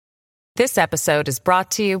This episode is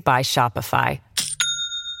brought to you by Shopify.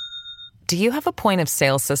 Do you have a point of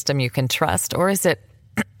sale system you can trust, or is it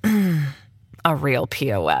a real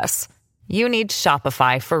POS? You need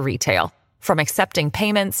Shopify for retail. From accepting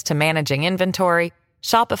payments to managing inventory,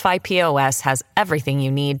 Shopify POS has everything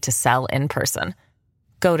you need to sell in person.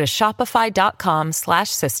 Go to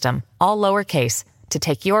shopify.com/system, all lowercase, to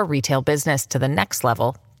take your retail business to the next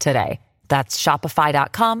level today. That's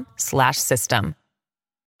shopify.com/system.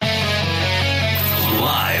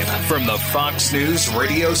 Live from the Fox News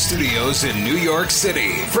radio studios in New York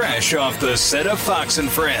City, fresh off the set of Fox and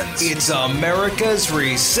Friends, it's America's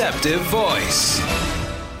receptive voice,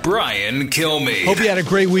 Brian Kilmeade. Hope you had a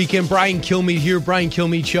great weekend. Brian Kilmeade here, Brian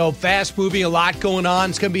Kilmeade Show. Fast moving, a lot going on.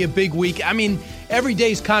 It's going to be a big week. I mean, every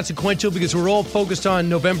day is consequential because we're all focused on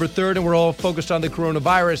November 3rd and we're all focused on the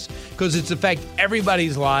coronavirus because it's affecting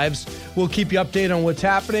everybody's lives. We'll keep you updated on what's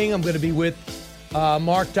happening. I'm going to be with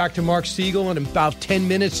Dr. Mark Siegel in about 10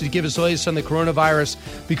 minutes to give us the latest on the coronavirus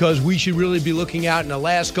because we should really be looking out in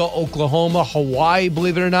Alaska, Oklahoma, Hawaii,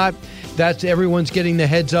 believe it or not. That's everyone's getting the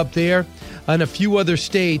heads up there. And a few other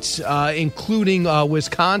states, including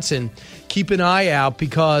Wisconsin, keep an eye out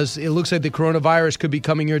because it looks like the coronavirus could be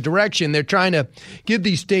coming your direction. They're trying to give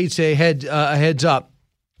these states a heads up.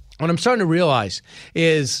 What I'm starting to realize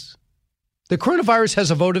is the coronavirus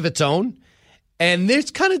has a vote of its own. And it's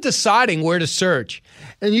kind of deciding where to search.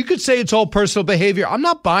 And you could say it's all personal behavior. I'm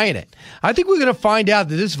not buying it. I think we're going to find out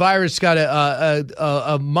that this virus got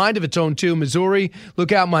a mind of its own, too. Missouri,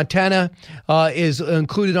 look out, Montana is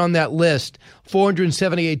included on that list.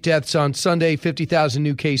 478 deaths on Sunday, 50,000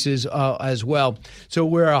 new cases as well. So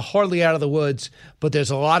we're hardly out of the woods, but there's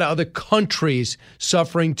a lot of other countries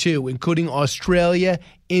suffering, too, including Australia,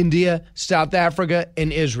 India, South Africa,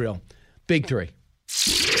 and Israel. Big three.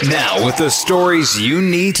 Now, with the stories you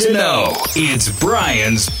need to know, it's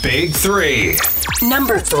Brian's Big Three.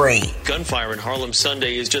 Number 3. Gunfire in Harlem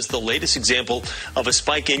Sunday is just the latest example of a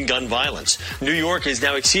spike in gun violence. New York has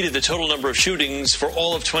now exceeded the total number of shootings for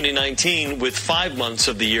all of 2019, with 5 months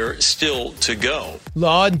of the year still to go.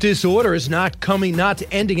 Law and disorder is not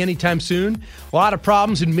ending anytime soon. A lot of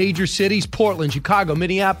problems in major cities, Portland, Chicago,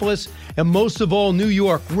 Minneapolis, and most of all, New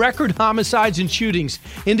York. Record homicides and shootings.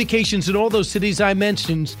 Indications in all those cities I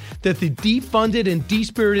mentioned that the defunded and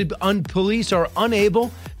dispirited police are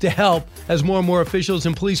unable to help as more and more officials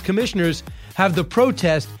and police commissioners have the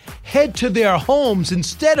protest head to their homes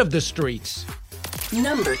instead of the streets.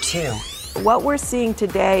 Number 2. What we're seeing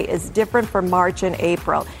today is different from March and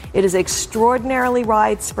April. It is extraordinarily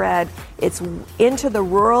widespread. It's into the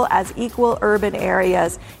rural as equal urban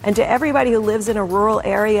areas. And to everybody who lives in a rural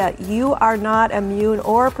area, you are not immune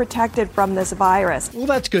or protected from this virus. Well,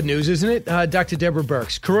 that's good news, isn't it? Dr. Deborah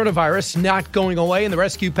Birx. Coronavirus not going away, and the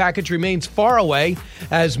rescue package remains far away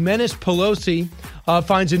as Menace Pelosi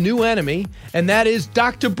finds a new enemy, and that is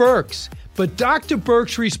Dr. Birx. But Dr.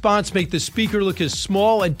 Birx's response makes the speaker look as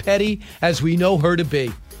small and petty as we know her to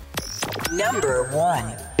be. Number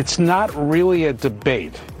 1. It's not really a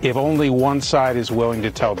debate if only one side is willing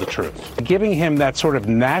to tell the truth. Giving him that sort of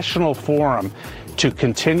national forum to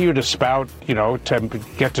continue to spout, to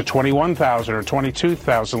get to 21,000 or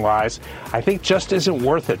 22,000 lies, I think just isn't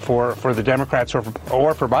worth it for the Democrats or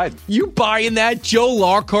for Biden. You buying that? Joe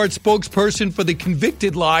Lockhart, spokesperson for the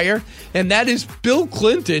convicted liar, and that is Bill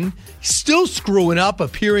Clinton, still screwing up,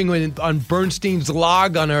 appearing on Bernstein's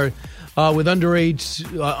log on her with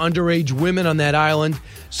underage women on that island.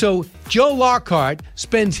 So Joe Lockhart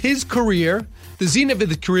spends his career. The zenith of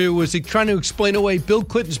his career was trying to explain away Bill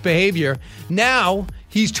Clinton's behavior. Now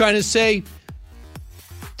he's trying to say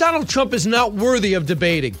Donald Trump is not worthy of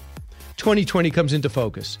debating. 2020 comes into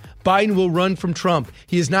focus. Biden will run from Trump.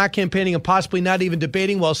 He is not campaigning and possibly not even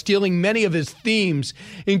debating while stealing many of his themes,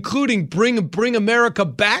 including Bring America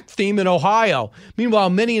Back theme in Ohio. Meanwhile,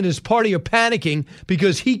 many in his party are panicking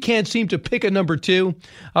because he can't seem to pick a number 2.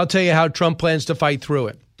 I'll tell you how Trump plans to fight through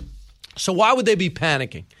it. So why would they be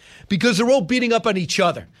panicking? Because they're all beating up on each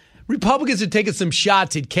other. Republicans have taken some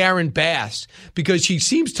shots at Karen Bass because she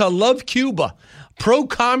seems to love Cuba.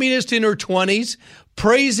 Pro-communist in her 20s,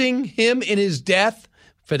 praising him in his death.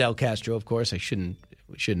 Fidel Castro, of course. I should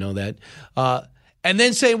know that. And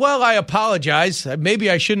then saying, well, I apologize. Maybe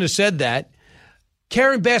I shouldn't have said that.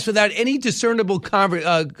 Karen Bass without any discernible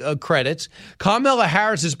credits. Kamala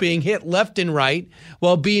Harris is being hit left and right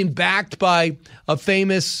while being backed by a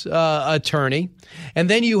famous attorney. And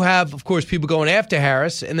then you have, of course, people going after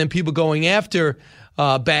Harris and then people going after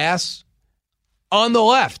Bass on the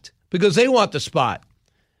left because they want the spot,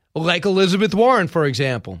 like Elizabeth Warren, for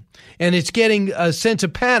example. And it's getting a sense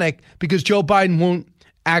of panic because Joe Biden won't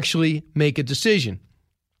actually make a decision.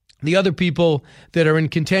 The other people that are in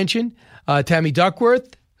contention, Tammy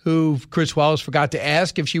Duckworth, who Chris Wallace forgot to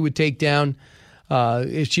ask if she would take down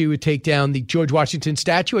the George Washington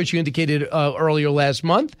statue, as you indicated earlier last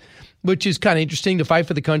month, which is kind of interesting to fight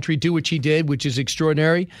for the country, do what she did, which is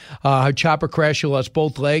extraordinary. Her chopper crash, she lost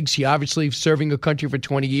both legs. She obviously serving her country for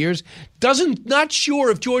 20 years. Not sure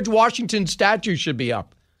if George Washington's statue should be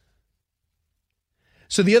up.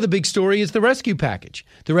 So the other big story is the rescue package.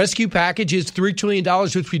 The rescue package is $3 trillion,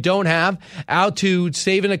 which we don't have, out to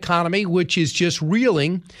save an economy, which is just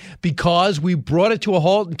reeling because we brought it to a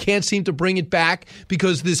halt and can't seem to bring it back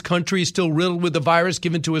because this country is still riddled with the virus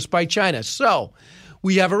given to us by China. So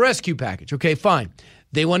we have a rescue package. Okay, fine.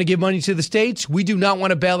 They want to give money to the states. We do not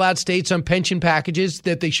want to bail out states on pension packages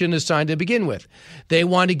that they shouldn't have signed to begin with. They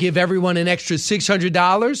want to give everyone an extra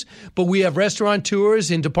 $600, but we have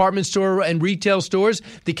restaurateurs and department store and retail stores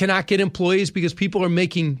that cannot get employees because people are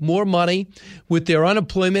making more money with their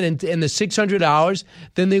unemployment and the $600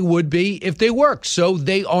 than they would be if they worked. So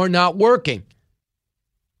they are not working.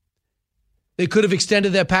 They could have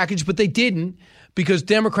extended that package, but they didn't, because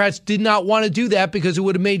Democrats did not want to do that because it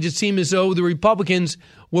would have made it seem as though the Republicans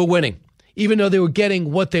were winning, even though they were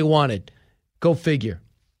getting what they wanted. Go figure.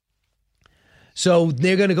 So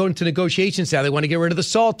they're going to go into negotiations now. They want to get rid of the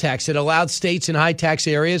SALT tax that allowed states in high tax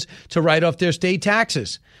areas to write off their state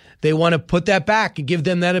taxes. They want to put that back and give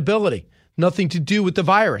them that ability. Nothing to do with the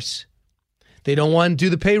virus. They don't want to do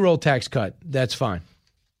the payroll tax cut. That's fine.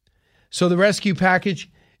 So the rescue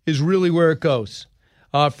package is really where it goes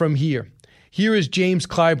from here. Here is James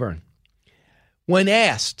Clyburn. When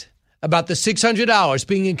asked about the $600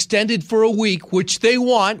 being extended for a week, which they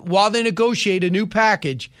want while they negotiate a new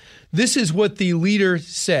package, this is what the leader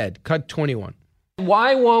said. Cut 21.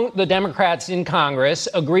 Why won't the Democrats in Congress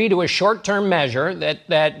agree to a short-term measure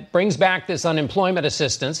that brings back this unemployment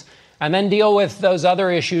assistance and then deal with those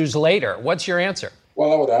other issues later? What's your answer?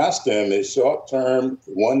 Well, I would ask them, is short-term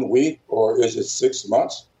 1 week or is it 6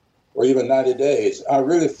 months? Or even 90 days, I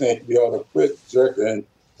really think we ought to quit jerking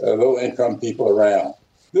low-income people around.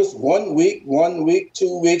 This 1 week,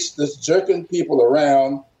 2 weeks, this jerking people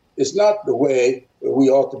around is not the way we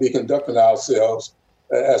ought to be conducting ourselves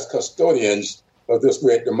as custodians of this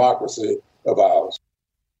great democracy of ours.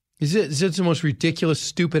 Is it the most ridiculous,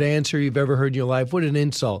 stupid answer you've ever heard in your life? What an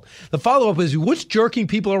insult. The follow-up is, what's jerking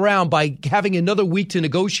people around by having another week to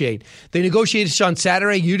negotiate? They negotiated on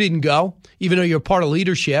Saturday. You didn't go, even though you're part of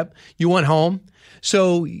leadership. You went home.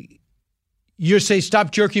 So you say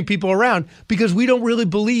stop jerking people around because we don't really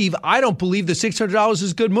believe, I don't believe the $600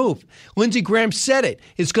 is a good move. Lindsey Graham said it.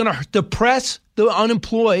 It's going to depress the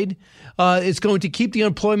unemployed. It's going to keep the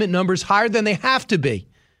unemployment numbers higher than they have to be.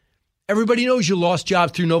 Everybody knows you lost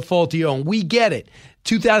jobs through no fault of your own. We get it.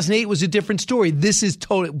 2008 was a different story. This is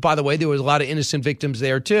totally, by the way, there was a lot of innocent victims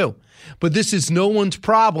there too. But this is no one's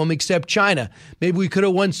problem except China. Maybe we could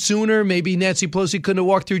have won sooner. Maybe Nancy Pelosi couldn't have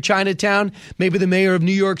walked through Chinatown. Maybe the mayor of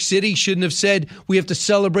New York City shouldn't have said we have to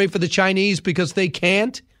celebrate for the Chinese because they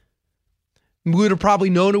can't. We would have probably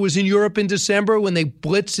known it was in Europe in December when they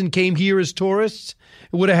blitzed and came here as tourists.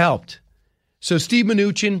 It would have helped. So Steve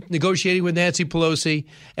Mnuchin negotiating with Nancy Pelosi,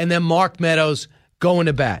 and then Mark Meadows going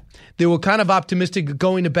to bat. They were kind of optimistic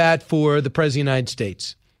going to bat for the President of the United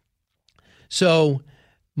States. So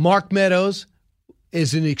Mark Meadows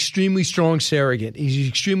is an extremely strong surrogate. He's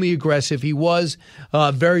extremely aggressive. He was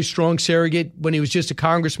a very strong surrogate when he was just a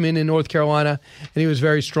congressman in North Carolina, and he was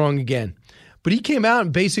very strong again. But he came out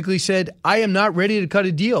and basically said, I am not ready to cut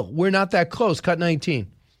a deal. We're not that close. Cut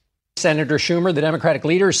 19. Senator Schumer, the Democratic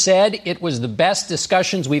leader, said it was the best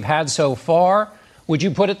discussions we've had so far. Would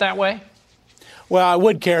you put it that way? Well, I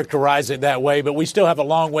would characterize it that way, but we still have a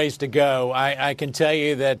long ways to go. I can tell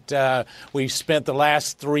you that we've spent the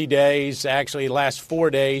last 3 days, actually last 4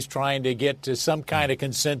 days, trying to get to some kind of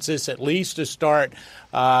consensus, at least to start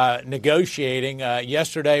negotiating.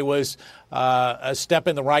 Yesterday was a step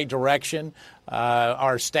in the right direction.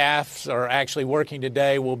 Our staffs are actually working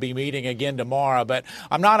today. We'll be meeting again tomorrow. But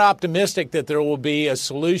I'm not optimistic that there will be a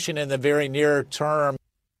solution in the very near term.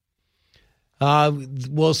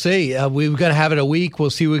 We'll see. We're going to have it a week.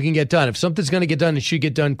 We'll see what we can get done. If something's going to get done, it should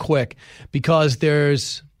get done quick because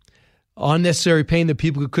there's unnecessary pain that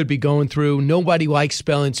people could be going through. Nobody likes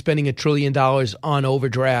spending $1 trillion on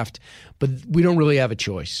overdraft, but we don't really have a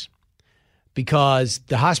choice. Because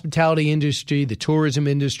the hospitality industry, the tourism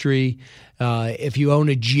industry, if you own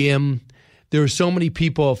a gym, there are so many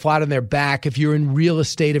people flat on their back. If you're in real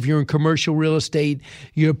estate, if you're in commercial real estate,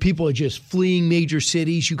 people are just fleeing major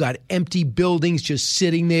cities. You got empty buildings just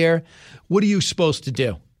sitting there. What are you supposed to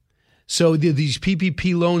do? So these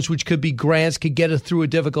PPP loans, which could be grants, could get us through a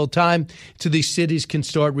difficult time so these cities can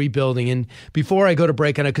start rebuilding. And before I go to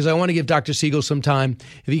break on it, because I want to give Dr. Siegel some time,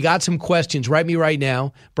 if you got some questions, write me right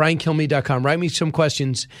now, BrianKilmeade.com. Write me some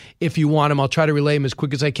questions if you want them. I'll try to relay them as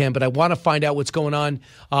quick as I can. But I want to find out what's going on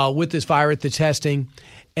with this virus, the testing,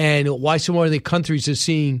 and why some more of the countries are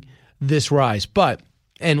seeing this rise.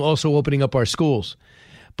 And also opening up our schools.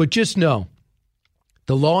 But just know,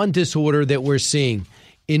 the law and disorder that we're seeing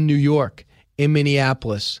in New York, in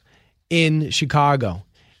Minneapolis, in Chicago,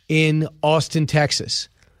 in Austin, Texas,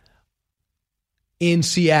 in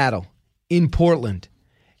Seattle, in Portland,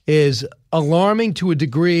 is alarming to a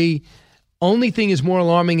degree. Only thing is more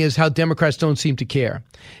alarming is how Democrats don't seem to care.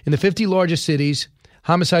 In the 50 largest cities,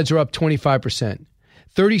 homicides are up 25%.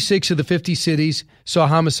 36 of the 50 cities saw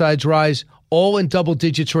homicides rise, all in double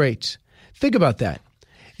digits rates. Think about that.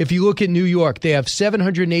 If you look at New York, they have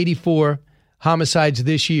 784 homicides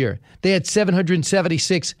this year. They had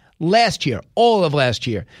 776 last year, all of last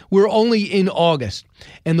year. We're only in August.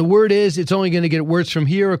 And the word is it's only going to get worse from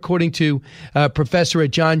here, according to a professor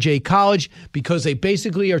at John Jay College, because they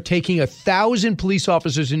basically are taking 1,000 police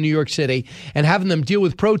officers in New York City and having them deal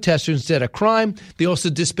with protesters instead of crime. They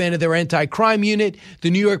also disbanded their anti-crime unit.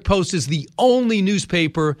 The New York Post is the only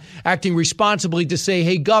newspaper acting responsibly to say,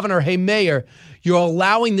 hey, governor, hey, mayor, you're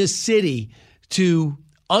allowing this city to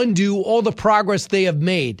undo all the progress they have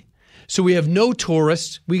made. So we have no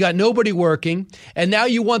tourists, we got nobody working, and now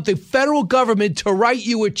you want the federal government to write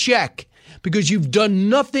you a check because you've done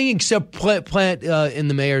nothing except plant in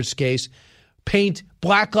the mayor's case, paint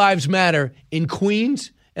Black Lives Matter in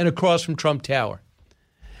Queens and across from Trump Tower.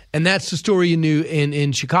 And that's the story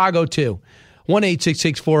in Chicago, too.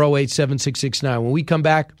 1-866-408-7669. When we come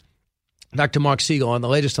back, Dr. Mark Siegel on the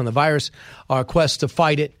latest on the virus, our quest to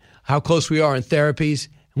fight it, how close we are in therapies,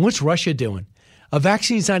 and what's Russia doing? A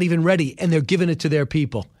vaccine's not even ready, and they're giving it to their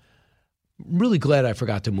people. I'm really glad I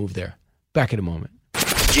forgot to move there. Back in a moment.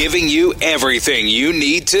 Giving you everything you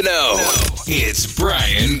need to know. It's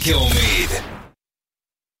Brian Kilmeade.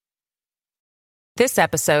 This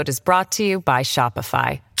episode is brought to you by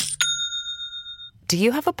Shopify. Do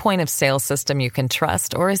you have a point of sale system you can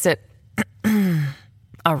trust, or is it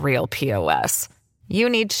a real POS? You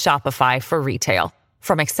need Shopify for retail.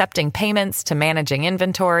 From accepting payments to managing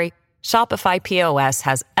inventory, Shopify POS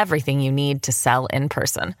has everything you need to sell in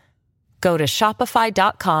person. Go to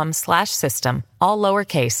shopify.com/system, all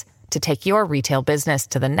lowercase, to take your retail business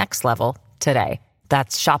to the next level today.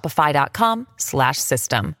 That's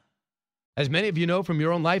shopify.com/system. As many of you know from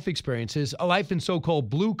your own life experiences, a life in so-called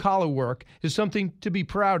blue-collar work is something to be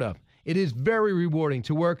proud of. It is very rewarding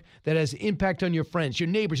to work that has impact on your friends, your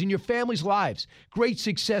neighbors, and your family's lives. Great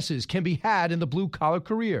successes can be had in the blue-collar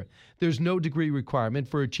career. There's no degree requirement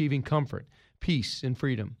for achieving comfort, peace, and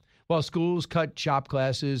freedom. While schools cut shop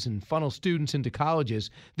classes and funnel students into colleges,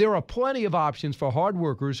 there are plenty of options for hard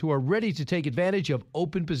workers who are ready to take advantage of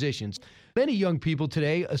open positions. Many young people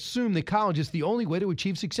today assume that college is the only way to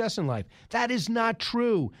achieve success in life. That is not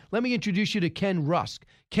true. Let me introduce you to Ken Rusk.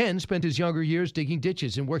 Ken spent his younger years digging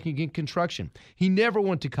ditches and working in construction. He never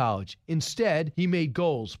went to college. Instead, he made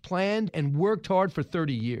goals, planned, and worked hard for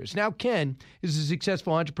 30 years. Now Ken is a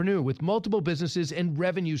successful entrepreneur with multiple businesses and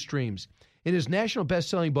revenue streams. In his national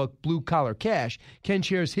best-selling book, Blue Collar Cash, Ken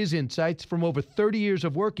shares his insights from over 30 years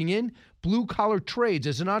of working in blue-collar trades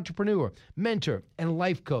as an entrepreneur, mentor, and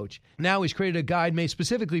life coach. Now he's created a guide made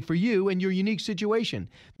specifically for you and your unique situation.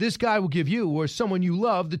 This guide will give you or someone you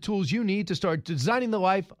love the tools you need to start designing the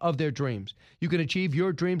life of their dreams. You can achieve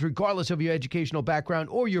your dreams regardless of your educational background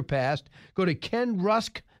or your past. Go to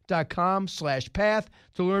kenrusk.com/path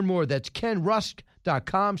to learn more. That's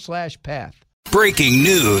kenrusk.com/path. Breaking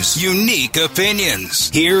news, unique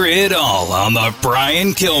opinions. Hear it all on the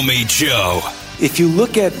Brian Kilmeade Show. If you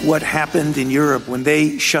look at what happened in Europe when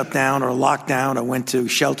they shut down or locked down or went to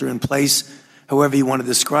shelter in place, however you want to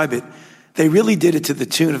describe it, they really did it to the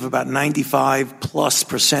tune of about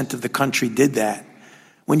 95+% of the country did that.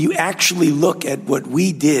 When you actually look at what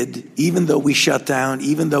we did, even though we shut down,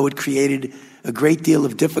 even though it created a great deal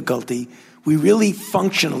of difficulty, we really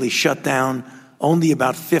functionally shut down only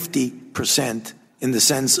about 50% in the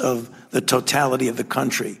sense of the totality of the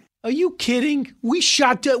country. Are you kidding?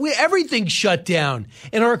 Everything shut down,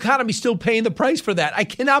 and our economy's still paying the price for that. I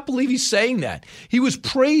cannot believe he's saying that. He was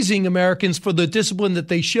praising Americans for the discipline that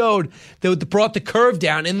they showed that brought the curve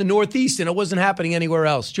down in the Northeast, and it wasn't happening anywhere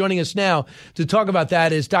else. Joining us now to talk about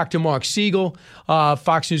that is Dr. Mark Siegel,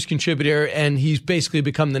 Fox News contributor, and he's basically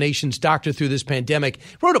become the nation's doctor through this pandemic.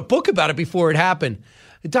 He wrote a book about it before it happened.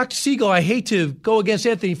 Dr. Siegel, I hate to go against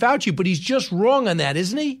Anthony Fauci, but he's just wrong on that,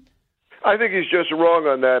 isn't he? I think he's just wrong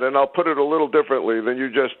on that, and I'll put it a little differently than you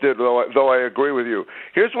just did, though I agree with you.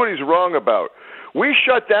 Here's what he's wrong about. We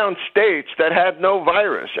shut down states that had no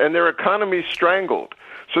virus, and their economies strangled.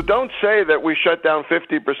 So don't say that we shut down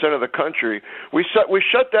 50% of the country. We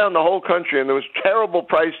shut down the whole country, and there was terrible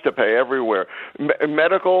price to pay everywhere,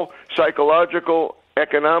 medical, psychological,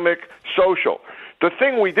 economic, social. The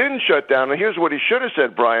thing we didn't shut down, and here's what he should have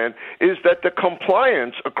said, Brian, is that the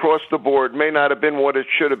compliance across the board may not have been what it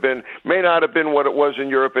should have been, may not have been what it was in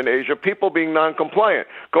Europe and Asia, people being non-compliant,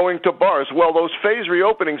 going to bars. Well, those phase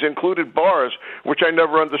reopenings included bars, which I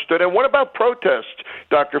never understood. And what about protests,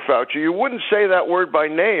 Dr. Fauci? You wouldn't say that word by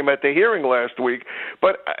name at the hearing last week,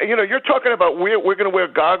 but, you're talking about we're going to wear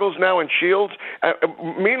goggles now and shields.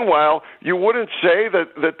 Meanwhile, you wouldn't say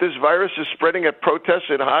that this virus is spreading at protests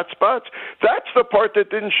in hotspots? That's the part that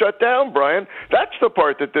didn't shut down, Brian. That's the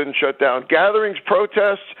part that didn't shut down. Gatherings,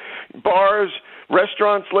 protests, bars,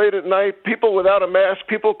 restaurants late at night, people without a mask,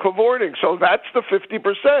 people cavorting. So that's the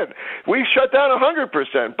 50%. We shut down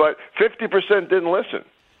 100%, but 50% didn't listen.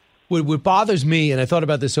 What bothers me, and I thought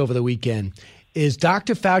about this over the weekend, is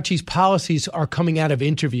Dr. Fauci's policies are coming out of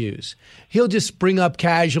interviews. He'll just bring up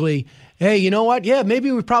casually, hey, you know what? Yeah, maybe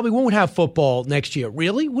we probably won't have football next year.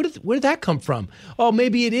 Really? Where did that come from? Oh,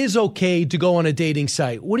 maybe it is okay to go on a dating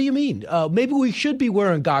site. What do you mean? Maybe we should be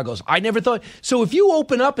wearing goggles. I never thought. So if you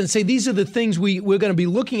open up and say these are the things we're going to be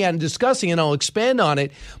looking at and discussing, and I'll expand on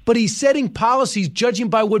it, but he's setting policies judging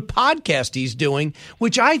by what podcast he's doing,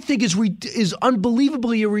 which I think is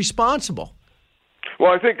unbelievably irresponsible.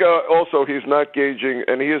 Well, I think also he's not gauging,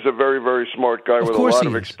 and he is a very, very smart guy with a lot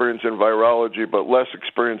of experience in virology, but less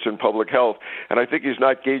experience in public health. And I think he's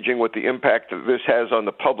not gauging what the impact that this has on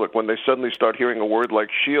the public when they suddenly start hearing a word like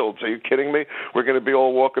shields. Are you kidding me? We're going to be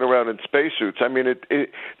all walking around in spacesuits. I mean,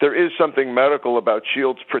 there is something medical about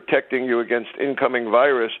shields protecting you against incoming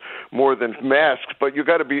virus more than masks, but you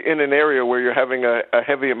got to be in an area where you're having a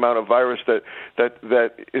heavy amount of virus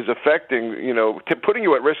that is affecting, putting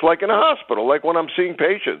you at risk, like in a hospital, like when I'm seeing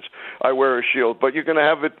patients, I wear a shield, but you're going to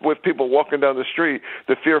have it with people walking down the street.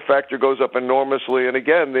 The fear factor goes up enormously, and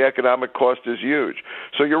again, the economic cost is huge.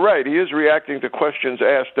 So you're right, he is reacting to questions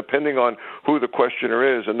asked depending on who the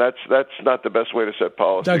questioner is, and that's not the best way to set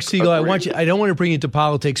policy. Doug Siegel, I don't want to bring you into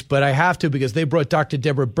politics, but I have to because they brought Dr.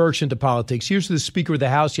 Deborah Birx into politics. Here's the Speaker of the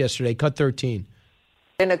House yesterday, cut 13.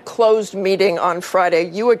 In a closed meeting on Friday,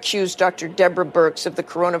 you accused Dr. Deborah Birx of the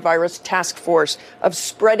coronavirus task force of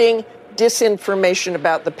spreading disinformation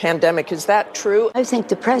about the pandemic. Is that true? I think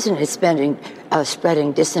the president is spreading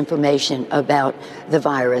disinformation about the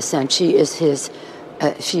virus, and she is his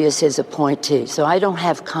appointee. So I don't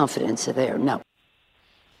have confidence there. No.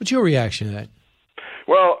 What's your reaction to that?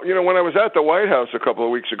 Well, when I was at the White House a couple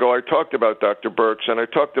of weeks ago, I talked about Dr. Birx, and I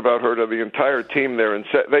talked about her to the entire team there, and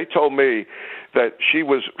they told me that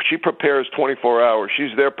she prepares 24 hours.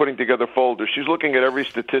 She's there putting together folders. She's looking at every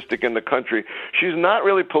statistic in the country. She's not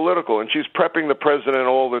really political, and she's prepping the president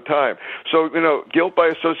all the time. So, guilt by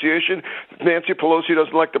association, Nancy Pelosi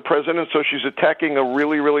doesn't like the president, so she's attacking a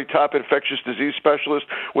really, really top infectious disease specialist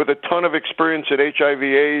with a ton of experience at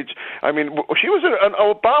HIV/AIDS. I mean, she was an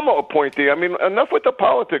Obama appointee. I mean, enough with the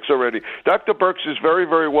politics already. Dr. Birx is very,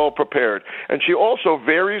 very well prepared, and she also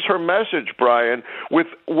varies her message, Brian, with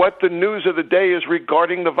what the news of the day is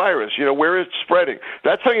regarding the virus, where it's spreading.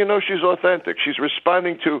 That's how you know she's authentic. She's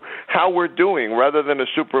responding to how we're doing rather than a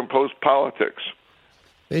superimposed politics.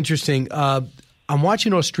 Interesting. I'm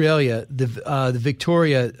watching Australia, the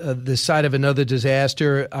Victoria, the site of another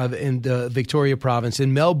disaster in the Victoria province.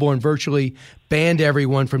 In Melbourne, virtually banned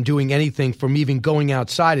everyone from doing anything, from even going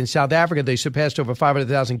outside. In South Africa, they surpassed over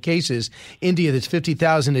 500,000 cases. India, that's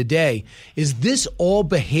 50,000 a day. Is this all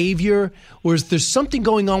behavior, or is there something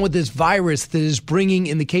going on with this virus that is bringing,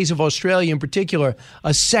 in the case of Australia in particular,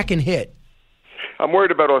 a second hit? I'm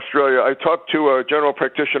worried about Australia. I talked to a general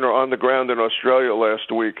practitioner on the ground in Australia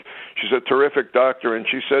last week. She's a terrific doctor, and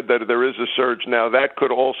she said that there is a surge now. That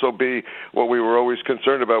could also be what we were always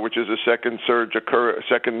concerned about, which is a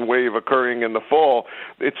second wave occurring in the fall.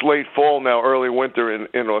 It's late fall now, early winter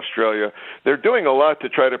in Australia. They're doing a lot to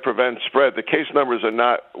try to prevent spread. The case numbers are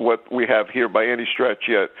not what we have here by any stretch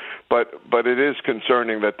yet, but it is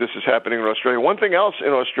concerning that this is happening in Australia. One thing else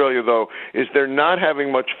in Australia, though, is they're not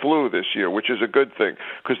having much flu this year, which is a good thing,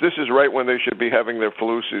 because this is right when they should be having their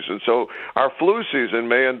flu season. So our flu season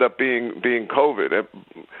may end up being COVID,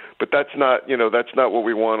 but that's not what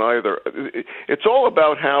we want either. It's all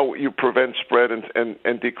about how you prevent spread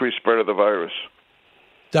and decrease spread of the virus.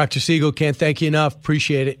 Dr. Siegel, can't thank you enough.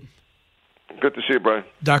 Appreciate it. Good to see you, Brian.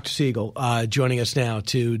 Dr. Siegel joining us now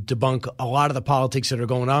to debunk a lot of the politics that are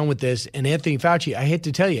going on with this. And Anthony Fauci, I hate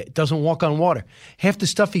to tell you, doesn't walk on water. Half the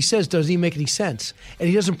stuff he says doesn't even make any sense. And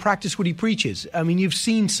he doesn't practice what he preaches. I mean, you've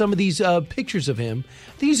seen some of these pictures of him.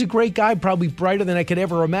 I think he's a great guy, probably brighter than I could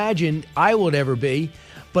ever imagine I would ever be.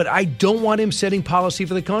 But I don't want him setting policy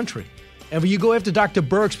for the country. And when you go after Dr.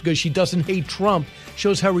 Birx because she doesn't hate Trump,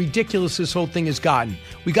 shows how ridiculous this whole thing has gotten.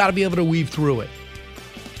 We got to be able to weave through it.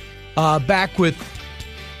 Back with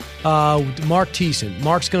Mark Thiessen.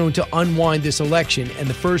 Mark's going to unwind this election and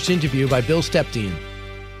the first interview by Bill Stepien.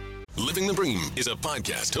 Living the Bream is a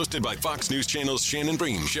podcast hosted by Fox News Channel's Shannon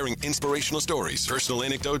Bream, sharing inspirational stories, personal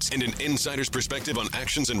anecdotes, and an insider's perspective on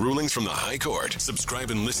actions and rulings from the High Court.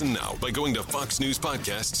 Subscribe and listen now by going to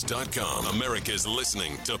foxnewspodcasts.com. America's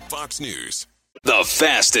listening to Fox News. The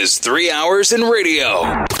fastest 3 hours in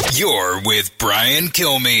radio. You're with Brian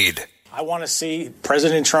Kilmeade. I want to see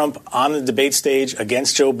President Trump on the debate stage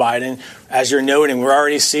against Joe Biden. As you're noting, we're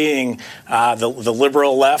already seeing the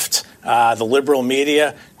liberal left, the liberal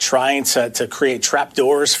media trying to create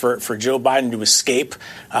trapdoors for Joe Biden to escape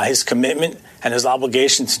his commitment and his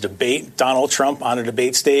obligation to debate Donald Trump on a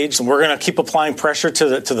debate stage. And we're going to keep applying pressure to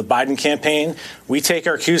the Biden campaign. We take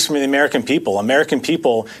our cues from the American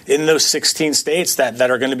people in those 16 states that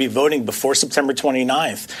are going to be voting before September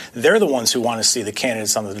 29th. They're the ones who want to see the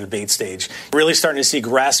candidates on the debate stage. Really starting to see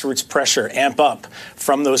grassroots pressure amp up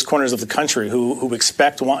from those corners of the country who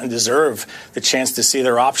expect, want, and deserve the chance to see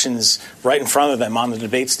their options right in front of them on the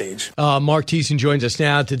debate stage. Mark Thiessen joins us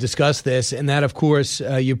now to discuss this. And that, of course,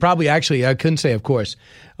 you probably actually, I couldn't say, of course,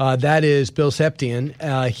 that is Bill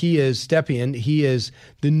Stepien. He is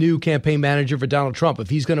the new campaign manager for Donald Trump. If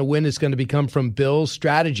he's going to win, it's going to become from Bill's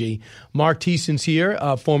strategy. Mark Thiessen's here,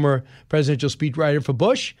 former presidential speechwriter for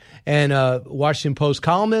Bush and a Washington Post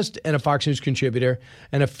columnist and a Fox News contributor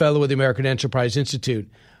and a fellow with the American Enterprise Institute.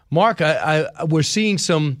 Mark, we're seeing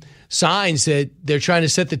some signs that they're trying to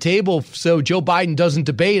set the table so Joe Biden doesn't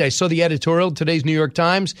debate. I saw the editorial in today's New York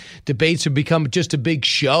Times. Debates have become just a big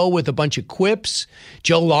show with a bunch of quips.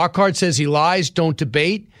 Joe Lockhart says he lies, don't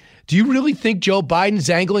debate. Do you really think Joe Biden's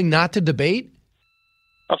angling not to debate?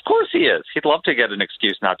 Of course he is. He'd love to get an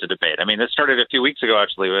excuse not to debate. I mean, this started a few weeks ago,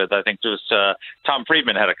 actually, with, I think it was Tom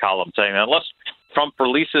Friedman had a column saying that unless Trump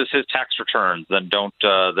releases his tax returns, then don't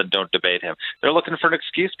debate him. They're looking for an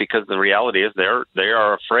excuse because the reality is they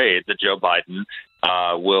are afraid that Joe Biden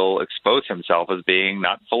will expose himself as being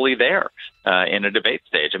not fully there in a debate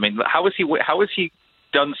stage. I mean, how is he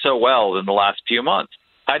done so well in the last few months?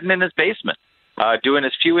 Hiding in his basement, doing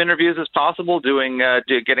as few interviews as possible, getting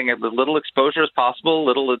as little exposure as possible,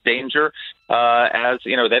 little danger as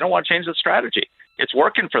they don't want to change the strategy. It's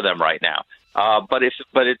working for them right now. But it's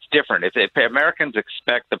different. If Americans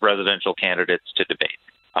expect the presidential candidates to debate,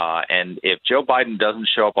 and if Joe Biden doesn't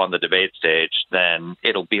show up on the debate stage, then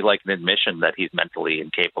it'll be like an admission that he's mentally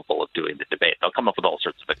incapable of doing the debate. They'll come up with all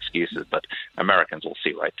sorts of excuses, but Americans will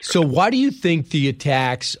see right through. So why do you think the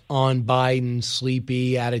attacks on Biden,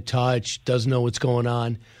 sleepy, out of touch, doesn't know what's going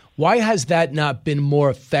on, why has that not been more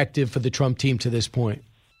effective for the Trump team to this point?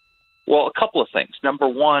 Well, a couple of things. Number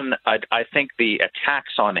one, I think the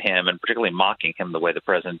attacks on him, and particularly mocking him the way the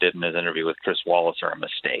president did in his interview with Chris Wallace, are a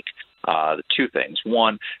mistake. The two things.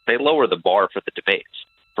 One, they lower the bar for the debates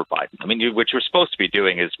for Biden. I mean, what you're supposed to be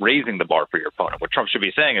doing is raising the bar for your opponent. What Trump should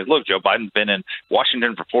be saying is, look, Joe Biden's been in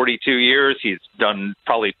Washington for 42 years. He's done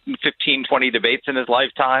probably 15, 20 debates in his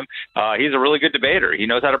lifetime. He's a really good debater. He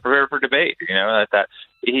knows how to prepare for debate. That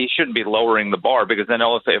he shouldn't be lowering the bar, because then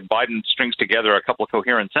if Biden strings together a couple of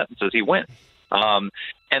coherent sentences, he wins.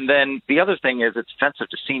 And then the other thing is it's offensive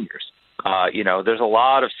to seniors. There's a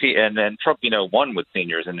lot of and Trump, won with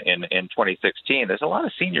seniors in 2016. There's a lot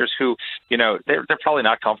of seniors who, they're probably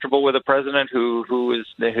not comfortable with a president who's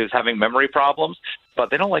having memory problems,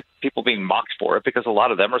 but they don't like people being mocked for it, because a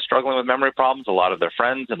lot of them are struggling with memory problems. A lot of their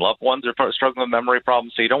friends and loved ones are struggling with memory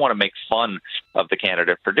problems. So you don't want to make fun of the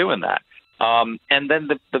candidate for doing that. And then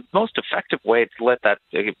the most effective way to let that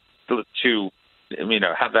have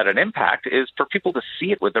that an impact is for people to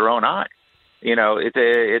see it with their own eyes.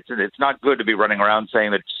 It's not good to be running around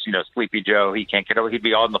saying that, Sleepy Joe, he can't get over. He'd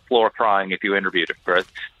be on the floor crying if you interviewed him, Chris.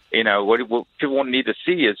 What people need to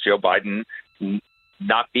see is Joe Biden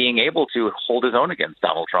not being able to hold his own against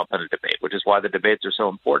Donald Trump in a debate, which is why the debates are so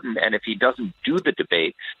important. And if he doesn't do the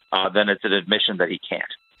debate, then it's an admission that he can't.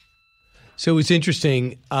 So it's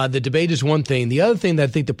interesting. The debate is one thing. The other thing that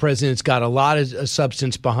I think the president's got a lot of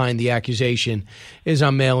substance behind the accusation is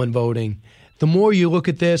on mail-in voting. The more you look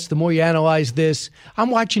at this, the more you analyze this.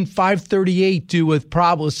 I'm watching 538 do with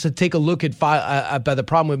problems to take a look at the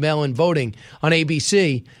problem with mail-in voting on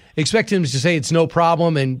ABC. expect him to say it's no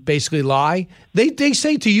problem and basically lie. They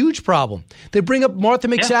say it's a huge problem. They bring up Martha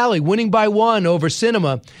McSally winning by 1 over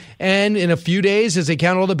Sinema, and in a few days, as they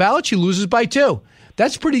count all the ballots, she loses by 2.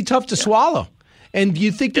 That's pretty tough to swallow. And do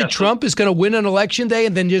you think that Trump is going to win on Election Day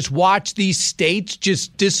and then just watch these states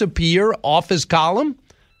just disappear off his column?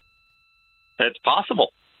 It's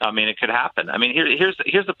possible. I mean, it could happen. I mean, here's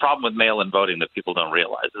the problem with mail-in voting that people don't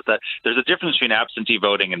realize is that there's a difference between absentee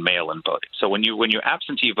voting and mail-in voting. So when you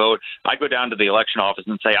absentee vote, I go down to the election office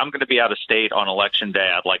and say, I'm going to be out of state on Election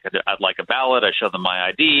Day. I'd like a ballot. I show them my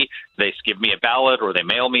ID. They give me a ballot or they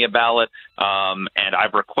mail me a ballot, and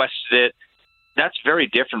I've requested it. That's very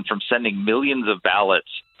different from sending millions of ballots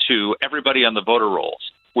to everybody on the voter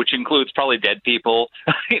rolls, which includes probably dead people.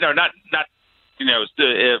 Not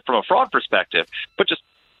from a fraud perspective, but just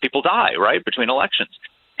people die, right, between elections.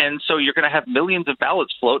 And so you're going to have millions of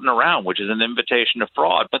ballots floating around, which is an invitation to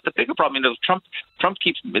fraud. But the bigger problem,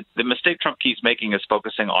 the mistake Trump keeps making is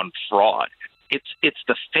focusing on fraud. It's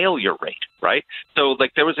the failure rate, right? So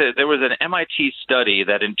like there was an MIT study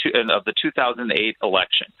that of the 2008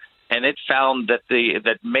 election, and it found that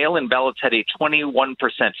that mail-in ballots had a 21%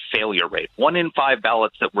 failure rate. 1 in 5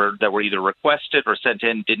 ballots that were either requested or sent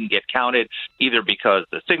in didn't get counted, either because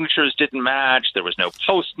the signatures didn't match, there was no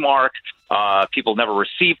postmark, people never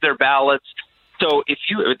received their ballots. So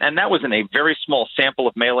and that was in a very small sample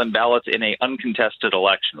of mail-in ballots in an uncontested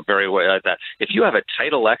election, very way like that. If you have a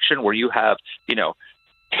tight election where you have,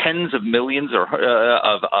 tens of millions of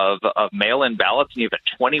mail-in ballots and you have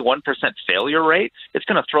a 21% failure rate, it's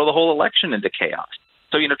going to throw the whole election into chaos.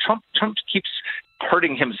 So, Trump keeps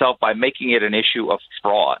hurting himself by making it an issue of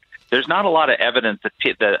fraud. There's not a lot of evidence that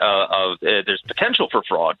there's potential for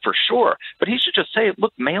fraud, for sure. But he should just say,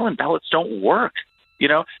 look, mail-in ballots don't work.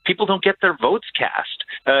 People don't get their votes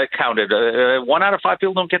counted. 1 out of 5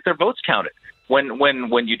 people don't get their votes counted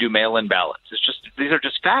when you do mail-in ballots. These are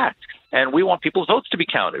just facts. And we want people's votes to be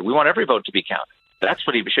counted. We want every vote to be counted. That's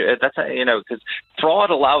what he should. Because fraud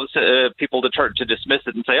allows people to dismiss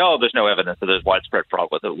it and say, "Oh, there's no evidence that there's widespread fraud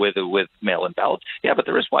with mail-in ballots." Yeah, but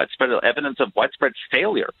there is widespread evidence of widespread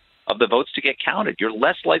failure of the votes to get counted. You're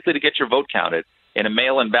less likely to get your vote counted in a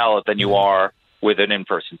mail-in ballot than you are with an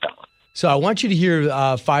in-person ballot. So I want you to hear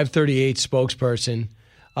 538 spokesperson.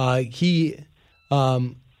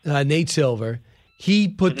 Nate Silver. He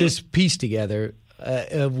put this piece together.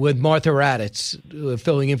 With Martha Raddatz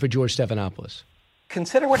filling in for George Stephanopoulos.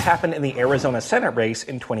 Consider what happened in the Arizona Senate race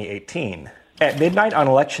in 2018. At midnight on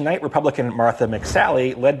election night, Republican Martha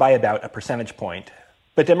McSally led by about a percentage point.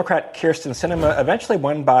 But Democrat Kyrsten Sinema eventually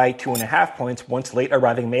won by 2.5 points once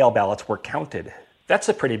late-arriving mail ballots were counted. That's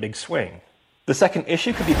a pretty big swing. The second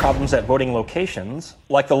issue could be problems at voting locations,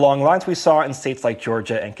 like the long lines we saw in states like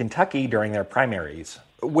Georgia and Kentucky during their primaries,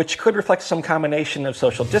 which could reflect some combination of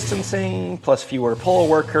social distancing, plus fewer poll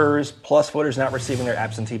workers, plus voters not receiving their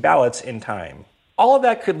absentee ballots in time. All of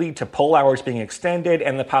that could lead to poll hours being extended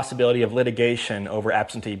and the possibility of litigation over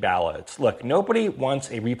absentee ballots. Look, nobody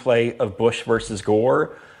wants a replay of Bush versus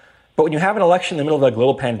Gore, but when you have an election in the middle of a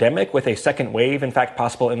global pandemic with a second wave, in fact,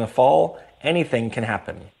 possible in the fall, anything can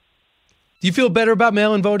happen. Do you feel better about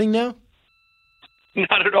mail-in voting now?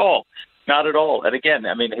 Not at all. Not at all. And again,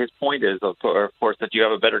 I mean, his point is, of course, that you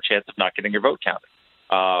have a better chance of not getting your vote counted,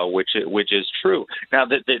 which is true. Now,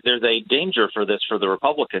 there's a danger for this for the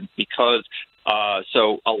Republicans because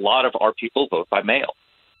so a lot of our people vote by mail,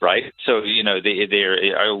 right? So,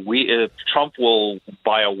 Trump will,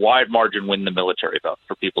 by a wide margin, win the military vote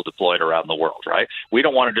for people deployed around the world, right? We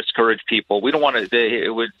don't want to discourage people. We don't want to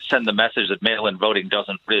it would send the message that mail-in voting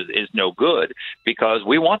is no good because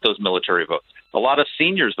we want those military votes. A lot of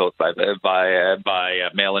seniors vote by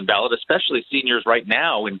mail-in ballot, especially seniors right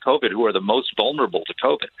now in COVID who are the most vulnerable to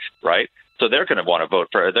COVID, right? So they're going to want to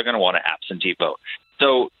they're going to want to absentee vote.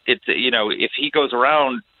 So it's, if he goes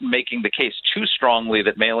around making the case too strongly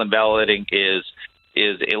that mail-in balloting is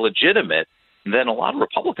illegitimate, then a lot of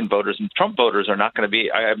Republican voters and Trump voters are not going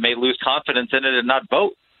to may lose confidence in it and not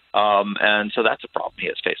vote. And so that's a problem he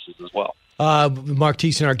faces as well. Mark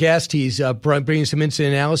Thiessen, our guest, he's bringing some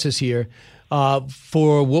incident analysis here.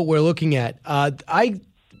 For what we're looking at. I'm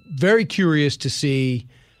very curious to see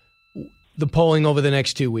the polling over the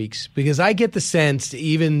next 2 weeks because I get the sense,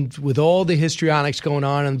 even with all the histrionics going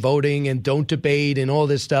on and voting and don't debate and all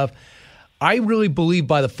this stuff, I really believe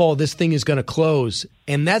by the fall this thing is going to close.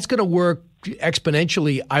 And that's going to work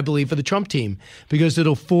exponentially, I believe, for the Trump team because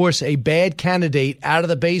it'll force a bad candidate out of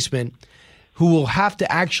the basement who will have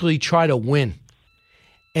to actually try to win.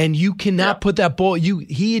 And you cannot put that ball.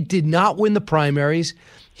 He did not win the primaries.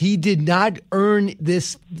 He did not earn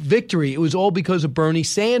this victory. It was all because of Bernie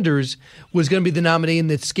Sanders was going to be the nominee, and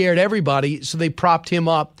that scared everybody. So they propped him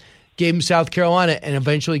up, gave him South Carolina, and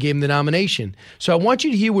eventually gave him the nomination. So I want you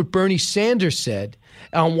to hear what Bernie Sanders said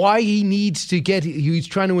on why he needs to he's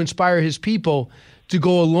trying to inspire his people to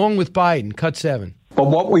go along with Biden. Cut 7. But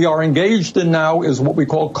what we are engaged in now is what we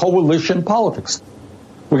call coalition politics.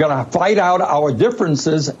 We're going to fight out our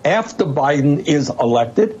differences after Biden is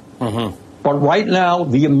elected. Mm-hmm. But right now,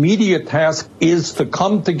 the immediate task is to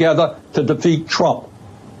come together to defeat Trump.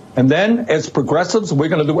 And then, as progressives, we're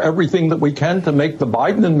going to do everything that we can to make the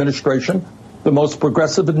Biden administration the most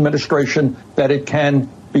progressive administration that it can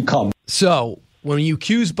become. So when you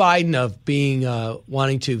accuse Biden of being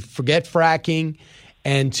wanting to forget fracking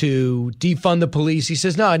and to defund the police, he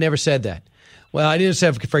says, no, I never said that. Well, I didn't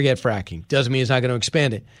say forget fracking. Doesn't mean he's not going to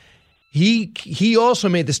expand it. He also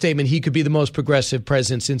made the statement he could be the most progressive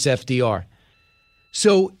president since FDR.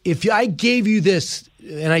 So if I gave you this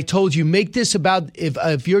and I told you, make this about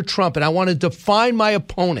if you're Trump and I want to define my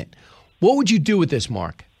opponent, what would you do with this,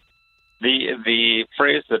 Mark? The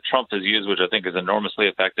phrase that Trump has used, which I think is enormously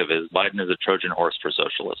effective, is Biden is a Trojan horse for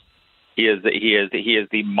socialism. He is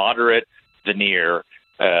the moderate veneer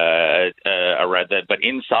around that, but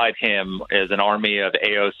inside him is an army of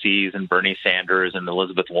AOCs and Bernie Sanders and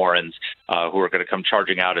Elizabeth Warrens who are going to come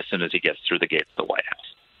charging out as soon as he gets through the gates of the White House.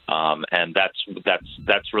 And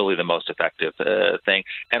that's really the most effective thing.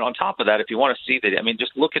 And on top of that, if you want to see that, I mean,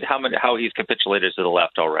 just look at how he's capitulated to the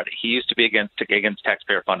left already. He used to be against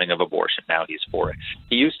taxpayer funding of abortion. Now he's for it.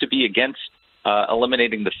 He used to be against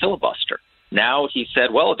eliminating the filibuster. Now he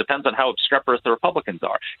said, well, it depends on how obstreperous the Republicans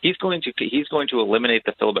are. He's going to eliminate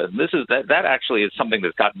the filibuster. And that actually is something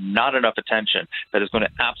that's got not enough attention that is going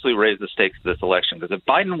to absolutely raise the stakes of this election. Because if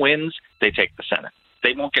Biden wins, they take the Senate.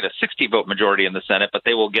 They won't get a 60-vote majority in the Senate, but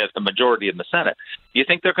they will get the majority in the Senate. You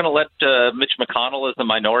think they're going to let Mitch McConnell, as the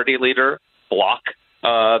minority leader, block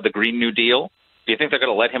the Green New Deal? Do you think they're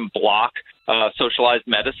going to let him block socialized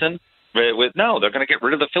medicine? No, they're going to get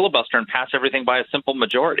rid of the filibuster and pass everything by a simple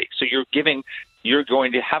majority. So you're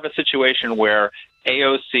going to have a situation where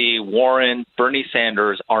AOC, Warren, Bernie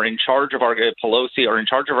Sanders are in charge of Pelosi are in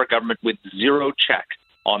charge of our government with zero check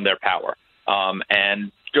on their power.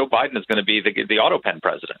 And Joe Biden is going to be the autopen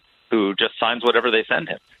president who just signs whatever they send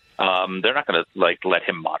him. They're not going to let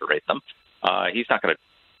him moderate them. He's not going to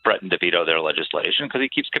threaten to veto their legislation because he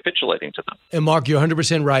keeps capitulating to them. And Mark, you're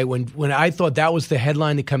 100% right. When I thought that was the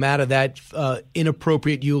headline to come out of that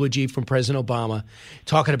inappropriate eulogy from President Obama,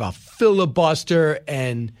 talking about filibuster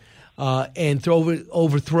and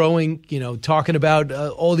overthrowing, talking about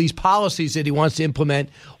all these policies that he wants to implement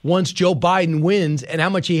once Joe Biden wins and how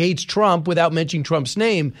much he hates Trump without mentioning Trump's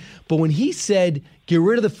name. But when he said, get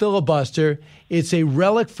rid of the filibuster, it's a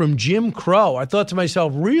relic from Jim Crow, I thought to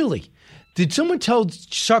myself, really? Did someone tell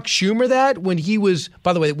Chuck Schumer that when he was,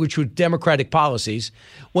 by the way, which were Democratic policies,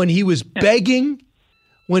 when he was begging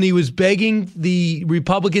the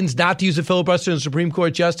Republicans not to use a filibuster in the Supreme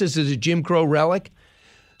Court justice as a Jim Crow relic?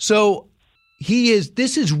 So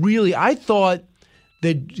this is really, I thought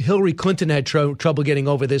that Hillary Clinton had trouble getting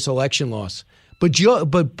over this election loss. But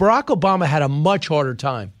Barack Obama had a much harder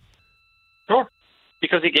time. Sure,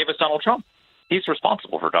 because he gave us Donald Trump. He's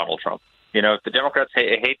responsible for Donald Trump. If the Democrats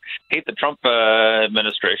hate the Trump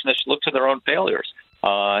administration, they should look to their own failures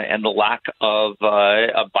and the lack of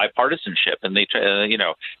bipartisanship. And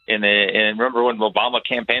and remember when Obama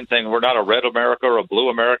campaigned saying we're not a red America or a blue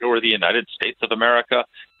America, we're the United States of America.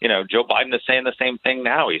 Joe Biden is saying the same thing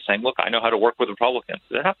now. He's saying, look, I know how to work with Republicans.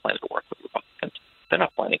 They're not planning to work with Republicans. They're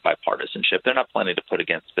not planning bipartisanship. They're not planning to put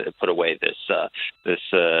away this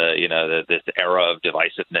era of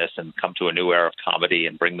divisiveness and come to a new era of comedy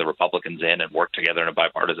and bring the Republicans in and work together in a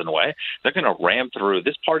bipartisan way. They're going to ram through.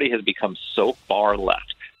 This party has become so far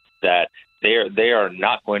left that they are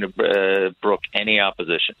not going to brook any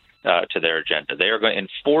opposition to their agenda. They are going in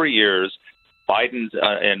 4 years.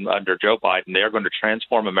 Under Joe Biden, they are going to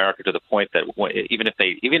transform America to the point that even if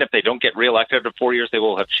they don't get reelected after 4 years, they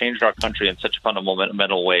will have changed our country in such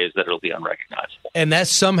fundamental ways that it'll be unrecognizable. And that's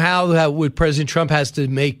somehow what President Trump has to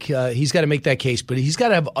make. He's got to make that case, but he's got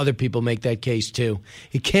to have other people make that case too.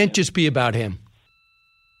 It can't just be about him.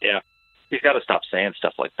 Yeah. He's got to stop saying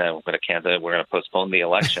stuff like that. We're going to postpone the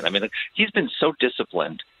election. I mean, he's been so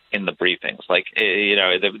disciplined in the briefings, like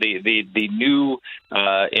the new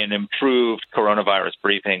and improved coronavirus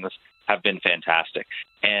briefings have been fantastic.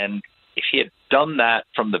 And if he had done that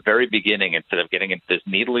from the very beginning, instead of getting into these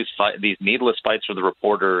needless fights with the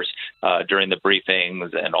reporters during the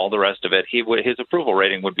briefings and all the rest of it, his approval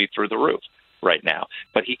rating would be through the roof right now.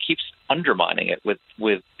 But he keeps undermining it with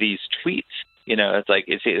these tweets. You know, it's like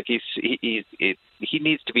he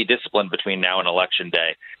needs to be disciplined between now and Election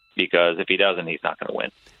Day, because if he doesn't, he's not going to win.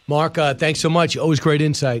 Mark, thanks so much. Always great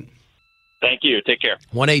insight. Thank you. Take care.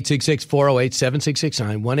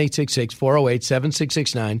 1-866-408-7669.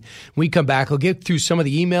 1-866-408-7669. When we come back, I'll get through some of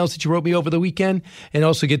the emails that you wrote me over the weekend and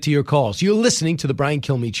also get to your calls. You're listening to The Brian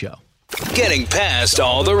Kilmeade Show. Getting past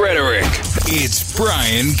all the rhetoric, it's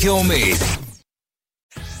Brian Kilmeade.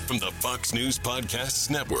 From the Fox News Podcasts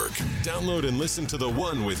Network. Download and listen to The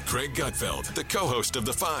One with Craig Gutfeld, the co-host of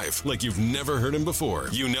The Five, like you've never heard him before.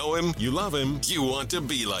 You know him, you love him, you want to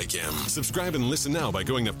be like him. Subscribe and listen now by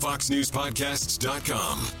going to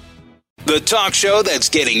foxnewspodcasts.com. The talk show that's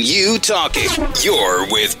getting you talking.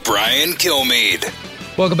 You're with Brian Kilmeade.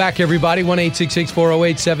 Welcome back, everybody.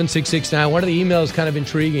 1-866-408-7669. One of the emails kind of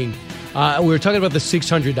intriguing. We were talking about the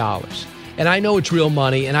 $600. And I know it's real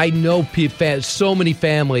money, and I know so many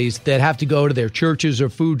families that have to go to their churches or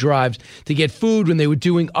food drives to get food when they were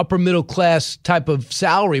doing upper middle class type of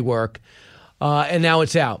salary work, and now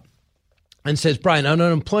it's out. And says, Brian, on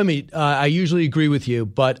unemployment, I usually agree with you,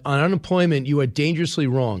 but on unemployment, you are dangerously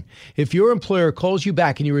wrong. If your employer calls you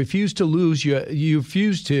back and you refuse to you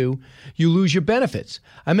lose your benefits.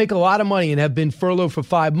 I make a lot of money and have been furloughed for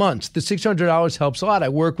 5 months. The $600 helps a lot. I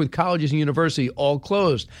work with colleges and universities all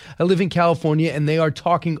closed. I live in California, and they are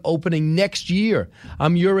talking opening next year.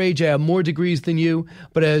 I'm your age. I have more degrees than you,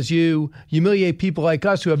 but as you humiliate people like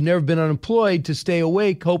us who have never been unemployed to stay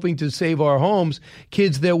awake, hoping to save our homes,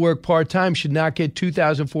 kids that work part-time should not get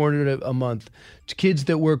 $2,400 a month. Kids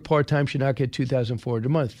that work part-time should not get $2,400 a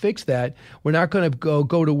month. Fix that. We're not going to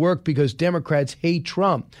go to work because Democrats hate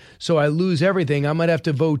Trump. So I lose everything. I might have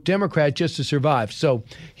to vote Democrat just to survive. So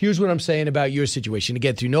here's what I'm saying about your situation.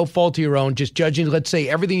 Again, through no fault of your own, just judging, let's say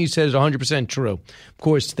everything you said is 100% true. Of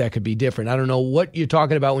course, that could be different. I don't know what you're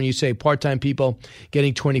talking about when you say part-time people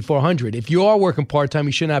getting $2,400. If you are working part-time,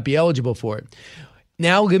 you should not be eligible for it.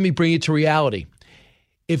 Now let me bring it to reality.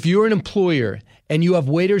 If you're an employer and you have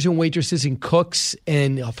waiters and waitresses and cooks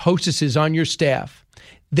and hostesses on your staff,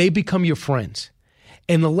 they become your friends.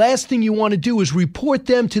 And the last thing you want to do is report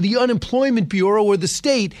them to the Unemployment Bureau or the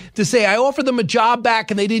state to say, I offered them a job back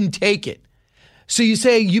and they didn't take it. So you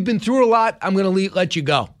say, you've been through a lot, I'm going to let you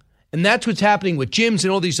go. And that's what's happening with gyms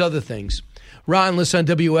and all these other things. Ron, listen on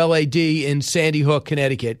WLAD in Sandy Hook,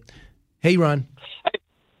 Connecticut. Hey, Ron. Hey,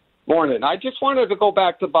 morning. I just wanted to go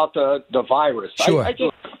back about the virus. Sure.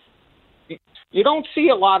 You don't see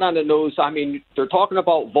a lot on the news. I mean, they're talking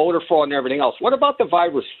about voter fraud and everything else. What about the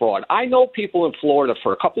virus fraud? I know people in Florida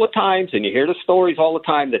for a couple of times, and you hear the stories all the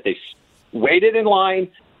time that they waited in line,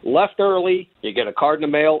 left early, you get a card in the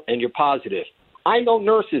mail, and you're positive. I know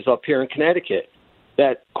nurses up here in Connecticut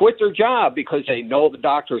that quit their job because they know the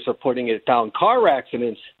doctors are putting it down car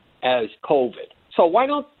accidents as COVID. So why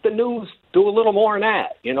don't the news do a little more on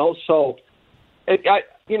that, So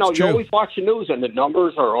you always watch the news and the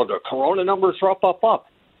numbers the corona numbers are up.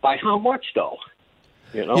 By how much, though?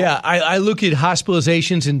 Yeah, I look at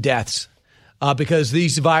hospitalizations and deaths because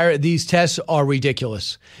these tests are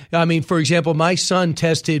ridiculous. I mean, for example, my son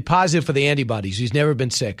tested positive for the antibodies. He's never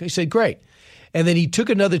been sick. I said, great. And then he took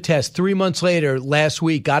another test 3 months later, last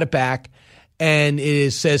week, got it back, and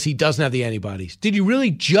it says he doesn't have the antibodies. Did you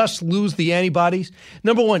really just lose the antibodies?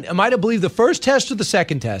 Number one, am I to believe the first test or the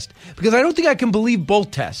second test? Because I don't think I can believe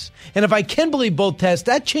both tests. And if I can believe both tests,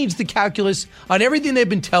 that changed the calculus on everything they've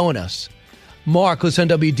been telling us. Mark, let's on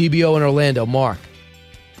WDBO in Orlando. Mark.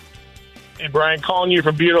 Hey, Brian, calling you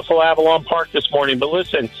from beautiful Avalon Park this morning. But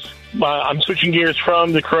listen, I'm switching gears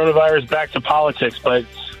from the coronavirus back to politics, but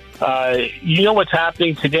what's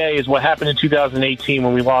happening today is what happened in 2018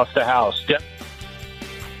 when we lost the House.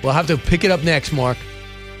 We'll have to pick it up next, Mark.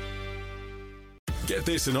 Get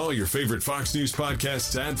this and all your favorite Fox News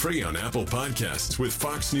podcasts ad-free on Apple Podcasts with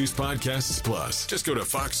Fox News Podcasts Plus. Just go to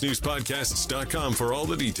foxnewspodcasts.com for all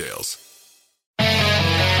the details.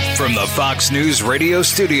 From the Fox News radio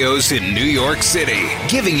studios in New York City,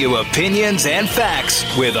 giving you opinions and facts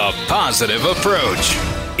with a positive approach.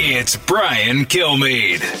 It's Brian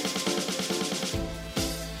Kilmeade.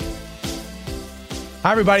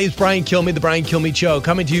 Hi, everybody. It's Brian Kilmeade, The Brian Kilmeade Show,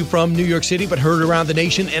 coming to you from New York City, but heard around the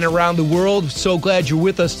nation and around the world. So glad you're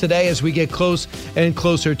with us today as we get close and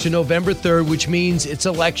closer to November 3rd, which means it's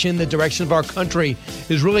election. The direction of our country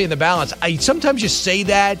is really in the balance. I sometimes just say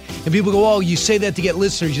that, and people go, oh, you say that to get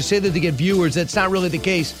listeners. You say that to get viewers. That's not really the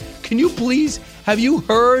case. Can you please, have you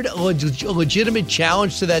heard a legitimate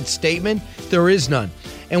challenge to that statement? There is none.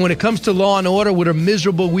 And when it comes to law and order, what a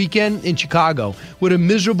miserable weekend in Chicago. What a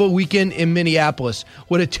miserable weekend in Minneapolis.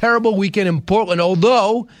 What a terrible weekend in Portland.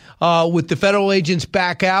 Although, with the federal agents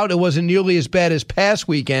back out, it wasn't nearly as bad as past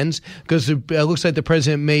weekends because it looks like the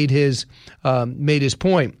president made his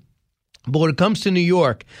point. But when it comes to New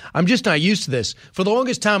York, I'm just not used to this. For the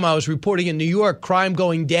longest time, I was reporting in New York, crime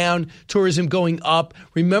going down, tourism going up.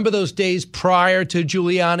 Remember those days prior to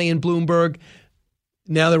Giuliani and Bloomberg?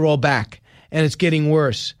 Now they're all back, and it's getting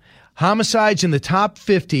worse. Homicides in the top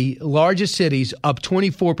 50 largest cities up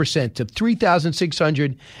 24% to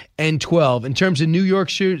 3,612. In terms of New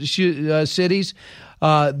York cities,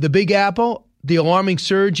 the Big Apple, the alarming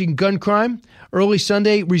surge in gun crime early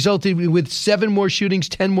Sunday resulted with 7 more shootings,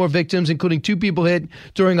 10 more victims, including 2 people hit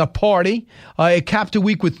during a party. It capped a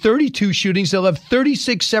week with 32 shootings. They'll have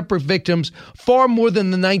 36 separate victims, far more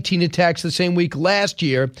than the 19 attacks the same week last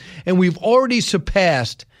year. And we've already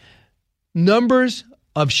surpassed numbers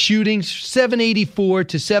of shootings, 784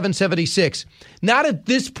 to 776. Not at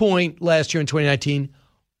this point last year in 2019,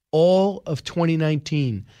 all of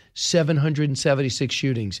 2019, 776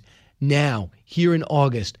 shootings. Now, here in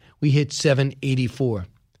August, we hit 784.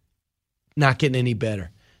 Not getting any better.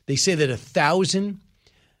 They say that 1,000,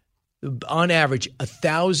 on average,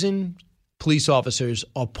 1,000 police officers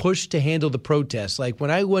are pushed to handle the protests. Like when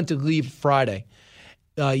I went to leave Friday,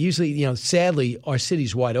 usually, sadly, our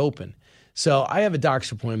city's wide open. So I have a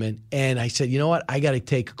doctor's appointment, and I said, you know what? I got to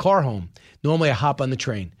take a car home. Normally, I hop on the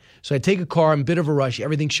train. So I take a car, I'm a bit of a rush.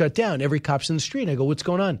 Everything's shut down. Every cop's in the street. I go, what's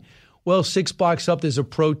going on? Well, 6 blocks up, there's a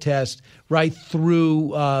protest right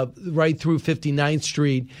through 59th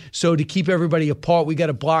Street. So to keep everybody apart, we got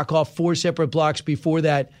to block off 4 separate blocks before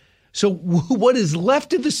that. So what is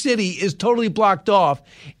left of the city is totally blocked off.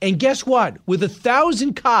 And guess what? With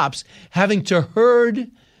 1,000 cops having to herd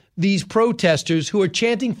these protesters who are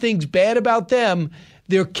chanting things bad about them,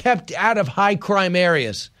 they're kept out of high crime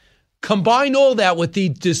areas. Combine all that with the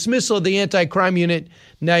dismissal of the anti-crime unit,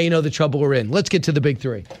 now you know the trouble we're in. Let's get to the big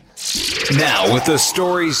 3. Now, with the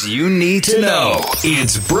stories you need to know,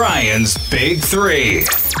 it's Brian's Big 3.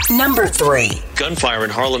 Number 3. Gunfire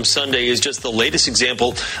in Harlem Sunday is just the latest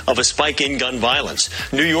example of a spike in gun violence.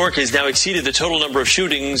 New York has now exceeded the total number of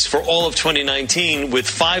shootings for all of 2019, with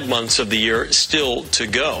 5 months of the year still to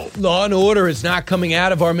go. Law and order is not coming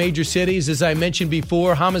out of our major cities. As I mentioned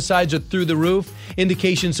before, homicides are through the roof.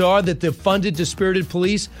 Indications are that the funded, dispirited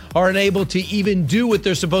police are unable to even do what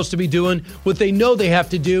they're supposed to be doing, what they know they have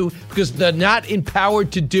to do, because they're not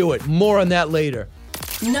empowered to do it. More on that later.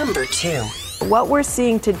 Number 2. What we're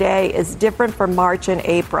seeing today is different from March and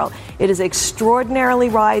April. It is extraordinarily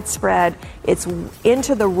widespread. It's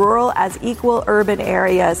into the rural as equal urban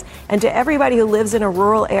areas. And to everybody who lives in a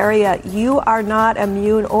rural area, you are not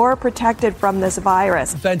immune or protected from this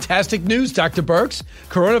virus. Fantastic news, Dr. Birx.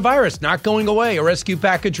 Coronavirus not going away. A rescue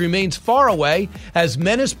package remains far away as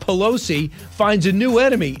Menace Pelosi finds a new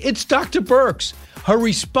enemy. It's Dr. Birx. Her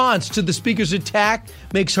response to the speaker's attack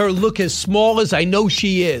makes her look as small as I know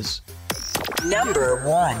she is. Number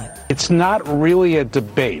 1. It's not really a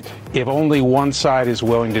debate if only one side is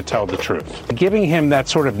willing to tell the truth. Giving him that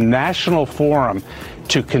sort of national forum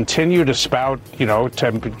to continue to spout,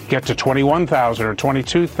 to get to 21,000 or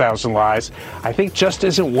 22,000 lies, I think just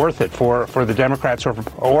isn't worth it for the Democrats or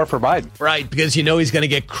for Biden. Right, because he's going to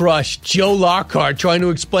get crushed. Joe Lockhart trying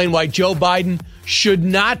to explain why Joe Biden should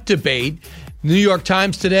not debate. New York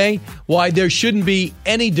Times today, why there shouldn't be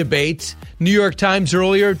any debates. New York Times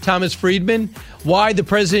earlier, Thomas Friedman, why the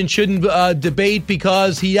president shouldn't debate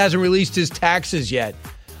because he hasn't released his taxes yet.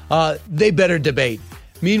 They better debate.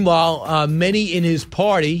 Meanwhile, many in his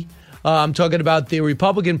party, I'm talking about the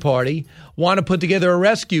Republican Party, want to put together a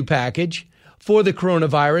rescue package for the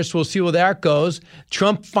coronavirus. We'll see where that goes.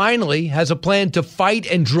 Trump finally has a plan to fight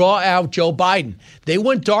and draw out Joe Biden. They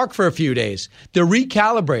went dark for a few days. They're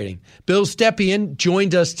recalibrating. Bill Stepien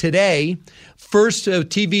joined us today. First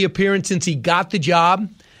TV appearance since he got the job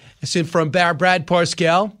from Brad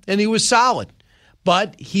Parscale, and he was solid.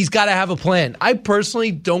 But he's got to have a plan. I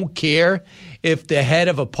personally don't care if the head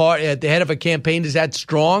of a campaign is that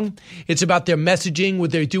strong. It's about their messaging,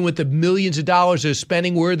 what they're doing with the millions of dollars they're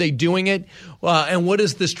spending, where are they doing it, and what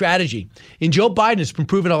is the strategy. And Joe Biden has been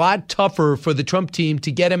proven a lot tougher for the Trump team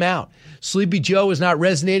to get him out. Sleepy Joe is not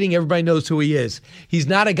resonating. Everybody knows who he is. He's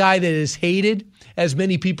not a guy that is hated, as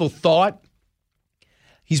many people thought.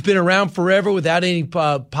 He's been around forever without any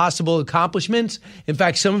possible accomplishments. In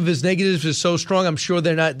fact, some of his negatives are so strong, I'm sure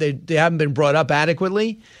they haven't been brought up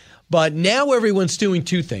adequately. But now everyone's doing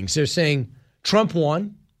two things. They're saying Trump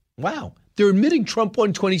won. Wow. They're admitting Trump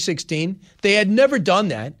won 2016. They had never done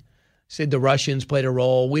that Said the Russians played a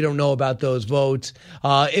role. We don't know about those votes.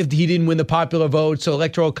 If he didn't win the popular vote, so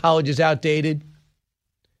Electoral College is outdated.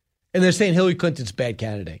 And they're saying Hillary Clinton's a bad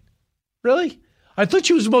candidate. Really? I thought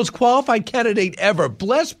she was the most qualified candidate ever,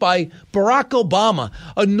 blessed by Barack Obama,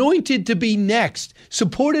 anointed to be next,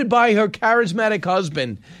 supported by her charismatic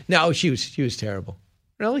husband. No, she was terrible.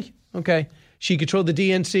 Really? Okay. She controlled the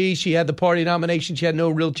DNC. She had the party nomination. She had no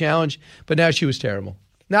real challenge, but now she was terrible.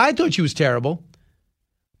 Now, I thought she was terrible.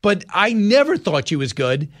 But I never thought she was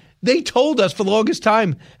good. They told us for the longest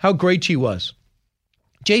time how great she was.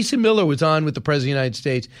 Jason Miller was on with the President of the United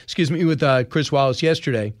States, with Chris Wallace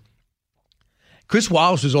yesterday. Chris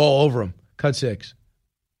Wallace was all over him. Cut 6.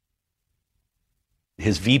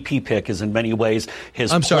 His VP pick is in many ways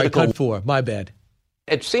his Cut 4. My bad.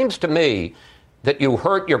 It seems to me that you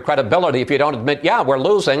hurt your credibility if you don't admit, we're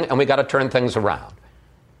losing and we got to turn things around.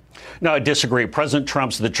 No, I disagree. President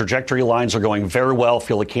Trump's, the trajectory lines are going very well. I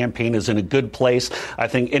feel the campaign is in a good place. I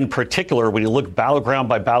think in particular, when you look battleground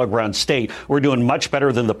by battleground state, we're doing much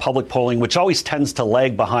better than the public polling, which always tends to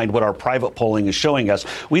lag behind what our private polling is showing us.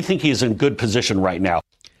 We think he's in good position right now.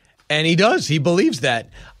 And he does. He believes that.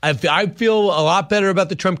 I feel a lot better about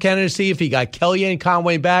the Trump candidacy if he got Kellyanne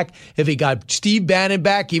Conway back, if he got Steve Bannon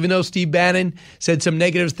back, even though Steve Bannon said some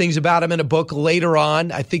negative things about him in a book later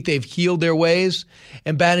on. I think they've healed their ways,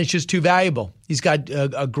 and Bannon's just too valuable. He's got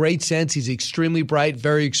a great sense. He's extremely bright,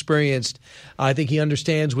 very experienced. I think he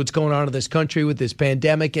understands what's going on in this country with this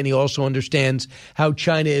pandemic, and he also understands how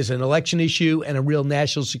China is an election issue and a real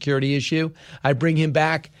national security issue. I bring him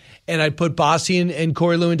back, and I put Bossie and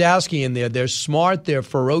Corey Lewandowski in there. They're smart, they're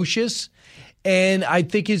ferocious, and I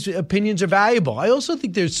think his opinions are valuable. I also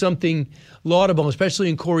think there's something laudable, especially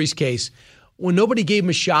in Corey's case. When nobody gave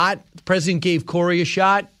him a shot, the president gave Corey a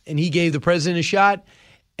shot, and he gave the president a shot,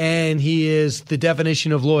 and he is the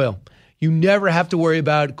definition of loyal. You never have to worry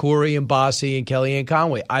about Corey and Bossie and Kellyanne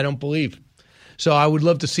Conway, I don't believe. So I would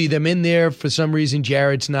love to see them in there. For some reason,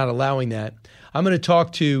 Jared's not allowing that. I'm going to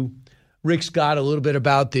talk to Rick Scott a little bit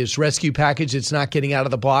about this rescue package that's not getting out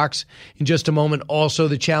of the box in just a moment. Also,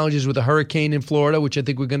 the challenges with the hurricane in Florida, which I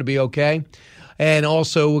think we're going to be okay. And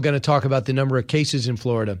also, we're going to talk about the number of cases in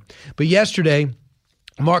Florida. But yesterday,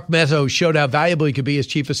 Mark Meadows showed how valuable he could be as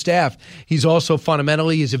chief of staff. He's also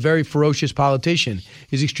he's a very ferocious politician.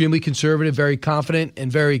 He's extremely conservative, very confident,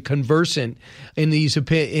 and very conversant in his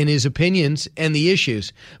opinions and the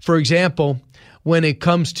issues. For example, when it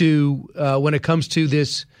comes to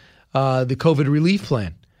this. The COVID relief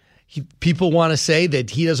plan. People want to say that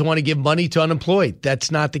he doesn't want to give money to unemployed.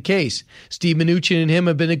 That's not the case. Steve Mnuchin and him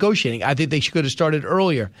have been negotiating. I think they could have started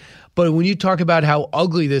earlier. But when you talk about how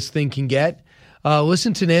ugly this thing can get,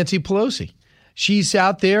 listen to Nancy Pelosi. She's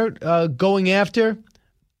out there going after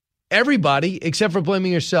everybody except for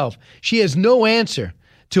blaming herself. She has no answer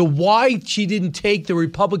to why she didn't take the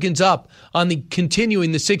Republicans up on the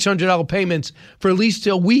continuing the $600 payments for at least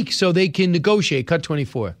a week so they can negotiate. Cut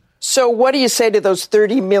 24. So what do you say to those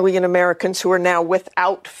 30 million Americans who are now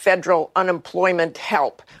without federal unemployment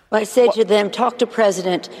help? Well, I say to them, talk to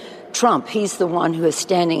President Trump. He's the one who is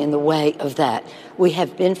standing in the way of that. We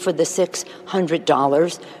have been for the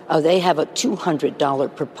 $600. They have a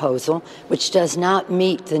 $200 proposal, which does not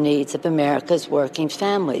meet the needs of America's working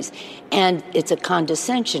families. And it's a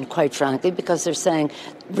condescension, quite frankly, because they're saying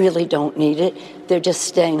really don't need it. They're just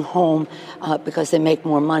staying home because they make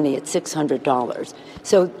more money at $600.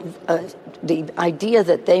 So the idea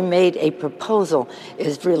that they made a proposal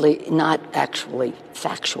is really not actually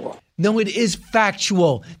factual. No, it is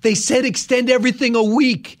factual. They said extend everything a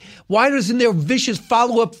week. Why isn't there vicious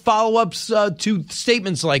follow-ups to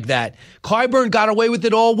statements like that? Clyburn got away with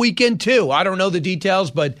it all weekend, too. I don't know the details,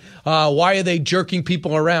 but why are they jerking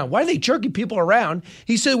people around? Why are they jerking people around?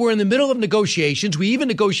 He said we're in the middle of negotiations. We even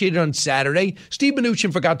negotiated on Saturday. Steve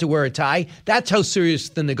Mnuchin forgot to wear a tie. That's how serious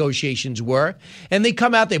the negotiations were. And they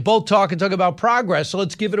come out, they both talk about progress, so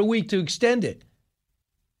let's give it a week to extend it.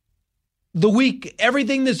 The week,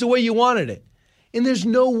 everything is the way you wanted it. And there's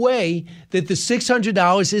no way that the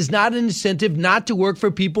 $600 is not an incentive not to work for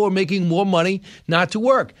people who are making more money not to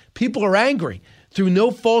work. People are angry. Through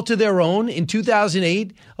no fault of their own, in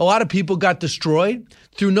 2008, a lot of people got destroyed.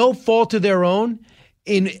 Through no fault of their own,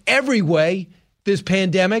 in every way, this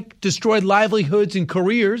pandemic destroyed livelihoods and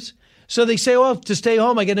careers. So they say, well, to stay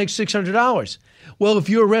home, I get an extra $600. Well, if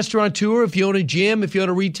you're a restaurateur, if you own a gym, if you own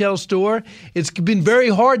a retail store, it's been very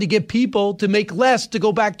hard to get people to make less to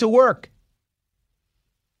go back to work.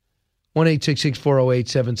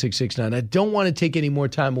 1-866-408-7669. I don't want to take any more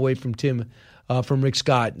time away from from Rick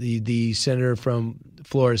Scott, the senator from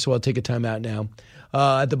Florida, so I'll take a time out now.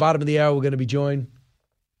 At the bottom of the hour, we're going to be joined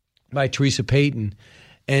by Teresa Payton.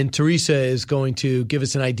 And Teresa is going to give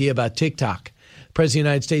us an idea about TikTok. President of the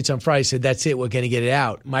United States on Friday said, that's it, we're going to get it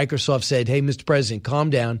out. Microsoft said, hey, Mr. President, calm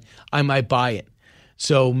down. I might buy it.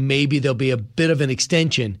 So maybe there'll be a bit of an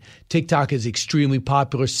extension. TikTok is an extremely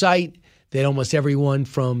popular site that almost everyone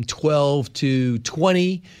from 12 to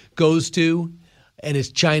 20 goes to, and it's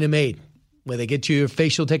China-made. Where they get your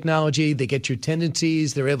facial technology, they get your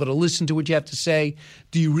tendencies, they're able to listen to what you have to say.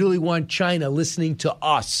 Do you really want China listening to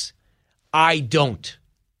us? I don't.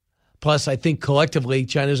 Plus, I think collectively,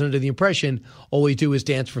 China's under the impression all we do is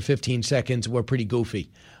dance for 15 seconds. We're pretty goofy,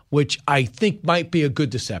 which I think might be a good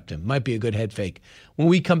deceptive, might be a good head fake. When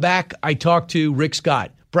we come back, I talk to Rick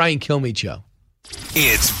Scott, Brian Kilmeade Show.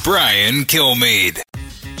 It's Brian Kilmeade.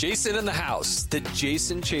 Jason in the House, the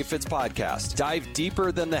Jason Chaffetz podcast. Dive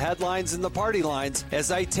deeper than the headlines and the party lines as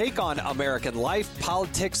I take on American life,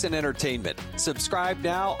 politics, and entertainment. Subscribe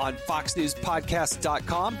now on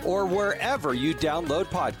foxnewspodcast.com or wherever you download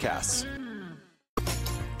podcasts.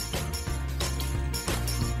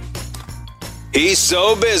 He's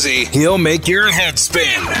so busy, he'll make your head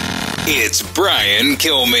spin. It's Brian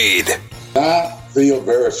Kilmeade. I feel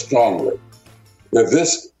very strongly that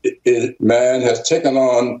this man has taken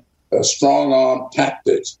on strong-arm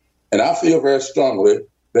tactics. And I feel very strongly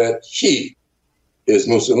that he is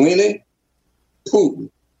Mussolini, Putin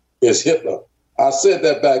is Hitler. I said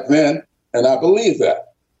that back then, and I believe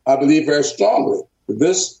that. I believe very strongly that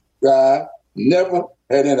this guy never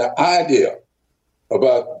had any idea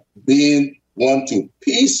about being one to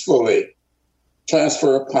peacefully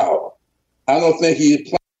transfer power. I don't think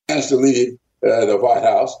he plans to leave the White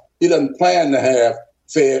House. He doesn't plan to have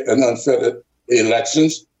fair and unfettered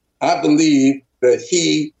elections. I believe that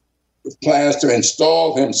he plans to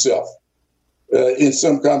install himself in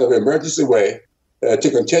some kind of emergency way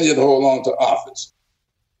to continue to hold on to office.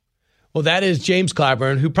 Well, that is James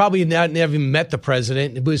Clyburn, who probably never even met the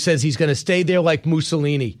president, who says he's going to stay there like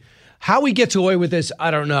Mussolini. How he gets away with this, I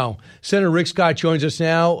don't know. Senator Rick Scott joins us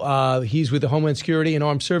now. He's with the Homeland Security and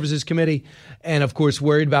Armed Services Committee, and, of course,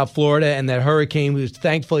 worried about Florida and that hurricane, which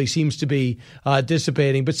thankfully seems to be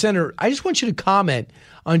dissipating. But, Senator, I just want you to comment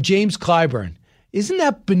on James Clyburn. Isn't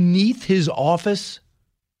that beneath his office?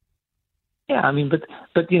 Yeah, I mean,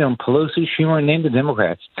 but you know, Pelosi, Schumer, name the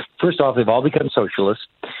Democrats. First off, they've all become socialists.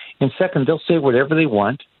 And second, they'll say whatever they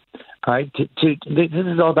want. Right? This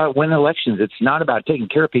is all about winning elections. It's not about taking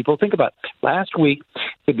care of people. Think about it. Last week,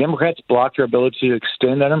 the Democrats blocked our ability to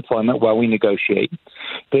extend unemployment while we negotiate.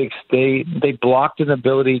 They blocked an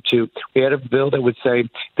ability to. We had a bill that would say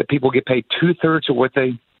that people get paid 2/3 of what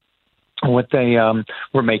they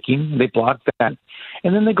were making. They blocked that,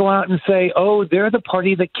 and then they go out and say, "Oh, they're the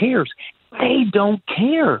party that cares." They don't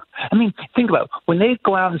care. I mean, think about it. When they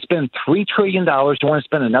go out and spend $3 trillion, they want to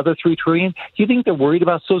spend another $3 trillion. Do you think they're worried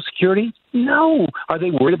about Social Security? No. Are they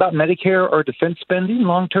worried about Medicare or defense spending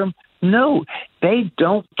long term? No. They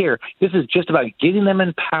don't care. This is just about getting them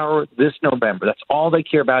in power this November. That's all they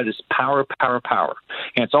care about is power, power, power.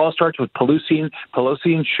 And it all starts with Pelosi and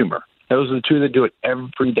Schumer. Those are the two that do it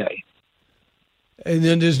every day. And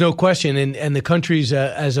then there's no question, and the country's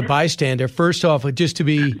as a bystander. First off, I just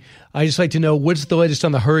like to know, what's the latest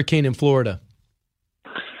on the hurricane in Florida?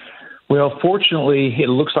 Well, fortunately, it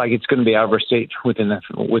looks like it's going to be out of our state within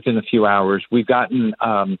a few hours. We've gotten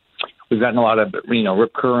a lot of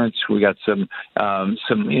rip currents. We got some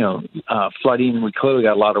flooding. We clearly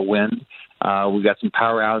got a lot of wind. We've got some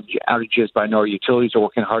power outages by our utilities are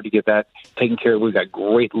working hard to get that taken care of. We've got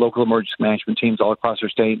great local emergency management teams all across our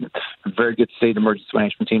state, very good state emergency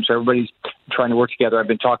management teams. So everybody's trying to work together. I've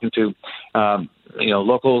been talking to,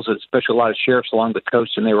 locals, especially a lot of sheriffs along the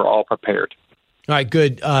coast, and they were all prepared. All right,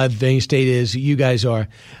 good. The state is, you guys are.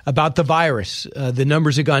 About the virus, the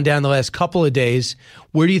numbers have gone down the last couple of days.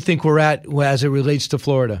 Where do you think we're at as it relates to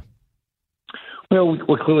Florida? Well,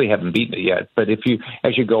 we clearly haven't beaten it yet. But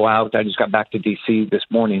as you go out, I just got back to D.C. this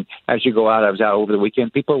morning. As you go out, I was out over the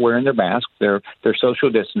weekend. People are wearing their masks. They're social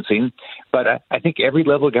distancing. But I think every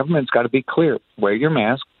level of government's got to be clear. Wear your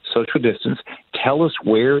mask, social distance. Tell us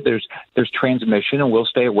where there's transmission, and we'll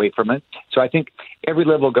stay away from it. So I think every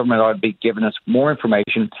level of government ought to be giving us more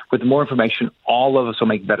information. With more information, all of us will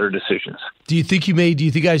make better decisions. Do you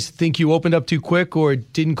guys think you opened up too quick or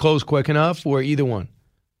didn't close quick enough, or either one?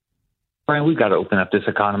 Brian, we've got to open up this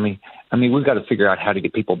economy. I mean, we've got to figure out how to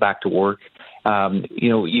get people back to work.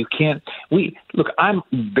 You can't. I'm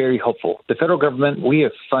very hopeful. The federal government, we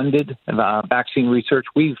have funded vaccine research.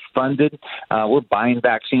 We've funded. We're buying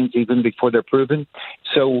vaccines even before they're proven.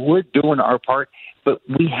 So we're doing our part. But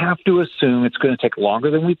we have to assume it's going to take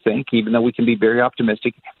longer than we think, even though we can be very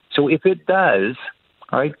optimistic. So if it does,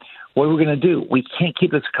 all right, What are we going to do? We can't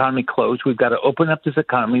keep this economy closed. We've got to open up this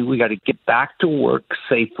economy. We got to get back to work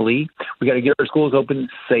safely. We got to get our schools open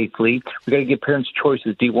safely. We got to give parents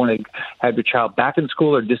choices. Do you want to have your child back in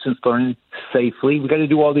school or distance learning safely? We got to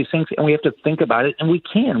do all these things, and we have to think about it, and we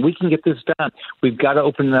can. We can get this done. We've got to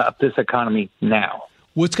open up this economy now.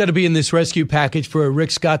 What's got to be in this rescue package for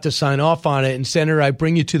Rick Scott to sign off on it? And, Senator, I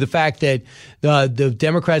bring you to the fact that the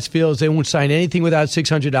Democrats feel they won't sign anything without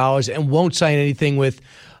 $600 and won't sign anything with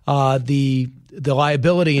the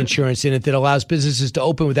liability insurance in it that allows businesses to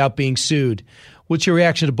open without being sued. What's your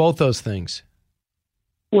reaction to both those things?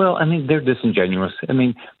 Well, I mean, they're disingenuous. I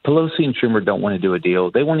mean, Pelosi and Schumer don't want to do a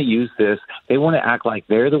deal. They want to use this. They want to act like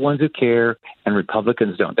they're the ones who care, and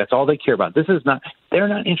Republicans don't. That's all they care about. They're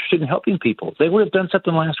not interested in helping people. They would have done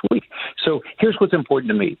something last week. So here's what's important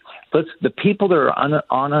to me. The people that are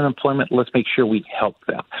on unemployment, let's make sure we help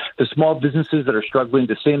them. The small businesses that are struggling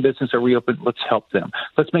to stay in business or reopen, let's help them.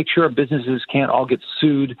 Let's make sure our businesses can't all get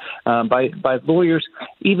sued by lawyers,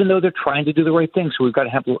 even though they're trying to do the right thing. So we've got to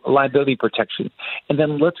have liability protection. And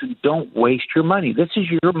then don't waste your money. This is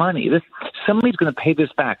your money. Somebody's going to pay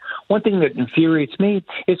this back. One thing that infuriates me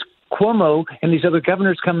is Cuomo and these other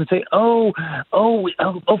governors come and say, "Oh,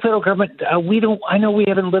 federal government, I know we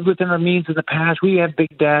haven't lived within our means in the past. We have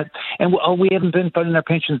big debt, and we haven't been funding our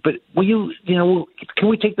pensions. But can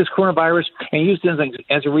we take this coronavirus and use it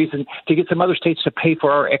as a reason to get some other states to pay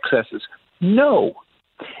for our excesses?" No.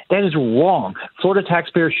 That is wrong. Florida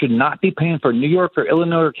taxpayers should not be paying for New York or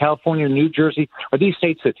Illinois or California or New Jersey or these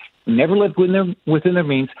states that never lived within their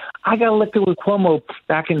means. I got elected with Cuomo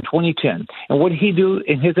back in 2010. And what did he do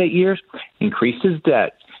in his 8 years? Increased his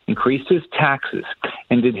debt, increased his taxes.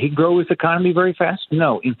 And did he grow his economy very fast?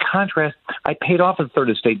 No. In contrast, I paid off a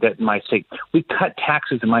third of state debt in my state. We cut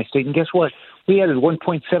taxes in my state. And guess what? We added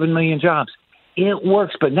 1.7 million jobs. It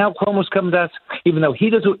works, but now Cuomo's coming to us, even though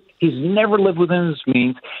he's never lived within his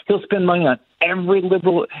means. He'll spend money on every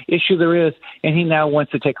liberal issue there is, and he now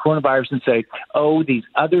wants to take coronavirus and say, "Oh, these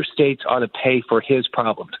other states ought to pay for his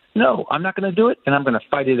problems." No, I'm not going to do it, and I'm going to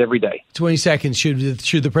fight it every day. 20 seconds.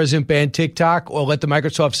 Should the president ban TikTok or let the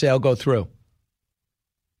Microsoft sale go through?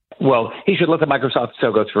 Well, he should let the Microsoft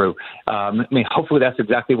sale go through. Hopefully that's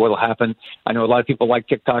exactly what will happen. I know a lot of people like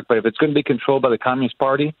TikTok, but if it's going to be controlled by the Communist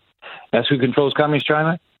Party, that's who controls Communist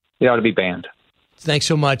China, they ought to be banned. Thanks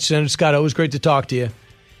so much, Senator Scott. Always great to talk to you.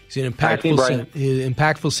 He's an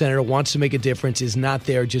impactful senator, wants to make a difference, is not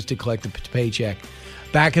there just to collect a paycheck.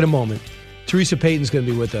 Back in a moment. Teresa Payton's going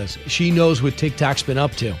to be with us. She knows what TikTok's been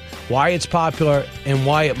up to, why it's popular, and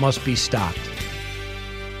why it must be stopped.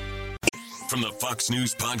 From the Fox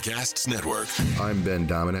News Podcasts Network. I'm Ben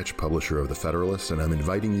Domenech, publisher of The Federalist, and I'm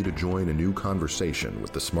inviting you to join a new conversation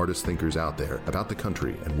with the smartest thinkers out there about the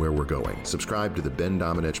country and where we're going. Subscribe to the Ben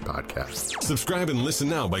Domenech Podcast. Subscribe and listen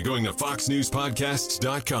now by going to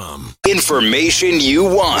foxnewspodcasts.com. Information you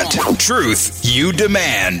want. Truth you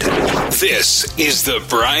demand. This is the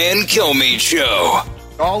Brian Kilmeade Show.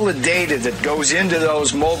 All the data that goes into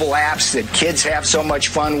those mobile apps that kids have so much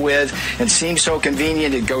fun with and seems so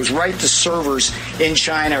convenient, it goes right to servers in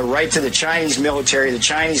China, right to the Chinese military, the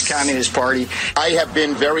Chinese Communist Party. I have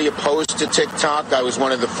been very opposed to TikTok. I was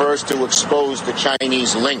one of the first to expose the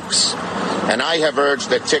Chinese links. And I have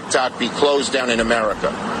urged that TikTok be closed down in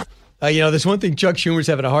America. There's one thing Chuck Schumer's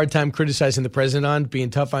having a hard time criticizing the president on, being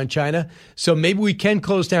tough on China. So maybe we can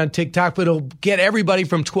close down TikTok, but it'll get everybody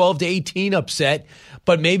from 12 to 18 upset.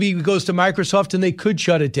 But maybe it goes to Microsoft and they could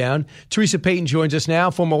shut it down. Teresa Payton joins us now,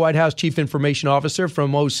 former White House Chief Information Officer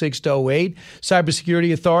from 06 to 08,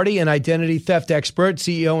 Cybersecurity Authority and identity theft expert,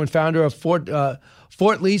 CEO and founder of Fort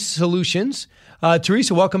Lee Solutions.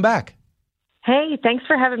 Teresa, welcome back. Hey, thanks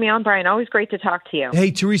for having me on, Brian. Always great to talk to you.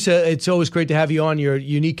 Hey, Teresa, it's always great to have you on, your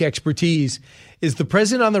unique expertise. Is the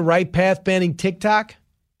president on the right path banning TikTok?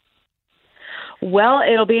 Well,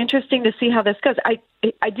 it'll be interesting to see how this goes. I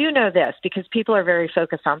do know this because people are very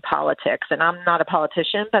focused on politics, and I'm not a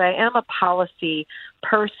politician, but I am a policy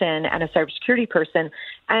person and a cybersecurity person.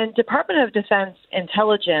 And Department of Defense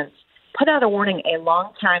intelligence put out a warning a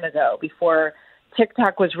long time ago before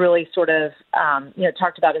TikTok was really sort of,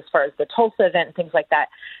 talked about as far as the Tulsa event and things like that.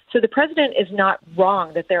 So the president is not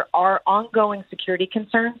wrong that there are ongoing security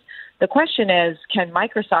concerns. The question is, can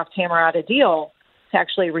Microsoft hammer out a deal to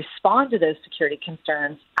actually respond to those security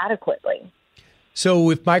concerns adequately? So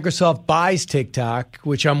if Microsoft buys TikTok,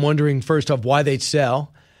 which I'm wondering first off why they'd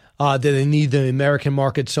sell, that they need the American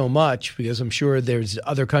market so much, because I'm sure there's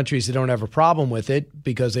other countries that don't have a problem with it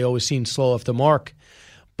because they always seem slow off the mark.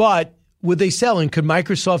 But would they sell, and could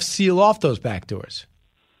Microsoft seal off those backdoors?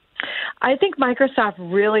 I think Microsoft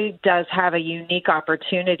really does have a unique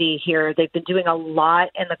opportunity here. They've been doing a lot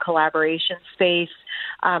in the collaboration space,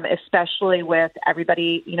 especially with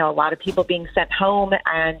everybody, a lot of people being sent home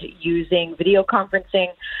and using video conferencing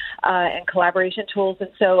and collaboration tools.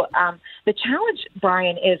 And so the challenge,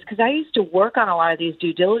 Brian, is because I used to work on a lot of these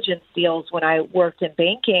due diligence deals when I worked in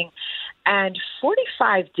banking, and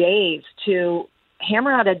 45 days to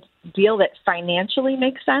hammer out a deal that financially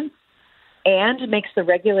makes sense and makes the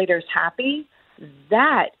regulators happy,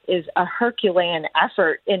 that is a Herculean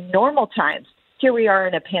effort in normal times. Here we are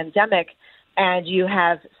in a pandemic, and you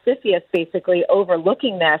have CFIUS basically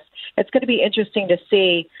overlooking this. It's going to be interesting to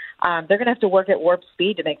see. They're going to have to work at warp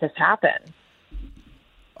speed to make this happen.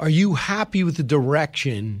 Are you happy with the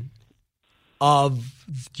direction of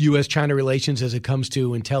U.S.-China relations as it comes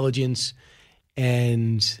to intelligence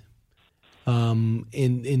and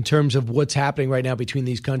in terms of what's happening right now between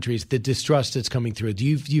these countries, the distrust that's coming through? Do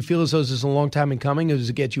you feel as though this is a long time in coming, or does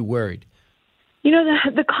it get you worried?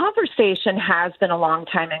 The conversation has been a long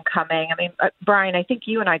time in coming. I mean, Brian, I think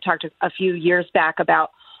you and I talked a few years back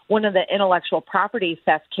about one of the intellectual property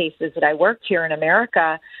theft cases that I worked here in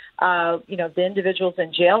America. The individuals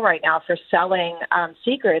in jail right now for selling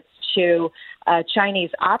secrets to Chinese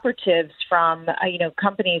operatives from,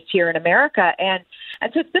 companies here in America. And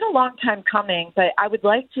so it's been a long time coming, but I would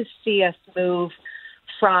like to see us move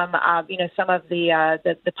from, some of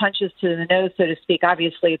the punches to the nose, so to speak.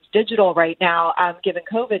 Obviously, it's digital right now, given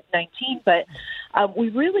COVID-19, but we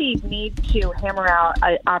really need to hammer out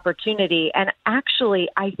an opportunity. And actually,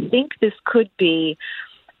 I think this could be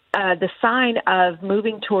the sign of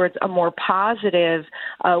moving towards a more positive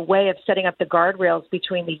way of setting up the guardrails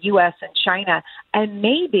between the U.S. and China. And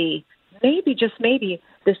maybe, just maybe,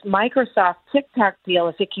 this Microsoft TikTok deal,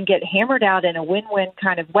 if it can get hammered out in a win-win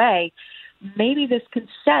kind of way, maybe this can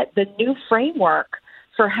set the new framework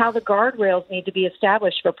for how the guardrails need to be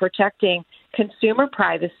established for protecting consumer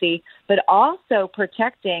privacy, but also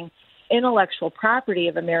protecting intellectual property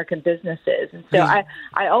of American businesses. And so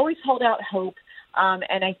I always hold out hope.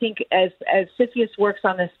 And I think as CFIUS works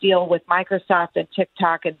on this deal with Microsoft and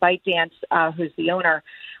TikTok and ByteDance, who's the owner,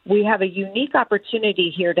 we have a unique opportunity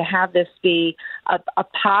here to have this be a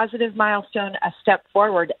positive milestone, a step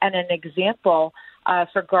forward, and an example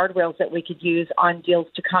for guardrails that we could use on deals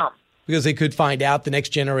to come. Because they could find out the next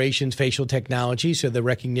generation's facial technology, so the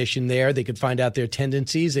recognition there. They could find out their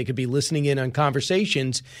tendencies. They could be listening in on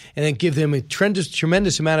conversations and then give them a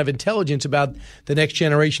tremendous amount of intelligence about the next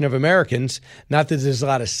generation of Americans. Not that there's a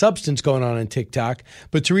lot of substance going on TikTok.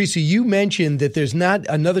 But, Teresa, you mentioned that there's not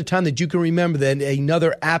another time that you can remember that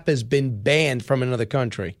another app has been banned from another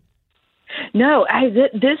country. No,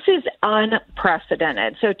 this is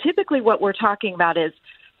unprecedented. So typically what we're talking about is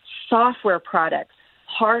software products,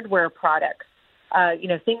 hardware products,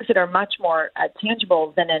 things that are much more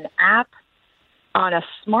tangible than an app on a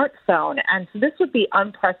smartphone. And so this would be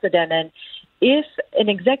unprecedented if an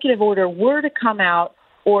executive order were to come out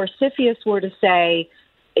or CFIUS were to say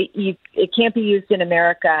it can't be used in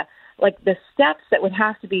America. Like the steps that would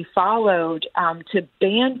have to be followed to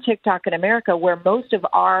ban TikTok in America, where most of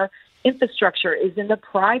our infrastructure is in the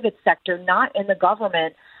private sector, not in the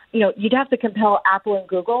government. You'd have to compel Apple and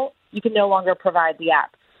Google. You can no longer provide the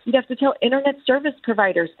app. You'd have to tell internet service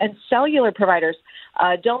providers and cellular providers,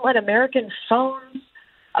 don't let American phones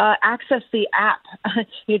access the app.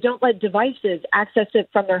 Don't let devices access it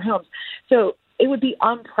from their homes. So it would be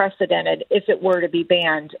unprecedented if it were to be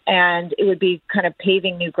banned, and it would be kind of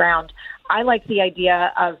paving new ground. I like the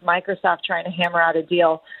idea of Microsoft trying to hammer out a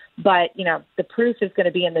deal, but, the proof is going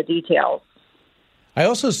to be in the details. I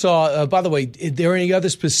also saw, by the way, are there any other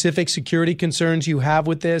specific security concerns you have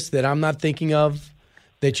with this that I'm not thinking of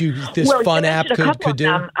that this fun app could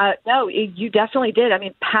do? No, you definitely did. I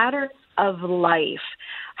mean, patterns of life,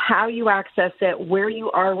 how you access it, where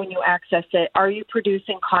you are when you access it, are you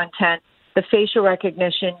producing content, the facial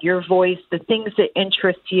recognition, your voice, the things that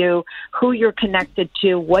interest you, who you're connected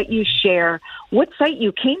to, what you share, what site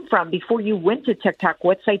you came from before you went to TikTok,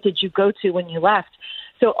 what site did you go to when you left.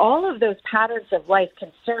 So all of those patterns of life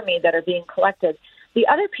concern me that are being collected. The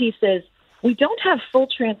other piece is we don't have full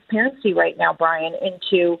transparency right now, Brian,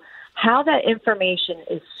 into how that information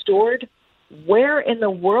is stored, where in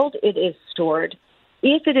the world it is stored,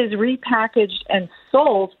 if it is repackaged and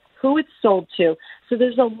sold, who it's sold to. So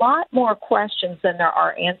there's a lot more questions than there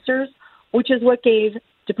are answers, which is what gave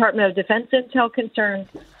Department of Defense intel concerns,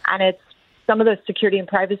 and it's some of the security and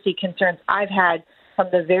privacy concerns I've had from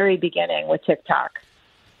the very beginning with TikTok.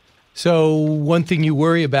 So one thing you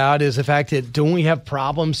worry about is the fact that don't we have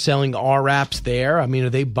problems selling our apps there? I mean, are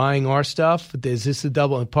they buying our stuff? Is this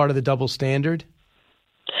part of the double standard?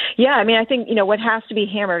 Yeah, I mean, I think, what has to be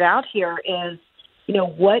hammered out here is,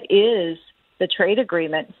 what is the trade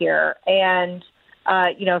agreement here? And,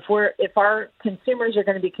 if our consumers are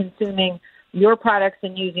going to be consuming your products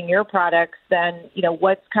and using your products, then,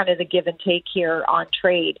 what's kind of the give and take here on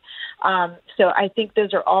trade? So I think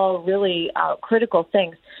those are all really critical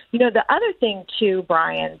things. The other thing, too,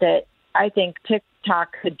 Brian, that I think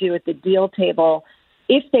TikTok could do at the deal table,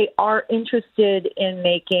 if they are interested in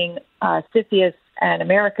making CFIUS and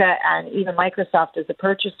America and even Microsoft as a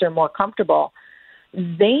purchaser more comfortable,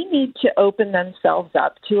 they need to open themselves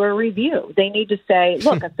up to a review. They need to say,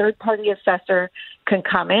 look, a third-party assessor can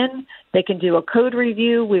come in. They can do a code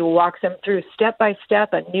review. We will walk them through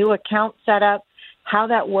step-by-step a new account setup, how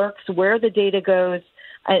that works, where the data goes.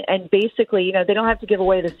 And basically, they don't have to give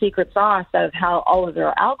away the secret sauce of how all of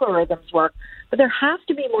their algorithms work, but there has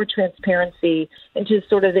to be more transparency into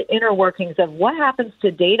sort of the inner workings of what happens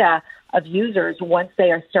to data of users once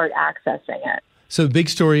they start accessing it. So the big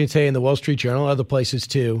story today in the Wall Street Journal, other places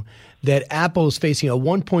too, that Apple is facing a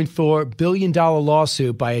 $1.4 billion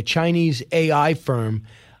lawsuit by a Chinese AI firm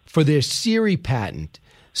for their Siri patent.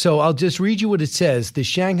 So I'll just read you what it says. The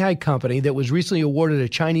Shanghai company that was recently awarded a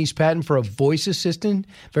Chinese patent for a voice assistant,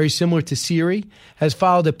 very similar to Siri, has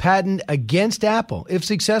filed a patent against Apple. If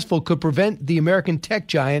successful, could prevent the American tech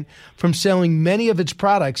giant from selling many of its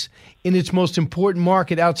products in its most important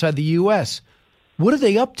market outside the U.S. What are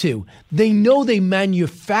they up to? They know they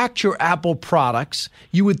manufacture Apple products.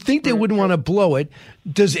 You would think they wouldn't want to blow it.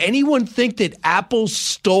 Does anyone think that Apple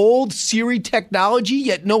stole Siri technology,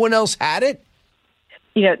 yet no one else had it?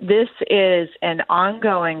 This is an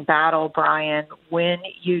ongoing battle, Brian, when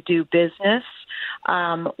you do business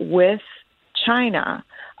with China,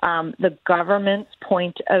 the government's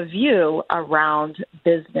point of view around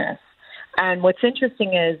business. And what's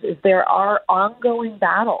interesting is there are ongoing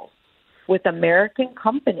battles with American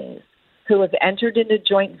companies who have entered into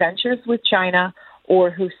joint ventures with China or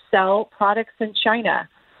who sell products in China,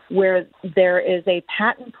 where there is a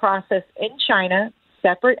patent process in China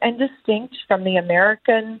separate and distinct from the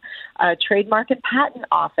American Trademark and Patent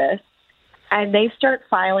Office, and they start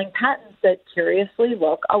filing patents that curiously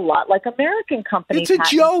look a lot like American company patents.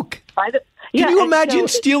 It's a joke. Can you imagine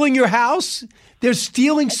stealing your house? They're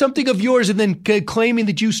stealing something of yours and then claiming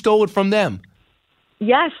that you stole it from them.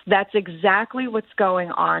 Yes, that's exactly what's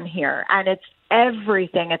going on here. And it's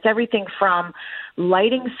everything. It's everything from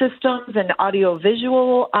lighting systems and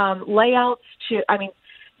audiovisual layouts to,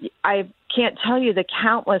 I can't tell you the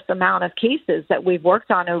countless amount of cases that we've worked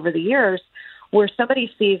on over the years where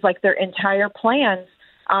somebody sees like their entire plans,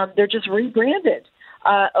 they're just rebranded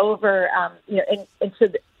over,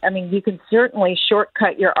 you can certainly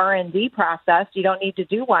shortcut your R&D process. You don't need to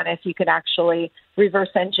do one if you could actually reverse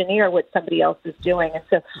engineer what somebody else is doing. And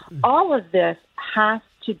so all of this has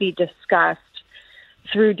to be discussed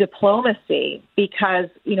through diplomacy because,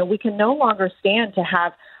 we can no longer stand to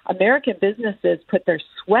have American businesses put their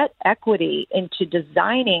sweat equity into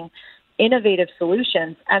designing innovative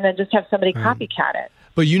solutions and then just have somebody copycat it.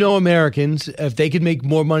 But Americans, if they could make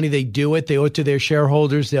more money, they do it. They owe it to their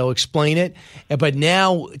shareholders. They'll explain it. But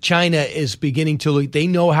now China is beginning to look. They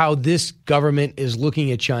know how this government is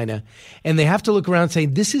looking at China. And they have to look around and say,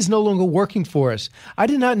 this is no longer working for us. I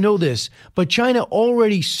did not know this, but China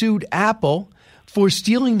already sued Apple for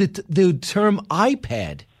stealing the term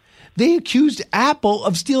iPad. They accused Apple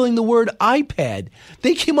of stealing the word iPad.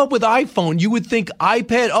 They came up with iPhone. You would think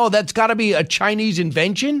iPad, that's got to be a Chinese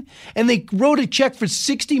invention. And they wrote a check for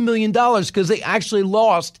 $60 million because they actually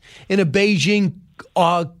lost in a Beijing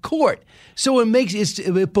court. So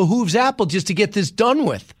it behooves Apple just to get this done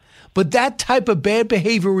with. But that type of bad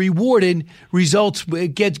behavior rewarded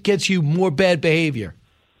gets you more bad behavior.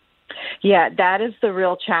 Yeah, that is the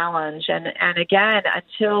real challenge. And again,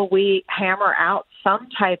 until we hammer out some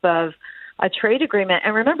type of a trade agreement.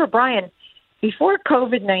 And remember, Brian, before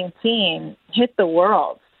COVID-19 hit the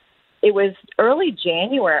world, it was early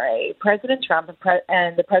January, President Trump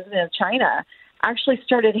and the president of China actually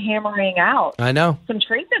started hammering out some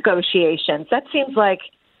trade negotiations. That seems like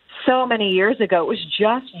so many years ago. It was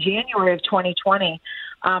just January of 2020.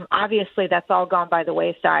 Obviously, that's all gone by the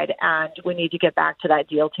wayside, and we need to get back to that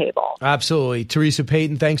deal table. Absolutely. Teresa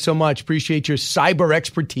Payton, thanks so much. Appreciate your cyber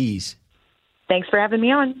expertise. Thanks for having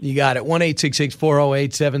me on. You got it.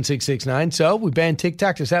 1-866-408-7669. So we banned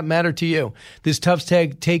TikTok. Does that matter to you? This tough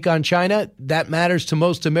take on China, that matters to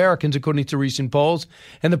most Americans, according to recent polls.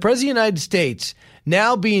 And the President of the United States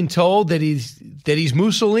now being told that he's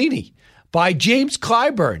Mussolini by James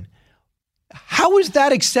Clyburn. How is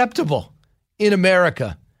that acceptable in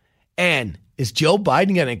America? And is Joe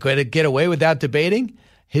Biden going to get away without debating?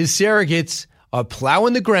 His surrogates are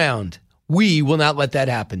plowing the ground. We will not let that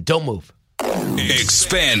happen. Don't move.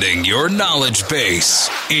 Expanding your knowledge base.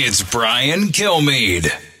 It's Brian Kilmeade.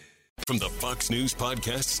 From the Fox News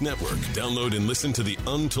Podcasts Network, download and listen to The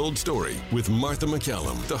Untold Story with Martha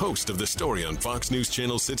McCallum. The host of The Story on Fox News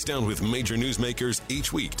Channel sits down with major newsmakers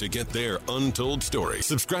each week to get their untold story.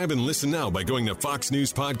 Subscribe and listen now by going to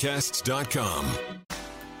foxnewspodcasts.com.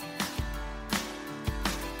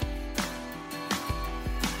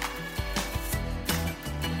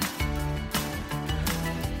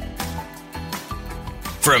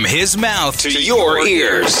 From his mouth to your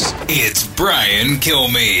ears, it's Brian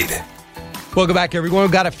Kilmeade. Welcome back, everyone.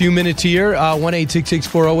 We've got a few minutes here.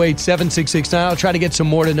 1-866-408-7669. I'll try to get some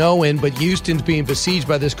more to know in, but Houston's being besieged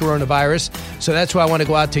by this coronavirus. So that's why I want to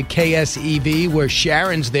go out to KSEV, where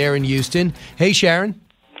Sharon's there in Houston. Hey, Sharon.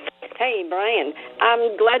 Hey, Brian.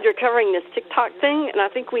 I'm glad you're covering this TikTok thing, and I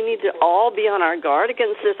think we need to all be on our guard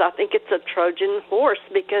against this. I think it's a Trojan horse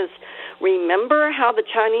because remember how the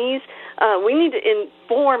Chinese... we need to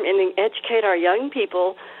inform and educate our young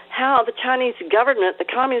people how the Chinese government, the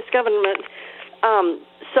communist government,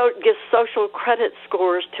 gives social credit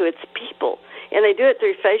scores to its people. And they do it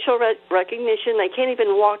through facial recognition. They can't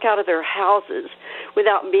even walk out of their houses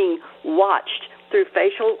without being watched through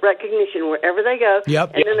facial recognition wherever they go.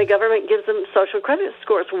 Yep. And then the government gives them social credit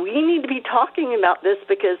scores. We need to be talking about this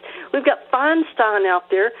because we've got Feinstein out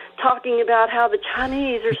there talking about how the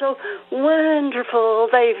Chinese are so wonderful.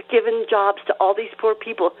 They've given jobs to all these poor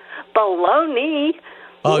people. Baloney.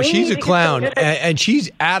 Oh, she's a clown, and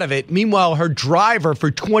she's out of it. Meanwhile, her driver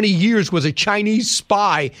for 20 years was a Chinese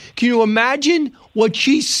spy. Can you imagine what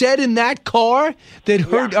she said in that car that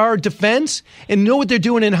hurt our defense? And you know what they're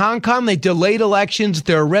doing in Hong Kong? They delayed elections.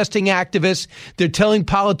 They're arresting activists. They're telling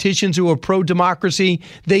politicians who are pro-democracy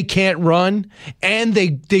they can't run. And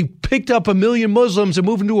they picked up 1 million Muslims and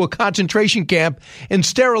moved them to a concentration camp and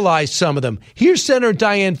sterilized some of them. Here's Senator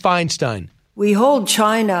Dianne Feinstein. We hold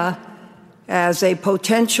China as a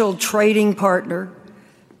potential trading partner,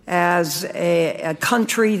 as a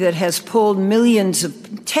country that has pulled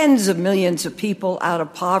tens of millions of people out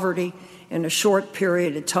of poverty in a short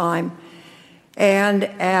period of time, and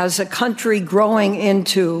as a country growing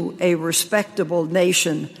into a respectable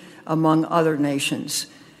nation among other nations.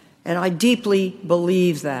 And I deeply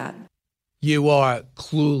believe that. You are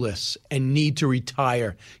clueless and need to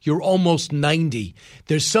retire. You're almost 90.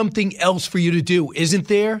 There's something else for you to do, isn't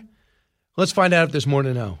there? Let's find out if there's more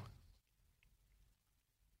to know.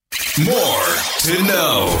 More to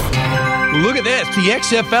know. Look at this. The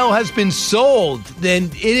XFL has been sold. Then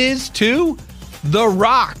it is to The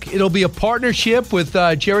Rock. It'll be a partnership with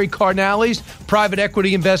Jerry Carnali's private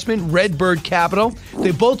equity investment, Redbird Capital.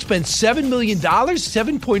 They both spent $7 million,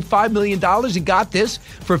 $7.5 million, and got this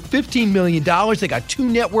for $15 million. They got 2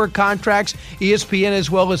 network contracts, ESPN as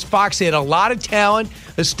well as Fox. They had a lot of talent,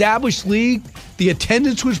 established league. The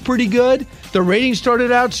attendance was pretty good. The ratings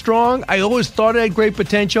started out strong. I always thought it had great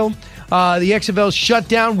potential. The XFL shut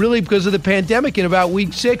down really because of the pandemic in about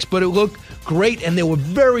week 6, but it looked great, and they were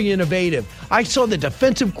very innovative. I saw the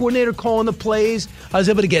defensive coordinator calling the plays. I was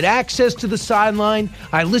able to get access to the sideline.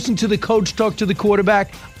 I listened to the coach talk to the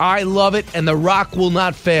quarterback. I love it, and The Rock will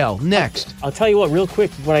not fail. Next. I'll tell you what, real quick,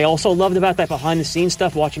 what I also loved about that behind-the-scenes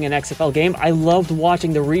stuff, watching an XFL game, I loved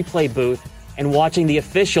watching the replay booth and watching the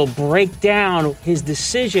official break down his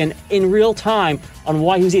decision in real time on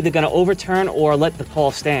why he was either going to overturn or let the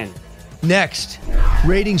call stand. Next,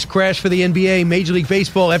 ratings crash for the NBA, Major League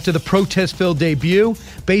Baseball after the protest-filled debut.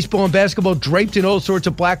 Baseball and basketball draped in all sorts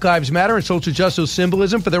of Black Lives Matter and social justice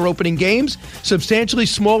symbolism for their opening games. Substantially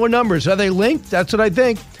smaller numbers. Are they linked? That's what I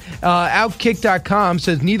think. Outkick.com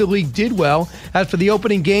says neither league did well. As for the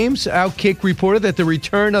opening games, Outkick reported that the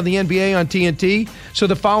return of the NBA on TNT. So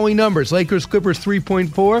the following numbers: Lakers Clippers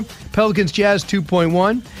 3.4, Pelicans Jazz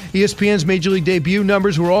 2.1. ESPN's Major League debut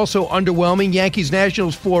numbers were also underwhelming. Yankees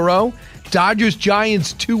Nationals 4-0. Dodgers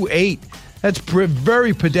Giants 2-8. That's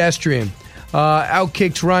very pedestrian.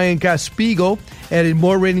 Outkick's Ryan Gaspiegel added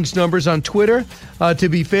more ratings numbers on Twitter. To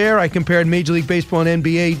be fair, I compared Major League Baseball and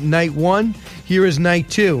NBA night 1. Here is night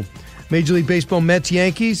 2. Major League Baseball Mets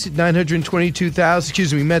Yankees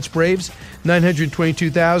 922,000. Mets Braves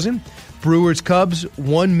 922,000. Brewers Cubs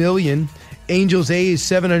 1 million. Angels A's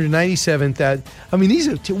 797,000. I mean, these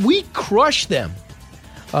are we crushed them.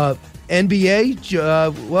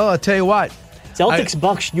 NBA, well, I'll tell you what. Celtics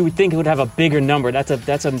Bucks, you would think it would have a bigger number. That's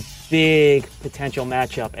a big potential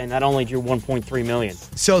matchup, and that only drew 1.3 million.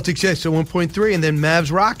 Celtics, yes, so 1.3, and then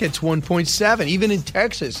Mavs Rockets 1.7. Even in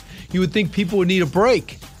Texas, you would think people would need a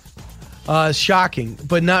break. Shocking,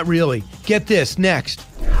 but not really. Get this, next.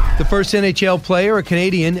 The first NHL player, a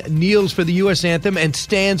Canadian, kneels for the U.S. anthem and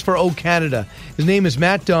stands for O Canada. His name is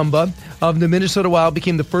Matt Dumba of the Minnesota Wild,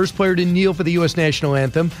 became the first player to kneel for the U.S. national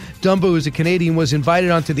anthem. Dumba, who is a Canadian, was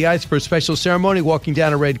invited onto the ice for a special ceremony, walking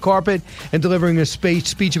down a red carpet and delivering a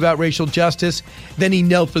speech about racial justice. Then he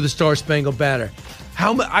knelt for the Star-Spangled Banner.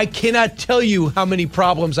 I cannot tell you how many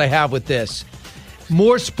problems I have with this.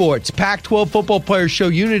 More sports. Pac-12 football players show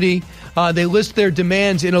unity. They list their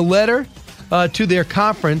demands in a letter to their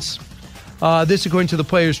conference. This according to the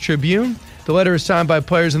Players Tribune. The letter is signed by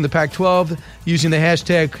players in the Pac-12 using the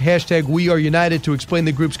hashtag We Are United to explain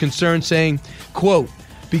the group's concern, saying, quote,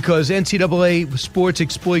 because NCAA sports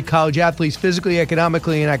exploit college athletes physically,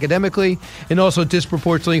 economically, and academically, and also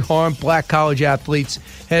disproportionately harm black college athletes.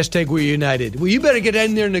 Hashtag We're United. Well, you better get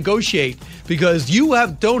in there and negotiate, because you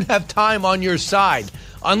don't have time on your side.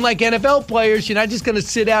 Unlike NFL players, you're not just going to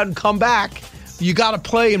sit out and come back. You got to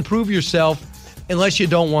play and prove yourself, unless you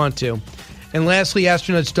don't want to. And lastly,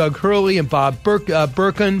 astronauts Doug Hurley and Bob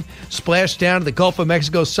Birkin splashed down to the Gulf of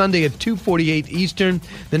Mexico Sunday at 2:48 Eastern.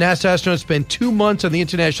 The NASA astronauts spent 2 months on the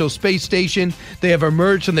International Space Station. They have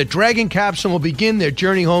emerged from the Dragon capsule and will begin their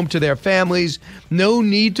journey home to their families. No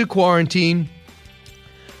need to quarantine.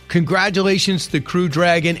 Congratulations to Crew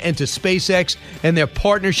Dragon and to SpaceX and their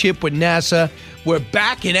partnership with NASA. We're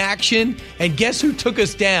back in action, and guess who took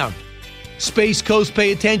us down? Space Coast,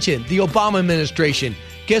 pay attention. The Obama administration.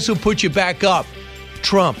 Guess who put you back up?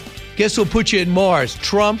 Trump. Guess who'll put you in Mars?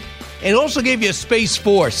 Trump. And also gave you a Space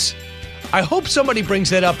Force. I hope somebody brings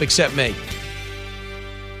that up except me.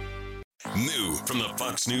 New from the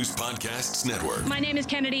Fox News Podcasts Network. My name is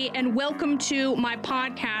Kennedy, and welcome to my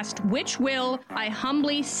podcast, which will, I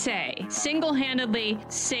humbly say, single-handedly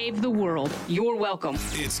save the world. You're welcome.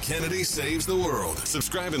 It's Kennedy Saves the World.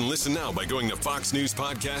 Subscribe and listen now by going to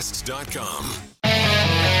foxnewspodcasts.com.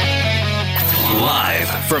 Live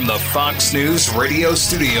from the Fox News radio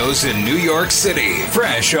studios in New York City,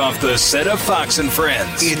 fresh off the set of Fox and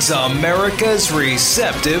Friends, it's America's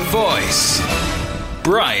receptive voice,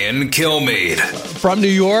 Brian Kilmeade. From New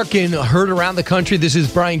York and heard around the country, this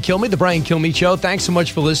is Brian Kilmeade, The Brian Kilmeade Show. Thanks so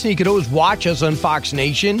much for listening. You can always watch us on Fox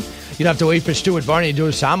Nation. You don't have to wait for Stuart Varney to do a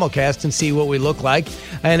simulcast and see what we look like.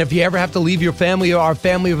 And if you ever have to leave your family or our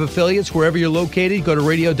family of affiliates, wherever you're located, go to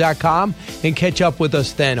radio.com and catch up with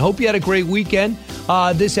us then. Hope you had a great weekend.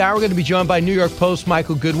 This hour, we're going to be joined by New York Post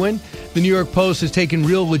Michael Goodwin. The New York Post has taken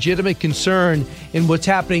real legitimate concern in what's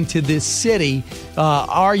happening to this city,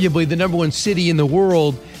 arguably the number one city in the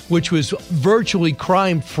world, which was virtually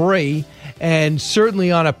crime-free and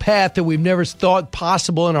certainly on a path that we've never thought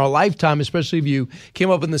possible in our lifetime, especially if you came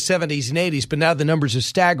up in the 70s and 80s. But now the numbers are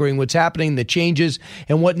staggering, what's happening, the changes,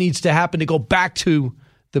 and what needs to happen to go back to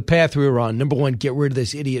the path we were on. Number one, get rid of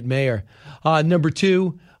this idiot mayor. Number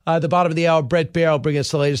two, the bottom of the hour, Brett Baer will bring us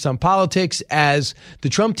the latest on politics as the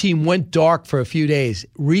Trump team went dark for a few days,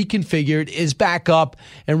 reconfigured, is back up,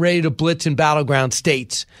 and ready to blitz in battleground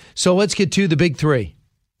states. So let's get to the big three.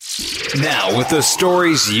 Now, with the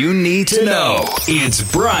stories you need to know,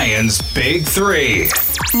 it's Brian's Big Three.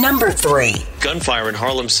 Number 3. Gunfire in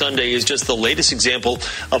Harlem Sunday is just the latest example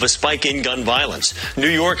of a spike in gun violence. New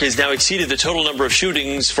York has now exceeded the total number of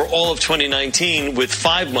shootings for all of 2019, with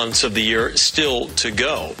 5 months of the year still to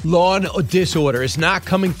go. Law and disorder is not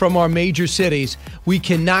coming from our major cities. We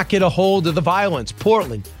cannot get a hold of the violence.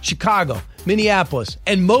 Portland, Chicago, Minneapolis,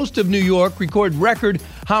 and most of New York record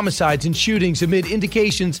homicides and shootings amid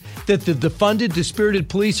indications that the defunded, dispirited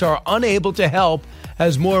police are unable to help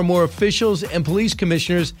as more and more officials and police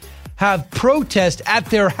commissioners have protest at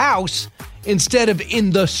their house instead of in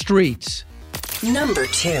the streets. Number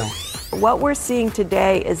 2. What we're seeing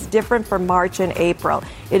today is different from March and April.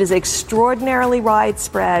 It is extraordinarily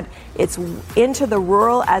widespread. It's into the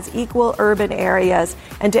rural as equal urban areas.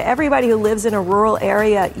 And to everybody who lives in a rural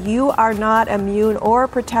area, you are not immune or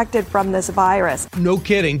protected from this virus. No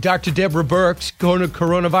kidding. Dr. Deborah Birx,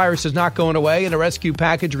 coronavirus is not going away, and a rescue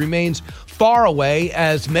package remains far away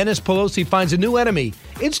as Menace Pelosi finds a new enemy.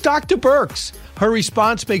 It's Dr. Birx. Her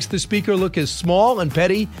response makes the speaker look as small and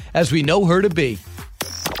petty as we know her to be.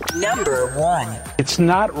 Number 1. It's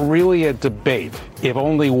not really a debate if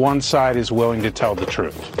only one side is willing to tell the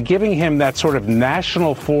truth. Giving him that sort of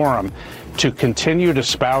national forum to continue to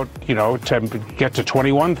spout, to get to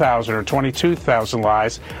 21,000 or 22,000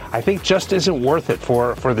 lies, I think just isn't worth it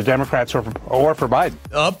for the Democrats or for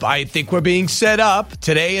Biden. I think we're being set up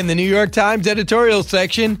today in the New York Times editorial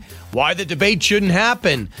section. Why the debate shouldn't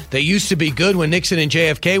happen. They used to be good when Nixon and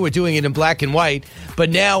JFK were doing it in black and white, but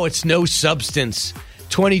now it's no substance.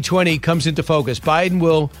 2020 comes into focus. Biden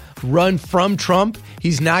will run from Trump.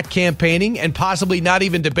 He's not campaigning and possibly not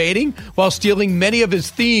even debating, while stealing many of his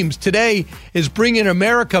themes. Today is bringing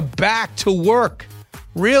America back to work.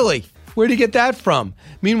 Really? Where'd he get that from?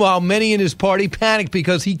 Meanwhile, many in his party panic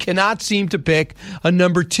because he cannot seem to pick a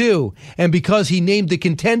number 2. And because he named the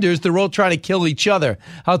contenders, they're all trying to kill each other.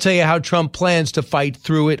 I'll tell you how Trump plans to fight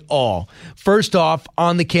through it all. First off,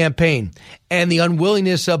 on the campaign and the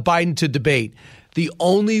unwillingness of Biden to debate. The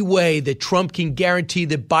only way that Trump can guarantee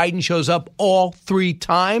that Biden shows up all 3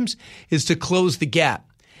 times is to close the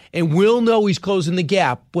gap. And we'll know he's closing the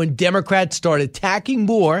gap when Democrats start attacking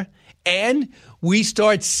more and we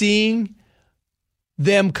start seeing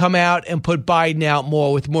them come out and put Biden out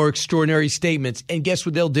more with more extraordinary statements. And guess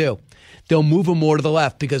what they'll do? They'll move him more to the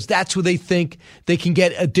left because that's where they think they can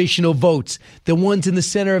get additional votes. The ones in the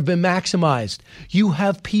center have been maximized. You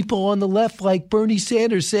have people on the left like Bernie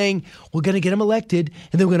Sanders saying, we're going to get him elected,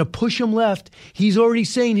 and then we're going to push him left. He's already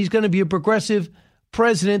saying he's going to be a progressive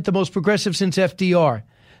president, the most progressive since FDR.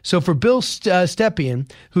 So for Bill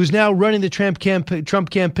Stepien, who's now running the Trump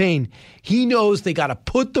campaign, he knows they got to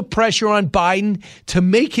put the pressure on Biden to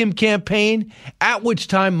make him campaign, at which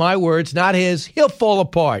time, my words, not his, he'll fall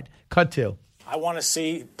apart. Cut 2. I want to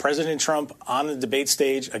see President Trump on the debate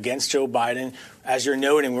stage against Joe Biden. As you're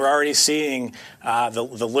noting, we're already seeing the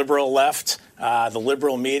liberal left, the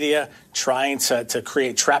liberal media trying to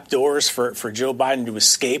create trapdoors for Joe Biden to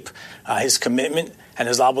escape his commitment and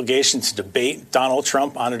his obligation to debate Donald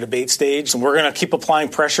Trump on a debate stage. And we're going to keep applying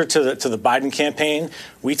pressure to the Biden campaign.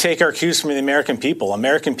 We take our cues from the American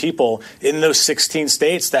people in those 16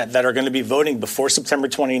 states that are going to be voting before September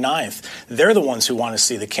 29th. They're the ones who want to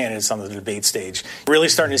see the candidates on the debate stage. Really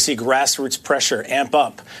starting to see grassroots pressure amp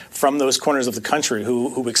up from those corners of the country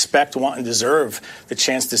who expect, want, and deserve the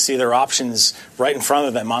chance to see their options right in front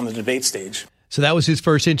of them on the debate stage. So that was his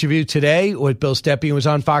first interview today with Bill Stepien. Was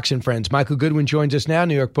on Fox and Friends. Michael Goodwin joins us now,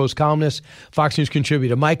 New York Post columnist, Fox News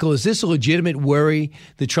contributor. Michael, is this a legitimate worry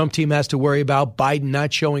the Trump team has to worry about Biden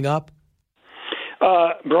not showing up?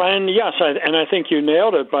 Brian, yes, and I think you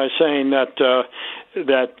nailed it by saying that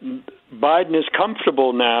Biden is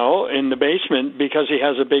comfortable now in the basement because he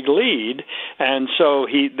has a big lead, and so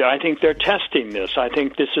I think they're testing this. I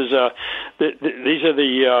think this is these are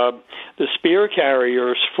the spear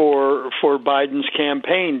carriers for Biden's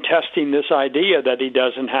campaign, testing this idea that he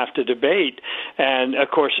doesn't have to debate, and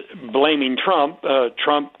of course blaming Trump.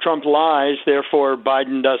 Trump lies, therefore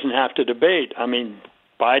Biden doesn't have to debate. I mean,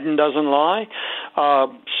 Biden doesn't lie.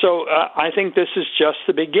 So I think this is just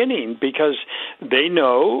the beginning because they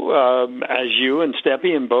know, as you and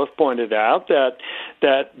Stepien both pointed out,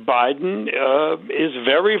 that Biden is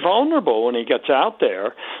very vulnerable when he gets out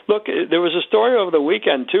there. Look, there was a story over the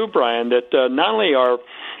weekend, too, Brian, that not only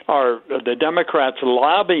are the Democrats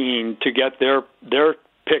lobbying to get their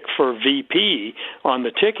pick for VP on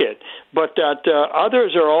the ticket, but that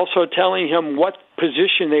others are also telling him what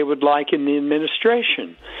position they would like in the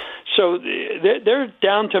administration. So they're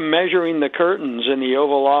down to measuring the curtains in the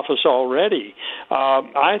Oval Office already.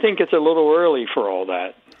 I think it's a little early for all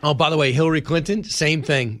that. Oh, by the way, Hillary Clinton, same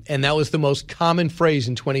thing. And that was the most common phrase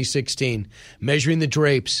in 2016, measuring the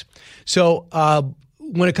drapes. So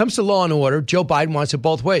when it comes to law and order, Joe Biden wants it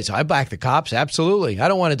both ways. I back the cops, absolutely. I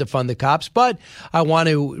don't want to defund the cops, but I want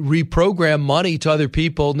to reprogram money to other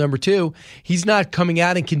people. Number 2, he's not coming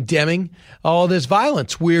out and condemning all this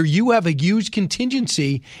violence where you have a huge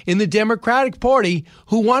contingency in the Democratic Party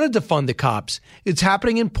who wanted to fund the cops. It's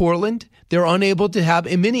happening in Portland. They're unable to have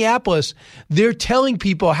in Minneapolis. They're telling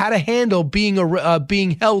people how to handle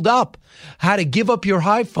being held up, how to give up your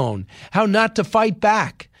iPhone, how not to fight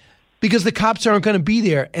back. Because the cops aren't going to be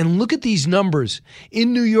there. And look at these numbers.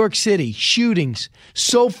 In New York City, shootings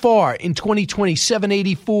so far in 2020,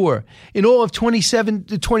 784. In all of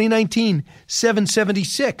 2019,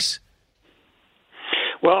 776.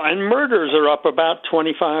 Well, and murders are up about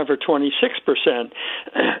 25 or 26%.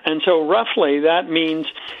 And so roughly that means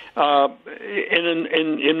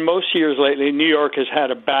in most years lately, New York has had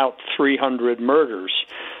about 300 murders.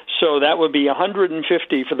 So that would be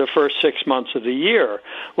 150 for the first 6 months of the year.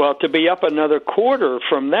 Well, to be up another quarter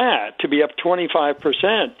from that, to be up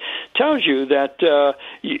 25%, tells you that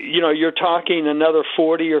you're talking another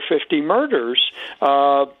 40 or 50 murders.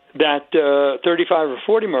 35 or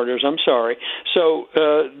 40 murders. I'm sorry. So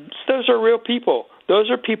those are real people. Those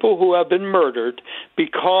are people who have been murdered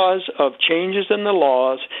because of changes in the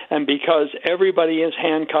laws and because everybody is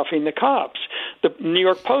handcuffing the cops. The New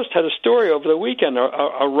York Post had a story over the weekend,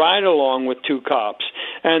 a ride-along with 2 cops.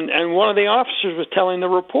 And one of the officers was telling the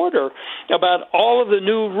reporter about all of the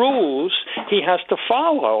new rules he has to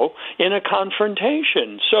follow in a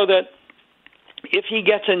confrontation so that if he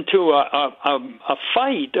gets into a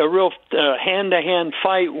fight, a real hand-to-hand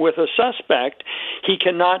fight with a suspect, he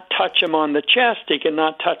cannot touch him on the chest, he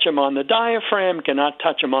cannot touch him on the diaphragm, cannot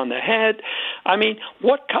touch him on the head. I mean,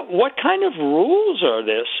 what kind of rules are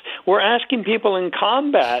this? We're asking people in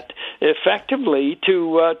combat effectively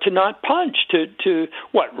to not punch, to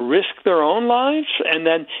risk their own lives, and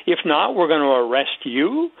then if not, we're going to arrest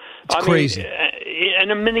you. It's crazy.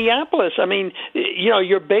 And in Minneapolis, I mean,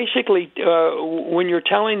 you're basically, when you're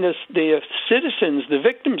telling the citizens, the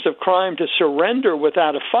victims of crime, to surrender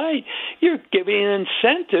without a fight, you're giving an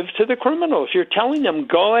incentive to the criminals. You're telling them,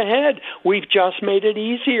 go ahead, we've just made it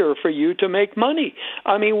easier for you to make money.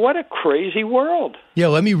 I mean, what a crazy world. Yeah,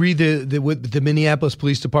 let me read what the Minneapolis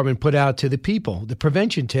Police Department put out to the people, the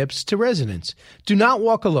prevention tips to residents. Do not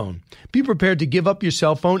walk alone. Be prepared to give up your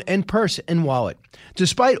cell phone and purse and wallet.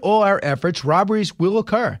 Despite all our efforts, robberies will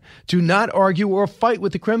occur. Do not argue or fight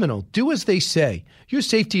with the criminal. Do as they say. Your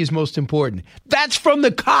safety is most important. That's from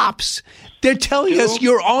the cops. They're telling us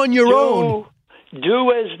you're on your own.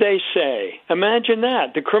 Do as they say. Imagine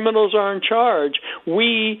that. The criminals are in charge.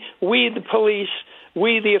 We the police,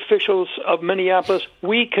 we, the officials of Minneapolis,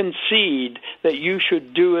 we concede that you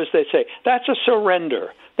should do as they say. That's a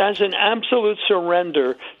surrender. That's an absolute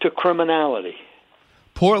surrender to criminality.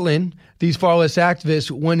 Portland, these far left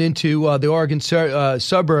activists went into the Oregon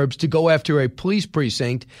suburbs to go after a police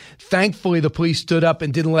precinct. Thankfully, the police stood up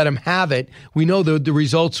and didn't let them have it. We know the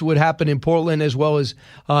results would happen in Portland as well as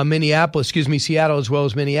Seattle as well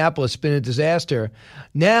as Minneapolis. It's been a disaster.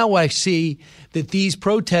 Now I see that these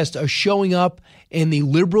protests are showing up in the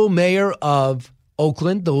liberal mayor of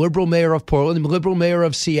Oakland, the liberal mayor of Portland, the liberal mayor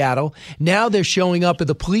of Seattle. Now they're showing up at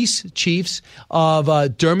the police chiefs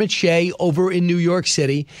of Dermot Shea over in New York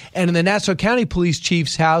City, and in the Nassau County Police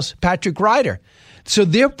Chief's house, Patrick Ryder. So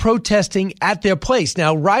they're protesting at their place.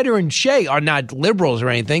 Now, Ryder and Shea are not liberals or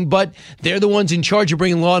anything, but they're the ones in charge of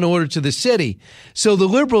bringing law and order to the city. So the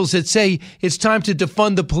liberals that say it's time to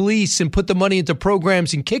defund the police and put the money into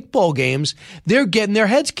programs and kickball games, they're getting their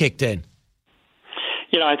heads kicked in.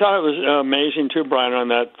 I thought it was amazing, too, Brian, on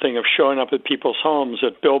that thing of showing up at people's homes.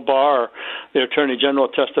 That Bill Barr, the Attorney General,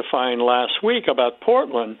 testifying last week about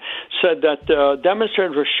Portland, said that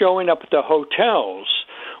demonstrators were showing up at the hotels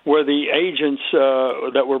where the agents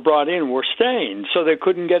that were brought in were staying, so they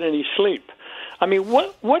couldn't get any sleep. I mean,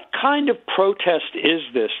 what kind of protest is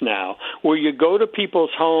this now, where you go to people's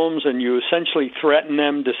homes and you essentially threaten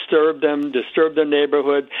them, disturb their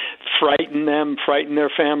neighborhood, frighten them, frighten their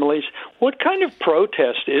families? What kind of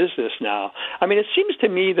protest is this now? I mean, it seems to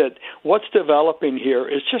me that what's developing here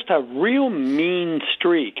is just a real mean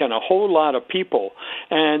streak and a whole lot of people.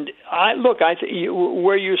 And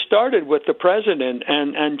where you started with the president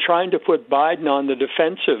and trying to put Biden on the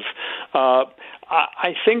defensive,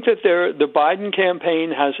 I think that the Biden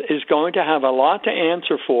campaign is going to have a lot to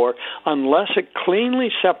answer for unless it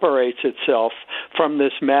cleanly separates itself from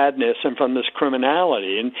this madness and from this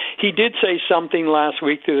criminality. And he did say something last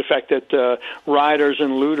week to the fact that rioters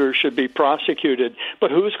and looters should be prosecuted,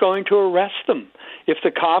 but who's going to arrest them? If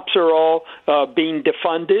the cops are all being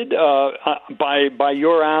defunded by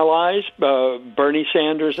your allies, Bernie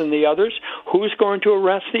Sanders and the others, who's going to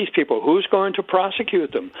arrest these people? Who's going to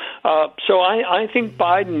prosecute them? So I think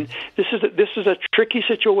Biden, this is a tricky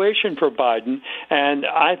situation for Biden, and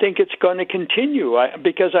I think it's going to continue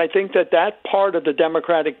because I think that part of the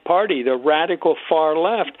Democratic Party, the radical far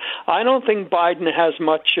left, I don't think Biden has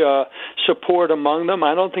much support among them.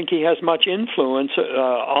 I don't think he has much influence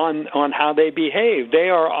on how they behave. They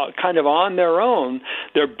are kind of on their own.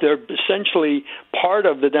 They're essentially part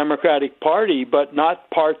of the Democratic Party, but not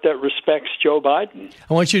part that respects Joe Biden.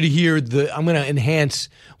 I want you to hear I'm going to enhance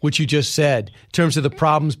what you just said in terms of the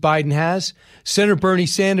problems Biden has. Senator Bernie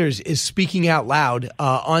Sanders is speaking out loud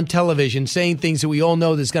on television, saying things that we all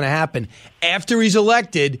know that's going to happen. After he's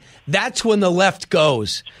elected, that's when the left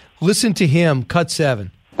goes. Listen to him, cut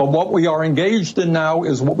 7. But what we are engaged in now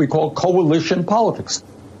is what we call coalition politics.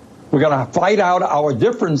 We're going to fight out our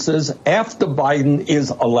differences after Biden is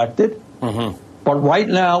elected. Mm-hmm. But right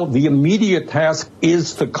now, the immediate task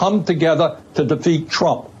is to come together to defeat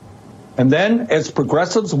Trump. And then, as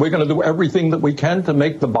progressives, we're going to do everything that we can to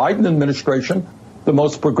make the Biden administration the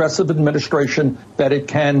most progressive administration that it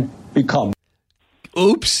can become.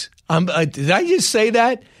 Oops. Did I just say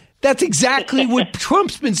that? That's exactly what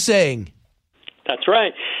Trump's been saying. That's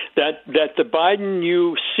right. That the Biden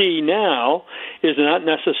you see now is not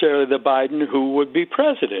necessarily the Biden who would be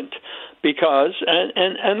president. Because,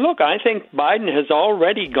 and look, I think Biden has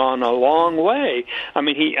already gone a long way. I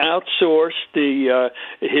mean, he outsourced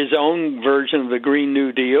his own version of the Green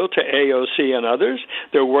New Deal to AOC and others.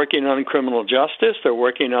 They're working on criminal justice. They're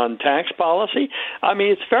working on tax policy. I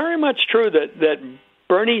mean, it's very much true that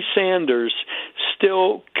Bernie Sanders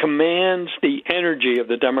still commands the energy of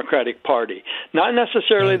the Democratic Party. Not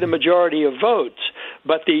necessarily the majority of votes,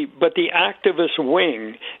 but the activist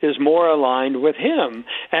wing is more aligned with him.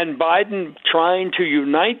 And Biden, trying to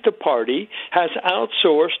unite the party, has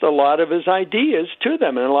outsourced a lot of his ideas to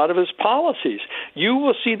them and a lot of his policies. You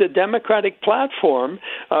will see the Democratic platform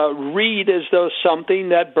read as though something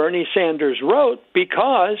that Bernie Sanders wrote,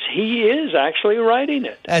 because he is actually writing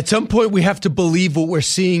it. At some point, we have to believe what we're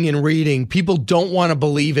seeing and reading. People don't want to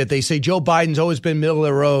believe it. They say Joe Biden's always been middle of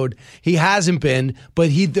the road. He hasn't been, but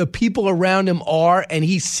the people around him are, and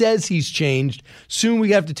he says he's changed. Soon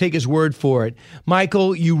we have to take his word for it.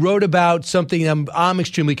 Michael, you wrote about something I'm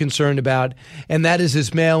extremely concerned about, and that is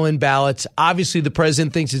his mail-in ballots. Obviously, the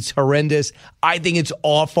president thinks it's horrendous. I think it's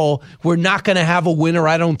awful. We're not going to have a winner,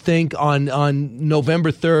 I don't think, on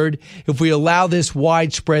November 3rd if we allow this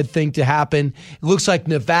widespread thing to happen. It looks like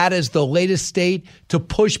Nevada is the latest state to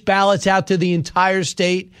push ballots out to the entire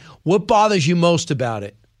state. What bothers you most about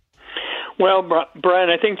it? Well, Brian,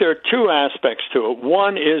 I think there are two aspects to it.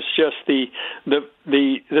 One is just the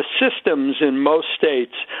systems in most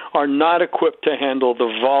states are not equipped to handle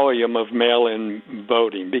the volume of mail-in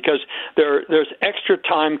voting, because there's extra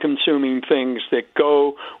time-consuming things that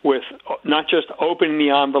go with not just opening the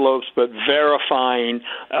envelopes, but verifying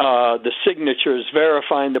the signatures,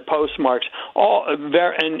 verifying the postmarks,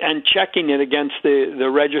 and checking it against the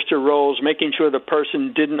register rolls, making sure the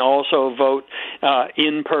person didn't also vote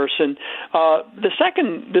in person. The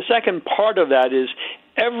second part of that is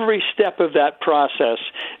every step of that process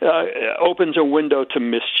opens a window to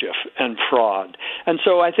mischief and fraud. And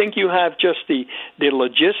so I think you have just the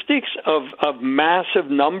logistics of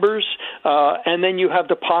massive numbers, and then you have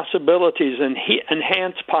the possibilities and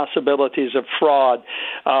enhanced possibilities of fraud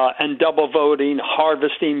and double voting,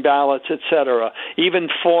 harvesting ballots, etc., even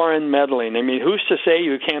foreign meddling. I mean, who's to say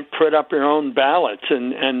you can't print up your own ballots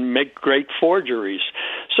and make great forgeries?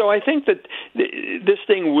 So I think that this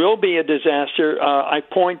thing will be a disaster. I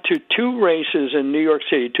point to two races in New York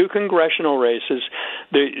City, two congressional races.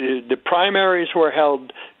 The primaries were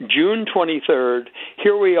held June 23rd.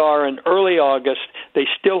 Here we are in early August. They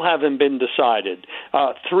still haven't been decided.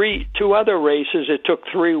 Two other races, it took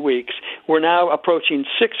 3 weeks. We're now approaching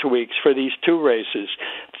 6 weeks for these two races.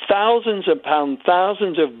 Thousands of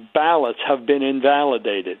ballots have been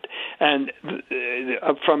invalidated, and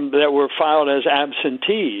that were filed as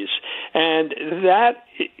absentees, and that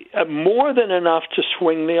more than enough to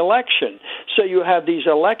swing the election. So you have these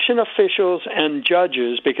election officials and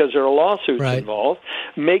judges, because there are lawsuits involved,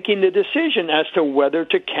 making the decision as to whether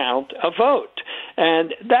to count a vote.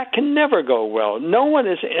 And that can never go well. No one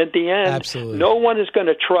is, at the end, Absolutely. No one is going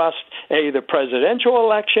to trust the presidential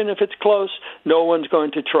election if it's close. No one's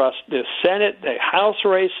going to trust the Senate, the House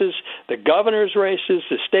races, the governor's races,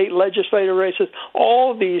 the state legislative races.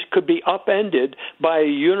 All of these could be upended by a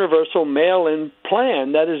universal mail-in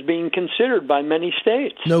plan that is being considered by many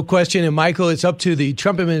states. No question. And, Michael, it's up to the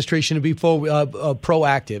Trump administration to be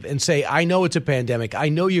proactive and say, I know it's a pandemic. I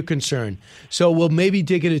know you're concerned. So we'll maybe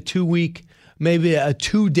dig it a 2-week, maybe a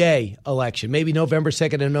 2-day election, maybe November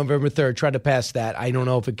 2nd and November 3rd. Try to pass that. I don't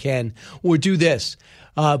know if it can. Or do this.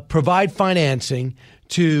 Provide financing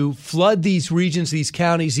to flood these regions, these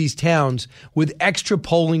counties, these towns with extra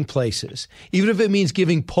polling places, even if it means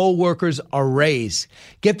giving poll workers a raise.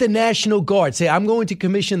 Get the National Guard. Say, I'm going to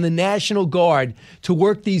commission the National Guard to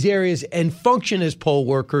work these areas and function as poll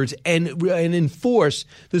workers and enforce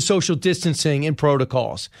the social distancing and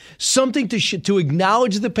protocols. Something to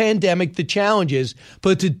acknowledge the pandemic, the challenges,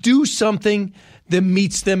 but to do something that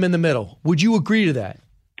meets them in the middle. Would you agree to that?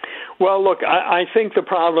 Well, look, I think the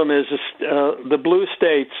problem is the blue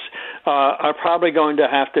states are probably going to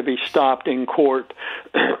have to be stopped in court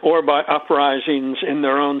or by uprisings in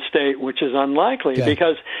their own state, which is unlikely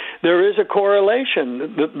because there is a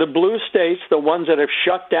correlation. The blue states, the ones that have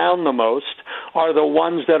shut down the most, are the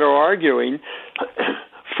ones that are arguing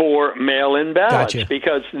for mail-in ballots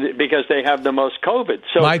because they have the most COVID.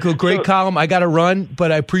 So, Michael, great column. I got to run,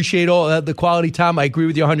 but I appreciate all the quality time. I agree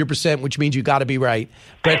with you 100%, which means you got to be right.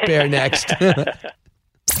 Brett Baer next.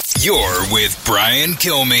 You're with Brian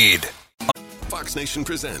Kilmeade. Fox Nation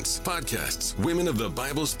presents podcasts Women of the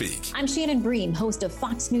Bible Speak. I'm Shannon Bream, host of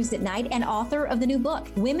Fox News at Night and author of the new book,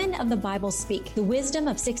 Women of the Bible Speak, the wisdom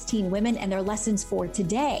of 16 women and their lessons for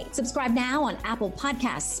today. Subscribe now on Apple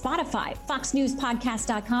Podcasts, Spotify,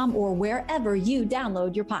 FoxNewsPodcast.com, or wherever you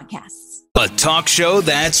download your podcasts. A talk show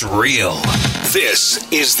that's real.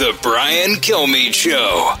 This is the Brian Kilmeade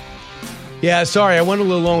Show. Yeah, sorry, I went a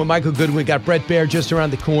little long with Michael Goodwin. Got Brett Baer just around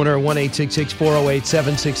the corner,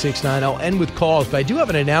 1-866-408-7669. I'll end with calls, but I do have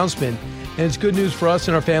an announcement, and it's good news for us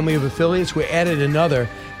and our family of affiliates. We added another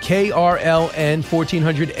KRLN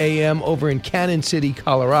 1400 AM over in Cannon City,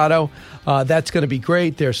 Colorado. That's going to be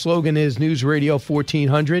great. Their slogan is News Radio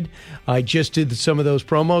 1400. I just did some of those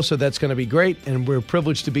promos, so that's going to be great. And we're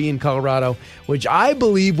privileged to be in Colorado, which I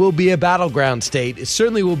believe will be a battleground state. It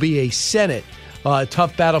certainly will be a Senate.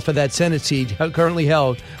 Tough battle for that Senate seat currently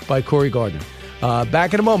held by Cory Gardner.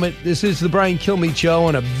 Back in a moment. This is the Brian Kilmeade Show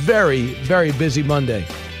on a very, very busy Monday.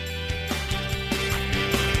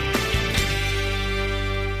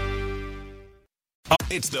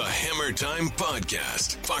 It's the Hammer Time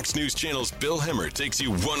Podcast. Fox News Channel's Bill Hemmer takes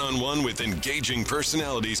you one-on-one with engaging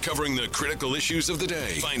personalities covering the critical issues of the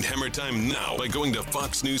day. Find Hammer Time now by going to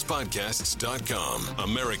foxnewspodcasts.com.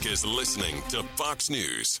 America's listening to Fox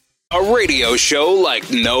News. A radio show like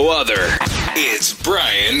no other. It's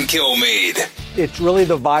Brian Kilmeade. It's really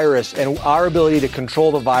the virus and our ability to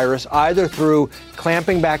control the virus either through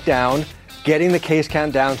clamping back down, getting the case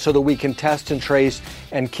count down so that we can test and trace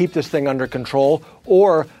and keep this thing under control,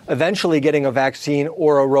 or eventually getting a vaccine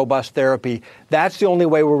or a robust therapy. That's the only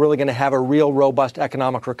way we're really going to have a real robust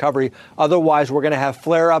economic recovery. Otherwise, we're going to have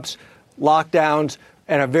flare-ups, lockdowns,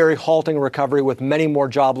 and a very halting recovery with many more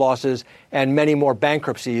job losses and many more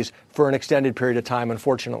bankruptcies for an extended period of time,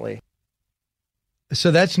 unfortunately.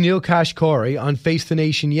 So that's Neil Kashkari on Face the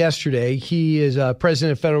Nation yesterday. He is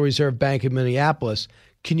president of Federal Reserve Bank of Minneapolis.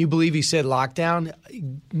 Can you believe he said lockdown?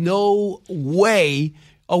 No way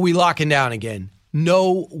are we locking down again.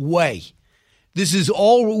 No way. This is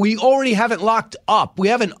all, we already haven't locked up. We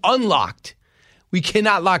haven't unlocked. We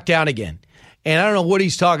cannot lock down again. And I don't know what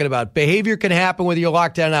he's talking about. Behavior can happen whether you're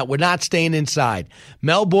locked down or not. We're not staying inside.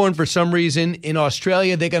 Melbourne, for some reason, in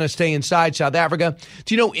Australia, they're going to stay inside. South Africa.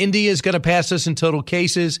 Do you know India is going to pass us in total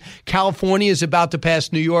cases? California is about to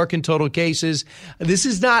pass New York in total cases. This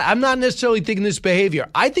is not, I'm not necessarily thinking this behavior.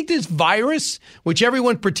 I think this virus, which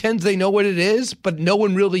everyone pretends they know what it is, but no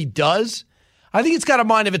one really does, I think it's got a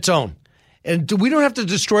mind of its own. And we don't have to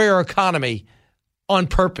destroy our economy on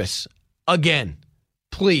purpose. Again,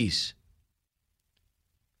 please.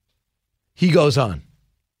 He goes on.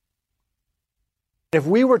 If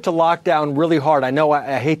we were to lock down really hard, I know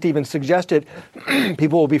I hate to even suggest it,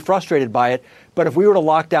 people will be frustrated by it, but if we were to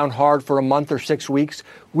lock down hard for a month or 6 weeks,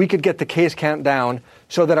 we could get the case count down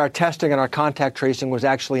so that our testing and our contact tracing was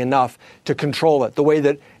actually enough to control it. The way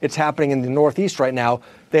that it's happening in the Northeast right now,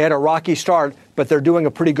 they had a rocky start, but they're doing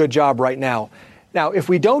a pretty good job right now. Now, if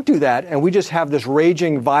we don't do that and we just have this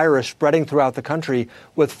raging virus spreading throughout the country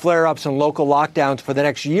with flare-ups and local lockdowns for the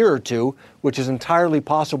next year or two, which is entirely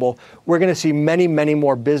possible, we're going to see many, many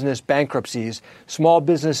more business bankruptcies, small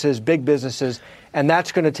businesses, big businesses, and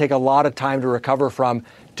that's going to take a lot of time to recover from,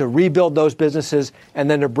 to rebuild those businesses, and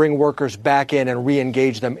then to bring workers back in and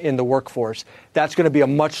re-engage them in the workforce. That's going to be a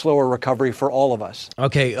much slower recovery for all of us.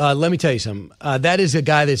 Okay, let me tell you something. That is a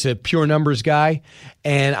guy that's a pure numbers guy,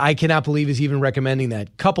 and I cannot believe he's even recommending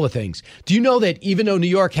that. Couple of things. Do you know that even though New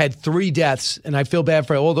York had 3 deaths, and I feel bad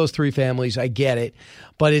for all those 3 families, I get it,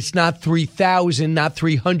 but it's not 3,000, not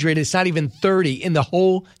 300, it's not even 30 in the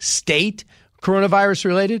whole state, coronavirus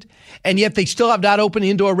related, and yet they still have not opened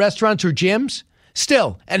indoor restaurants or gyms?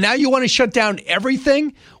 Still. And now you want to shut down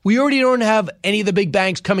everything? We already don't have any of the big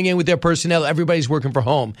banks coming in with their personnel. Everybody's working from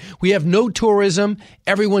home. We have no tourism.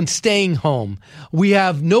 Everyone's staying home. We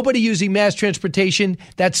have nobody using mass transportation.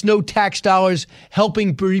 That's no tax dollars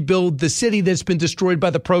helping rebuild the city that's been destroyed by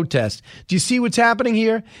the protests. Do you see what's happening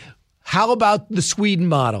here? How about the Sweden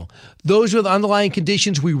model? Those with underlying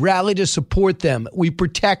conditions, we rally to support them. We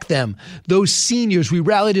protect them. Those seniors, we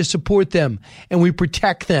rally to support them and we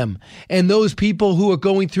protect them. And those people who are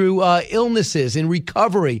going through illnesses and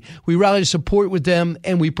recovery, we rally to support with them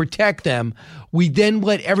and we protect them. We then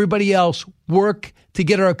let everybody else work to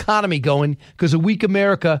get our economy going because a weak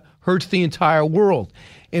America hurts the entire world.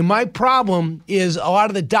 And my problem is a lot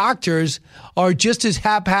of the doctors are just as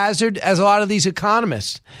haphazard as a lot of these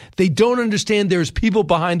economists. They don't understand there's people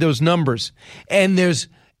behind those numbers and there's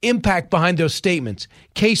impact behind those statements.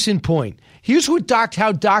 Case in point, here's what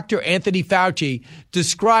how Dr. Anthony Fauci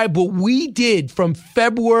described what we did from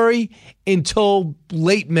February until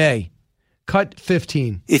late May. Cut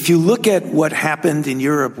 15. If you look at what happened in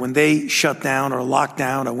Europe when they shut down or locked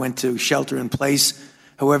down or went to shelter in place,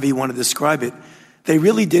 however you want to describe it, they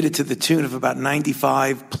really did it to the tune of about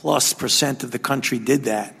 95+% of the country did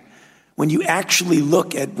that. When you actually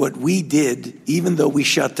look at what we did, even though we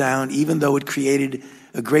shut down, even though it created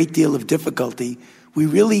a great deal of difficulty, we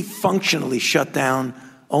really functionally shut down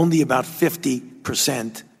only about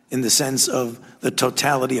 50% in the sense of the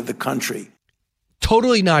totality of the country.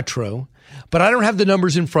 Totally not true, but I don't have the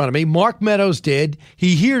numbers in front of me. Mark Meadows did.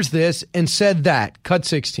 He hears this and said that. Cut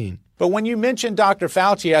 16. But when you mentioned Dr.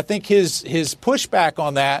 Fauci, I think his pushback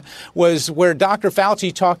on that was where Dr.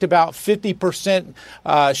 Fauci talked about 50%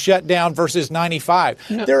 shutdown versus 95.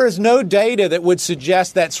 No. There is no data that would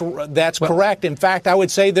suggest that's correct. In fact, I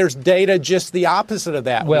would say there's data just the opposite of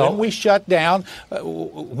that. When we shut down,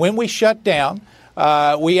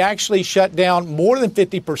 we actually shut down more than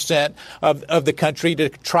 50% of the country to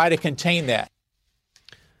try to contain that.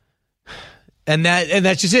 And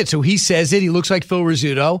that's just it. So he says it. He looks like Phil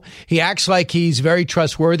Rizzuto. He acts like he's very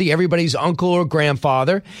trustworthy, everybody's uncle or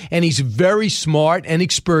grandfather, and he's very smart and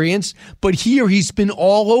experienced. But here he's been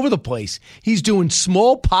all over the place. He's doing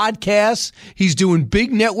small podcasts. He's doing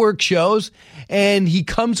big network shows, and he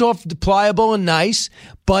comes off pliable and nice,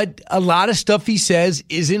 but a lot of stuff he says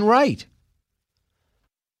isn't right.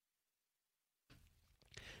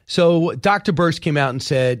 So Dr. Birx came out and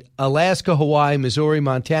said, Alaska, Hawaii, Missouri,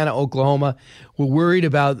 Montana, Oklahoma, we're worried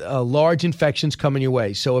about large infections coming your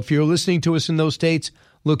way. So if you're listening to us in those states,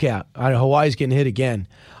 look out. Hawaii's getting hit again.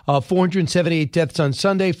 478 deaths on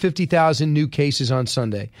Sunday, 50,000 new cases on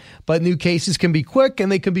Sunday. But new cases can be quick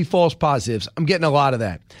and they can be false positives. I'm getting a lot of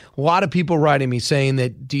that. A lot of people writing me saying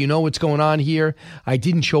that, do you know what's going on here? I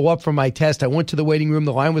didn't show up for my test. I went to the waiting room.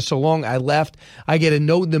 The line was so long, I left. I get a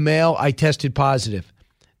note in the mail. I tested positive.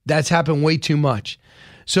 That's happened way too much.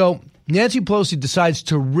 So Nancy Pelosi decides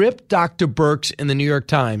to rip Dr. Birx in the New York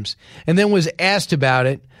Times and then was asked about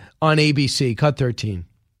it on ABC. Cut 13.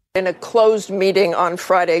 In a closed meeting on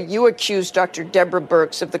Friday, you accused Dr. Deborah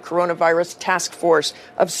Birx of the Coronavirus Task Force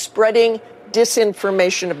of spreading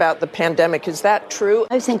disinformation about the pandemic. Is that true?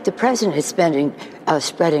 I think the president is spreading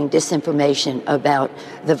disinformation about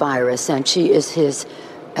the virus, and she is his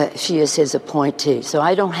appointee. So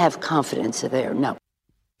I don't have confidence there, no.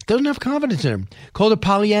 Doesn't have confidence in him. Called it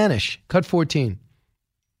Pollyannish. Cut 14.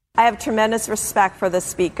 I have tremendous respect for the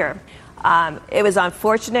speaker. It was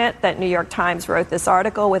unfortunate that New York Times wrote this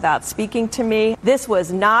article without speaking to me. This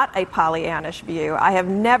was not a Pollyannish view. I have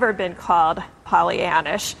never been called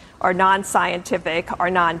Pollyannish or non-scientific or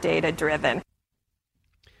non-data driven.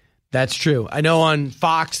 That's true. I know on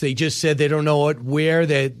Fox they just said they don't know where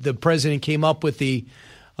the president came up with the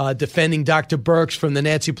defending Dr. Birx from the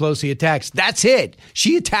Nancy Pelosi attacks. That's it.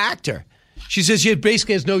 She attacked her. She says she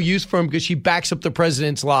basically has no use for him because she backs up the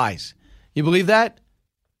president's lies. You believe that?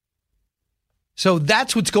 So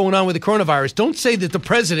that's what's going on with the coronavirus. Don't say that the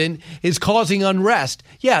president is causing unrest.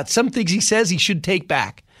 Yeah, some things he says he should take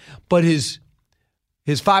back. But his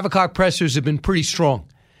 5 o'clock pressers have been pretty strong.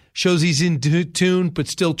 Shows he's in tune, but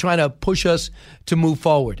still trying to push us to move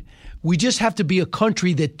forward. We just have to be a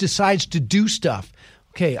country that decides to do stuff.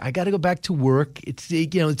 Okay, I got to go back to work. It's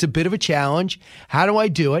a bit of a challenge. How do I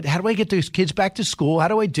do it? How do I get those kids back to school? How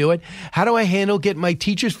do I do it? How do I handle getting my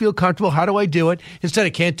teachers feel comfortable? How do I do it? Instead, I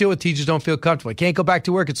can't do it. Teachers don't feel comfortable. I can't go back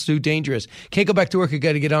to work. It's too dangerous. Can't go back to work. I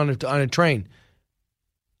got to get on a train.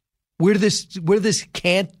 Where did this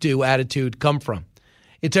can't do attitude come from?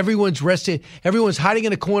 It's everyone's rested. Everyone's hiding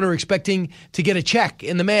in a corner expecting to get a check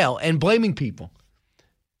in the mail and blaming people.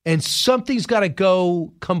 And something's got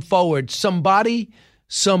to come forward. Somebody,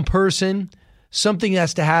 some person, something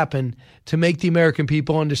has to happen to make the American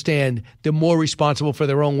people understand they're more responsible for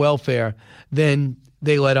their own welfare than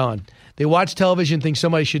they let on. They watch television and think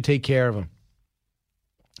somebody should take care of them.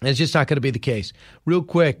 And it's just not going to be the case. Real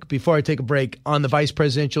quick, before I take a break, on the vice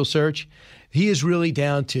presidential search, he is really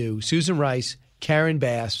down to Susan Rice, Karen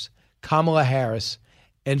Bass, Kamala Harris,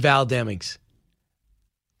 and Val Demings.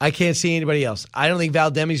 I can't see anybody else. I don't think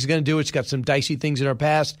Val Demings is going to do it. She's got some dicey things in her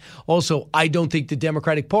past. Also, I don't think the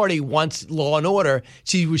Democratic Party wants law and order.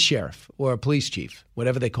 She was sheriff or a police chief,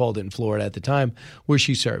 whatever they called it in Florida at the time, where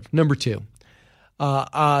she served. Number two,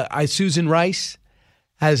 Susan Rice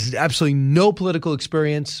has absolutely no political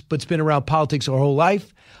experience, but's been around politics her whole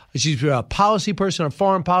life. She's been a policy person on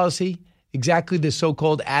foreign policy, exactly the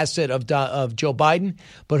so-called asset of Joe Biden.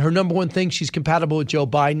 But her number one thing, she's compatible with Joe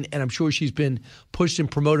Biden, and I'm sure she's been pushed and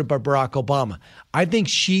promoted by Barack Obama. I think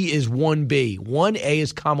she is 1B. 1A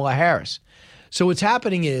is Kamala Harris. So what's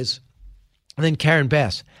happening is And then Karen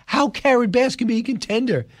Bass. How Karen Bass can be a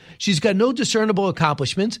contender? She's got no discernible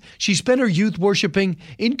accomplishments. She spent her youth worshiping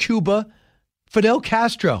in Cuba Fidel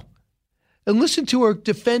Castro. And listen to her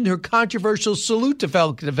defend her controversial salute to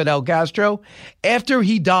Fidel Castro after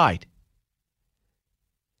he died.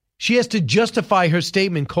 She has to justify her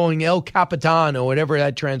statement calling El Capitan or whatever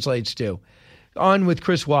that translates to. On with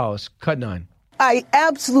Chris Wallace, Cut 9. I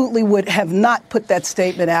absolutely would have not put that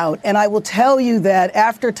statement out. And I will tell you that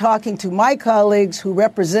after talking to my colleagues who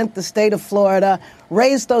represent the state of Florida,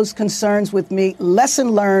 raised those concerns with me,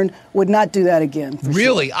 lesson learned, would not do that again.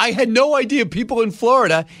 Really? Sure. I had no idea people in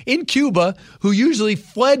Florida, in Cuba, who usually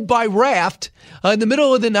fled by raft in the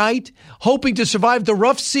middle of the night, hoping to survive the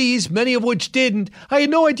rough seas, many of which didn't. I had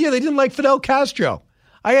no idea they didn't like Fidel Castro.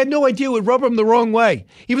 I had no idea it would rub them the wrong way,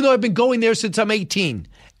 even though I've been going there since I'm 18.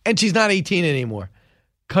 And she's not 18 anymore.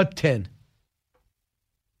 Cut 10.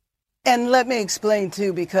 And let me explain,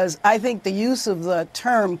 too, because I think the use of the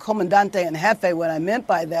term comandante en jefe, what I meant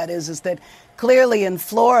by that is that clearly in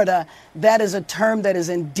Florida, that is a term that is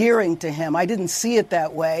endearing to him. I didn't see it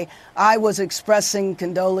that way. I was expressing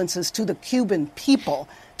condolences to the Cuban people,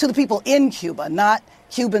 to the people in Cuba, not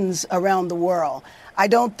Cubans around the world. I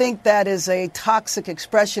don't think that is a toxic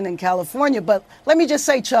expression in California. But let me just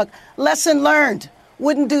say, Chuck, lesson learned.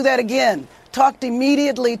 Wouldn't do that again. Talked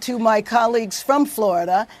immediately to my colleagues from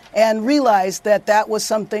Florida and realized that that was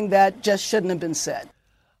something that just shouldn't have been said.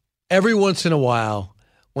 Every once in a while,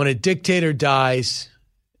 when a dictator dies,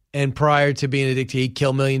 and prior to being a dictator, he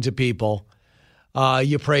killed millions of people,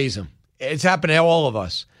 you praise him. It's happened to all of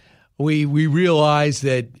us. We realize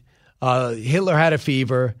that Hitler had a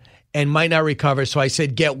fever and might not recover, so I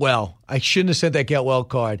said, get well. I shouldn't have said that get well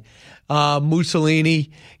card.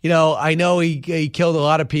 Mussolini, I know he killed a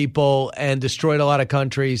lot of people and destroyed a lot of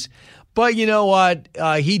countries, but you know what?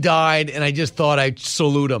 He died, and I just thought I'd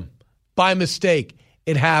salute him. By mistake.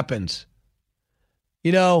 It happens.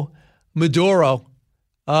 Maduro,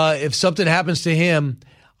 if something happens to him,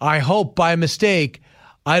 I hope by mistake,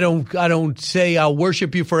 I don't say I'll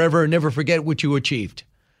worship you forever and never forget what you achieved.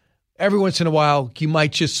 Every once in a while, you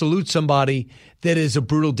might just salute somebody that is a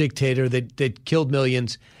brutal dictator that killed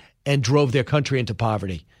millions and drove their country into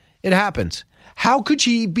poverty. It happens. How could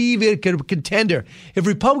she be even a contender? If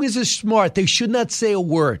Republicans are smart, they should not say a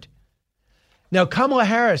word. Now, Kamala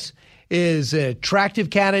Harris is an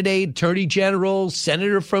attractive candidate, attorney general,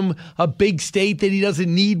 senator from a big state that he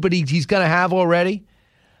doesn't need, but he's going to have already.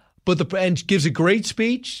 And gives a great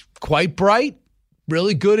speech, quite bright,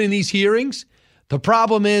 really good in these hearings. The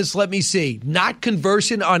problem is, let me see, not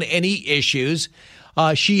conversant on any issues.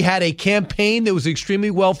 She had a campaign that was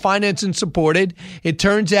extremely well financed and supported. It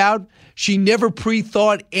turns out she never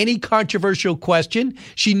pre-thought any controversial question.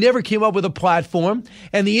 She never came up with a platform.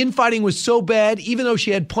 And the infighting was so bad, even though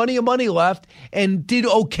she had plenty of money left and did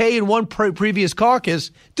okay in one previous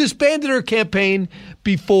caucus, disbanded her campaign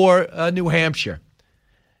before New Hampshire.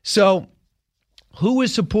 So who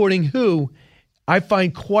is supporting who, I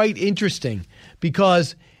find quite interesting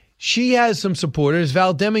because she has some supporters.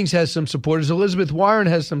 Val Demings has some supporters. Elizabeth Warren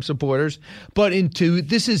has some supporters. But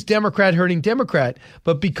this is Democrat hurting Democrat.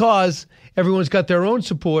 But because everyone's got their own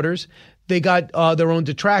supporters, they got their own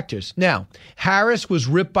detractors. Now, Harris was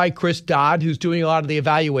ripped by Chris Dodd, who's doing a lot of the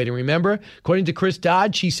evaluating. Remember, according to Chris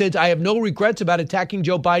Dodd, she said, I have no regrets about attacking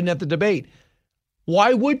Joe Biden at the debate.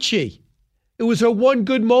 Why would she? It was her one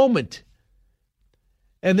good moment.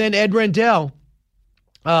 And then Ed Rendell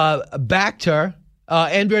backed her.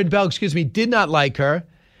 Ed Rendell, did not like her,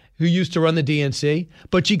 who used to run the DNC,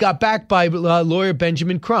 but she got backed by lawyer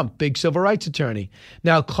Benjamin Crump, big civil rights attorney.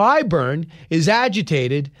 Now, Clyburn is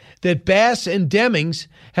agitated that Bass and Demings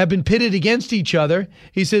have been pitted against each other.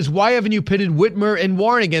 He says, why haven't you pitted Whitmer and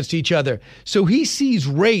Warren against each other? So he sees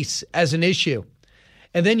race as an issue.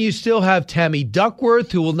 And then you still have Tammy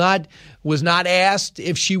Duckworth, who was not asked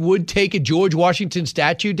if she would take a George Washington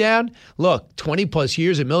statue down. Look, 20 plus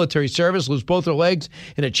years in military service, lose both her legs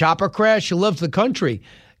in a chopper crash. She loves the country.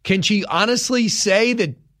 Can she honestly say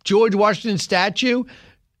that George Washington statue?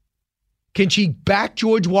 Can she back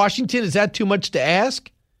George Washington? Is that too much to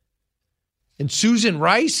ask? And Susan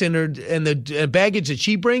Rice and the baggage that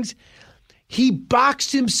she brings, he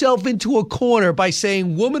boxed himself into a corner by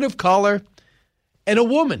saying woman of color and a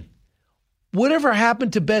woman. Whatever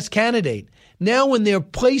happened to best candidate? Now when they're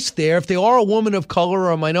placed there, if they are a woman of color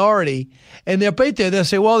or a minority, and they're right there, they'll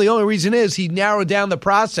say, well, the only reason is he narrowed down the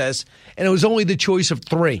process, and it was only the choice of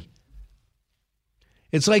 3.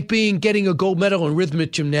 It's like getting a gold medal in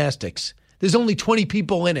rhythmic gymnastics. There's only 20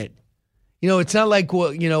 people in it. It's not like,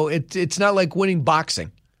 it's not like winning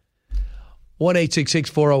boxing.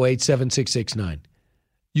 1-866-408-7669.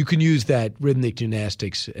 you can use that rhythmic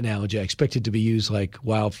gymnastics analogy. I expect it to be used like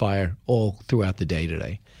wildfire all throughout the day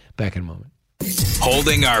today. Back in a moment.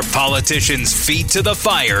 Holding our politicians' feet to the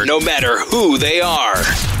fire, no matter who they are.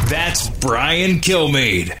 That's Brian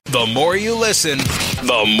Kilmeade. The more you listen,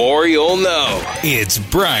 the more you'll know. It's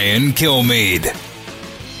Brian Kilmeade.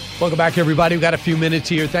 Welcome back, everybody. We've got a few minutes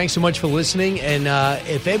here. Thanks so much for listening. And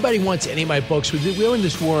if anybody wants any of my books, we're in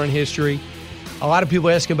this war on history. A lot of people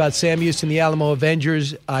are asking about Sam Houston, the Alamo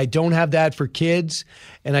Avengers. I don't have that for kids,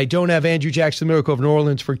 and I don't have Andrew Jackson, The Miracle of New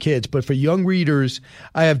Orleans for kids. But for young readers,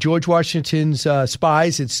 I have George Washington's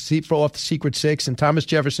Spies. It's off the Secret Six, and Thomas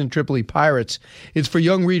Jefferson, Tripoli Pirates. It's for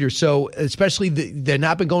young readers. So especially they've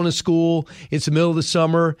not been going to school. It's the middle of the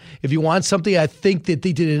summer. If you want something, I think that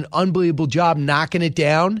they did an unbelievable job knocking it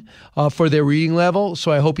down for their reading level.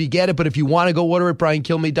 So I hope you get it. But if you want to go order it,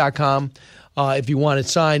 BrianKilmeade.com. If you want it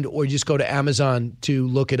signed, or just go to Amazon to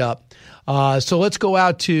look it up. So let's go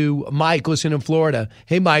out to Mike, listening in Florida.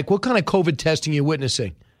 Hey, Mike, what kind of COVID testing are you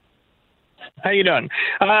witnessing? How you doing?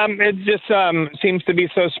 It just seems to be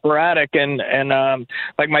so sporadic, and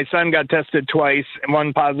like my son got tested twice,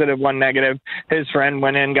 one positive, one negative. His friend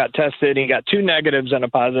went in, got tested, he got 2 negatives and a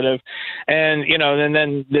positive, and and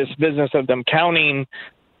then this business of them counting.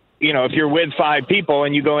 If you're with 5 people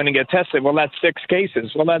and you go in and get tested, well, that's 6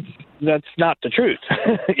 cases. Well, that's not the truth,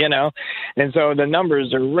 And so the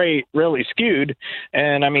numbers are really skewed.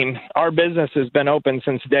 And I mean, our business has been open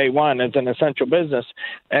since day one. It's an essential business,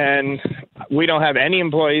 and we don't have any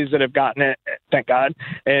employees that have gotten it, thank God,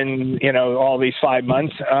 in all these 5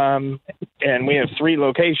 months. And we have 3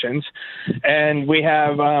 locations, and we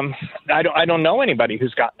have I don't know anybody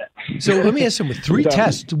who's gotten it. So let me ask you, with 3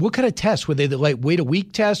 tests, what kind of tests were they? The wait a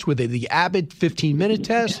week test? Were they the Abbott 15-minute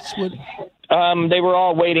tests? What? They were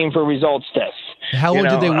all waiting for results tests. How long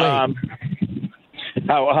did they wait?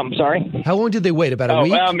 I'm sorry. How long did they wait? About a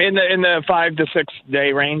week? In the 5 to 6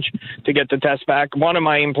 day range to get the test back. One of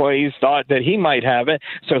my employees thought that he might have it,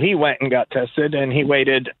 so he went and got tested, and he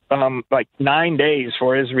waited like 9 days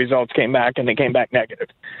for his results came back, and they came back negative.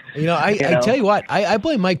 I tell you what, I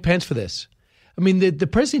blame Mike Pence for this. I mean, the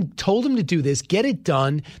president told him to do this, get it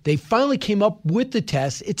done. They finally came up with the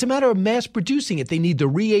test. It's a matter of mass producing it. They need the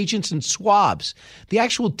reagents and swabs. The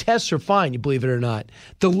actual tests are fine, you believe it or not.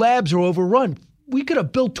 The labs are overrun. We could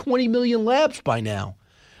have built 20 million labs by now.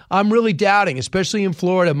 I'm really doubting, especially in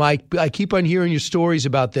Florida, Mike. I keep on hearing your stories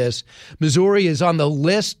about this. Missouri is on the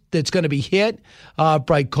list that's going to be hit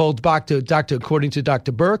by cold doctor, according to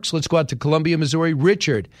Dr. Birx. Let's go out to Columbia, Missouri.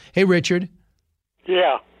 Richard. Hey, Richard.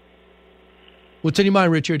 Yeah. What's on your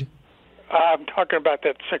mind, Richard? I'm talking about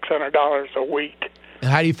that $600 a week.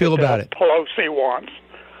 How do you feel about it? Pelosi wants.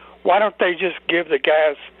 Why don't they just give the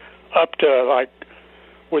guys up to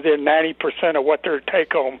within 90% of what their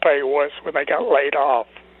take-home pay was when they got laid off?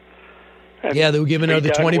 Yeah, they were giving another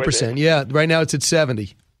 20%. Yeah, right now it's at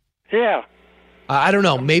 70. Yeah. I don't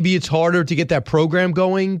know. Maybe it's harder to get that program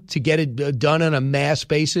going, to get it done on a mass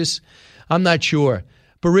basis. I'm not sure.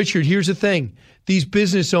 But, Richard, here's the thing. These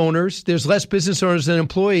business owners, there's less business owners than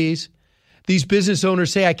employees. These business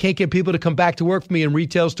owners say, I can't get people to come back to work for me in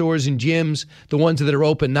retail stores and gyms, the ones that are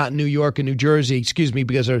open, not in New York and New Jersey,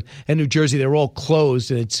 because in New Jersey, they're all closed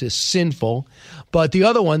and it's sinful. But the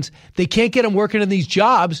other ones, they can't get them working in these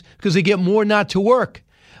jobs because they get more not to work.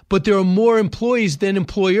 But there are more employees than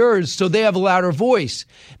employers, so they have a louder voice.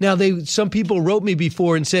 Now, some people wrote me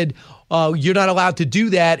before and said, you're not allowed to do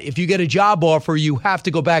that. If you get a job offer, you have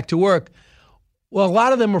to go back to work. Well, a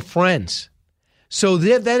lot of them are friends. So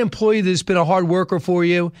that employee that's been a hard worker for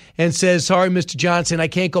you and says, sorry, Mr. Johnson, I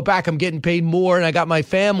can't go back. I'm getting paid more and I got my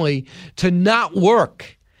family to not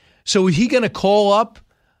work. So is he going to call up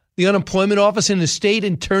the unemployment office in the state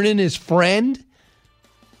and turn in his friend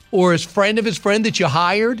or his friend of his friend that you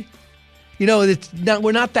hired?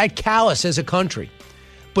 We're not that callous as a country,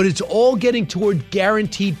 but it's all getting toward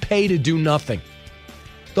guaranteed pay to do nothing.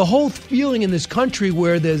 The whole feeling in this country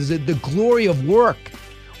where there's the glory of work,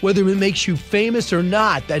 whether it makes you famous or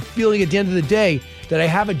not, that feeling at the end of the day that I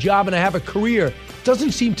have a job and I have a career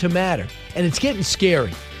doesn't seem to matter. And it's getting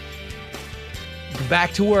scary.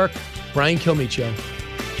 Back to work. Brian Kilmeade Show.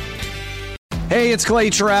 Hey, it's Clay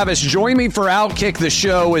Travis. Join me for Outkick the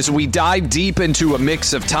Show as we dive deep into a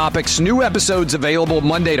mix of topics. New episodes available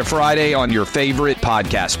Monday to Friday on your favorite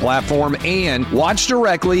podcast platform and watch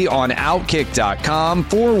directly on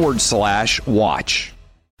Outkick.com/watch.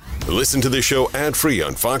 Listen to the show ad-free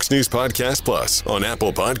on Fox News Podcast Plus, on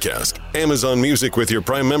Apple Podcast, Amazon Music with your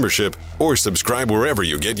Prime membership, or subscribe wherever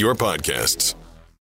you get your podcasts.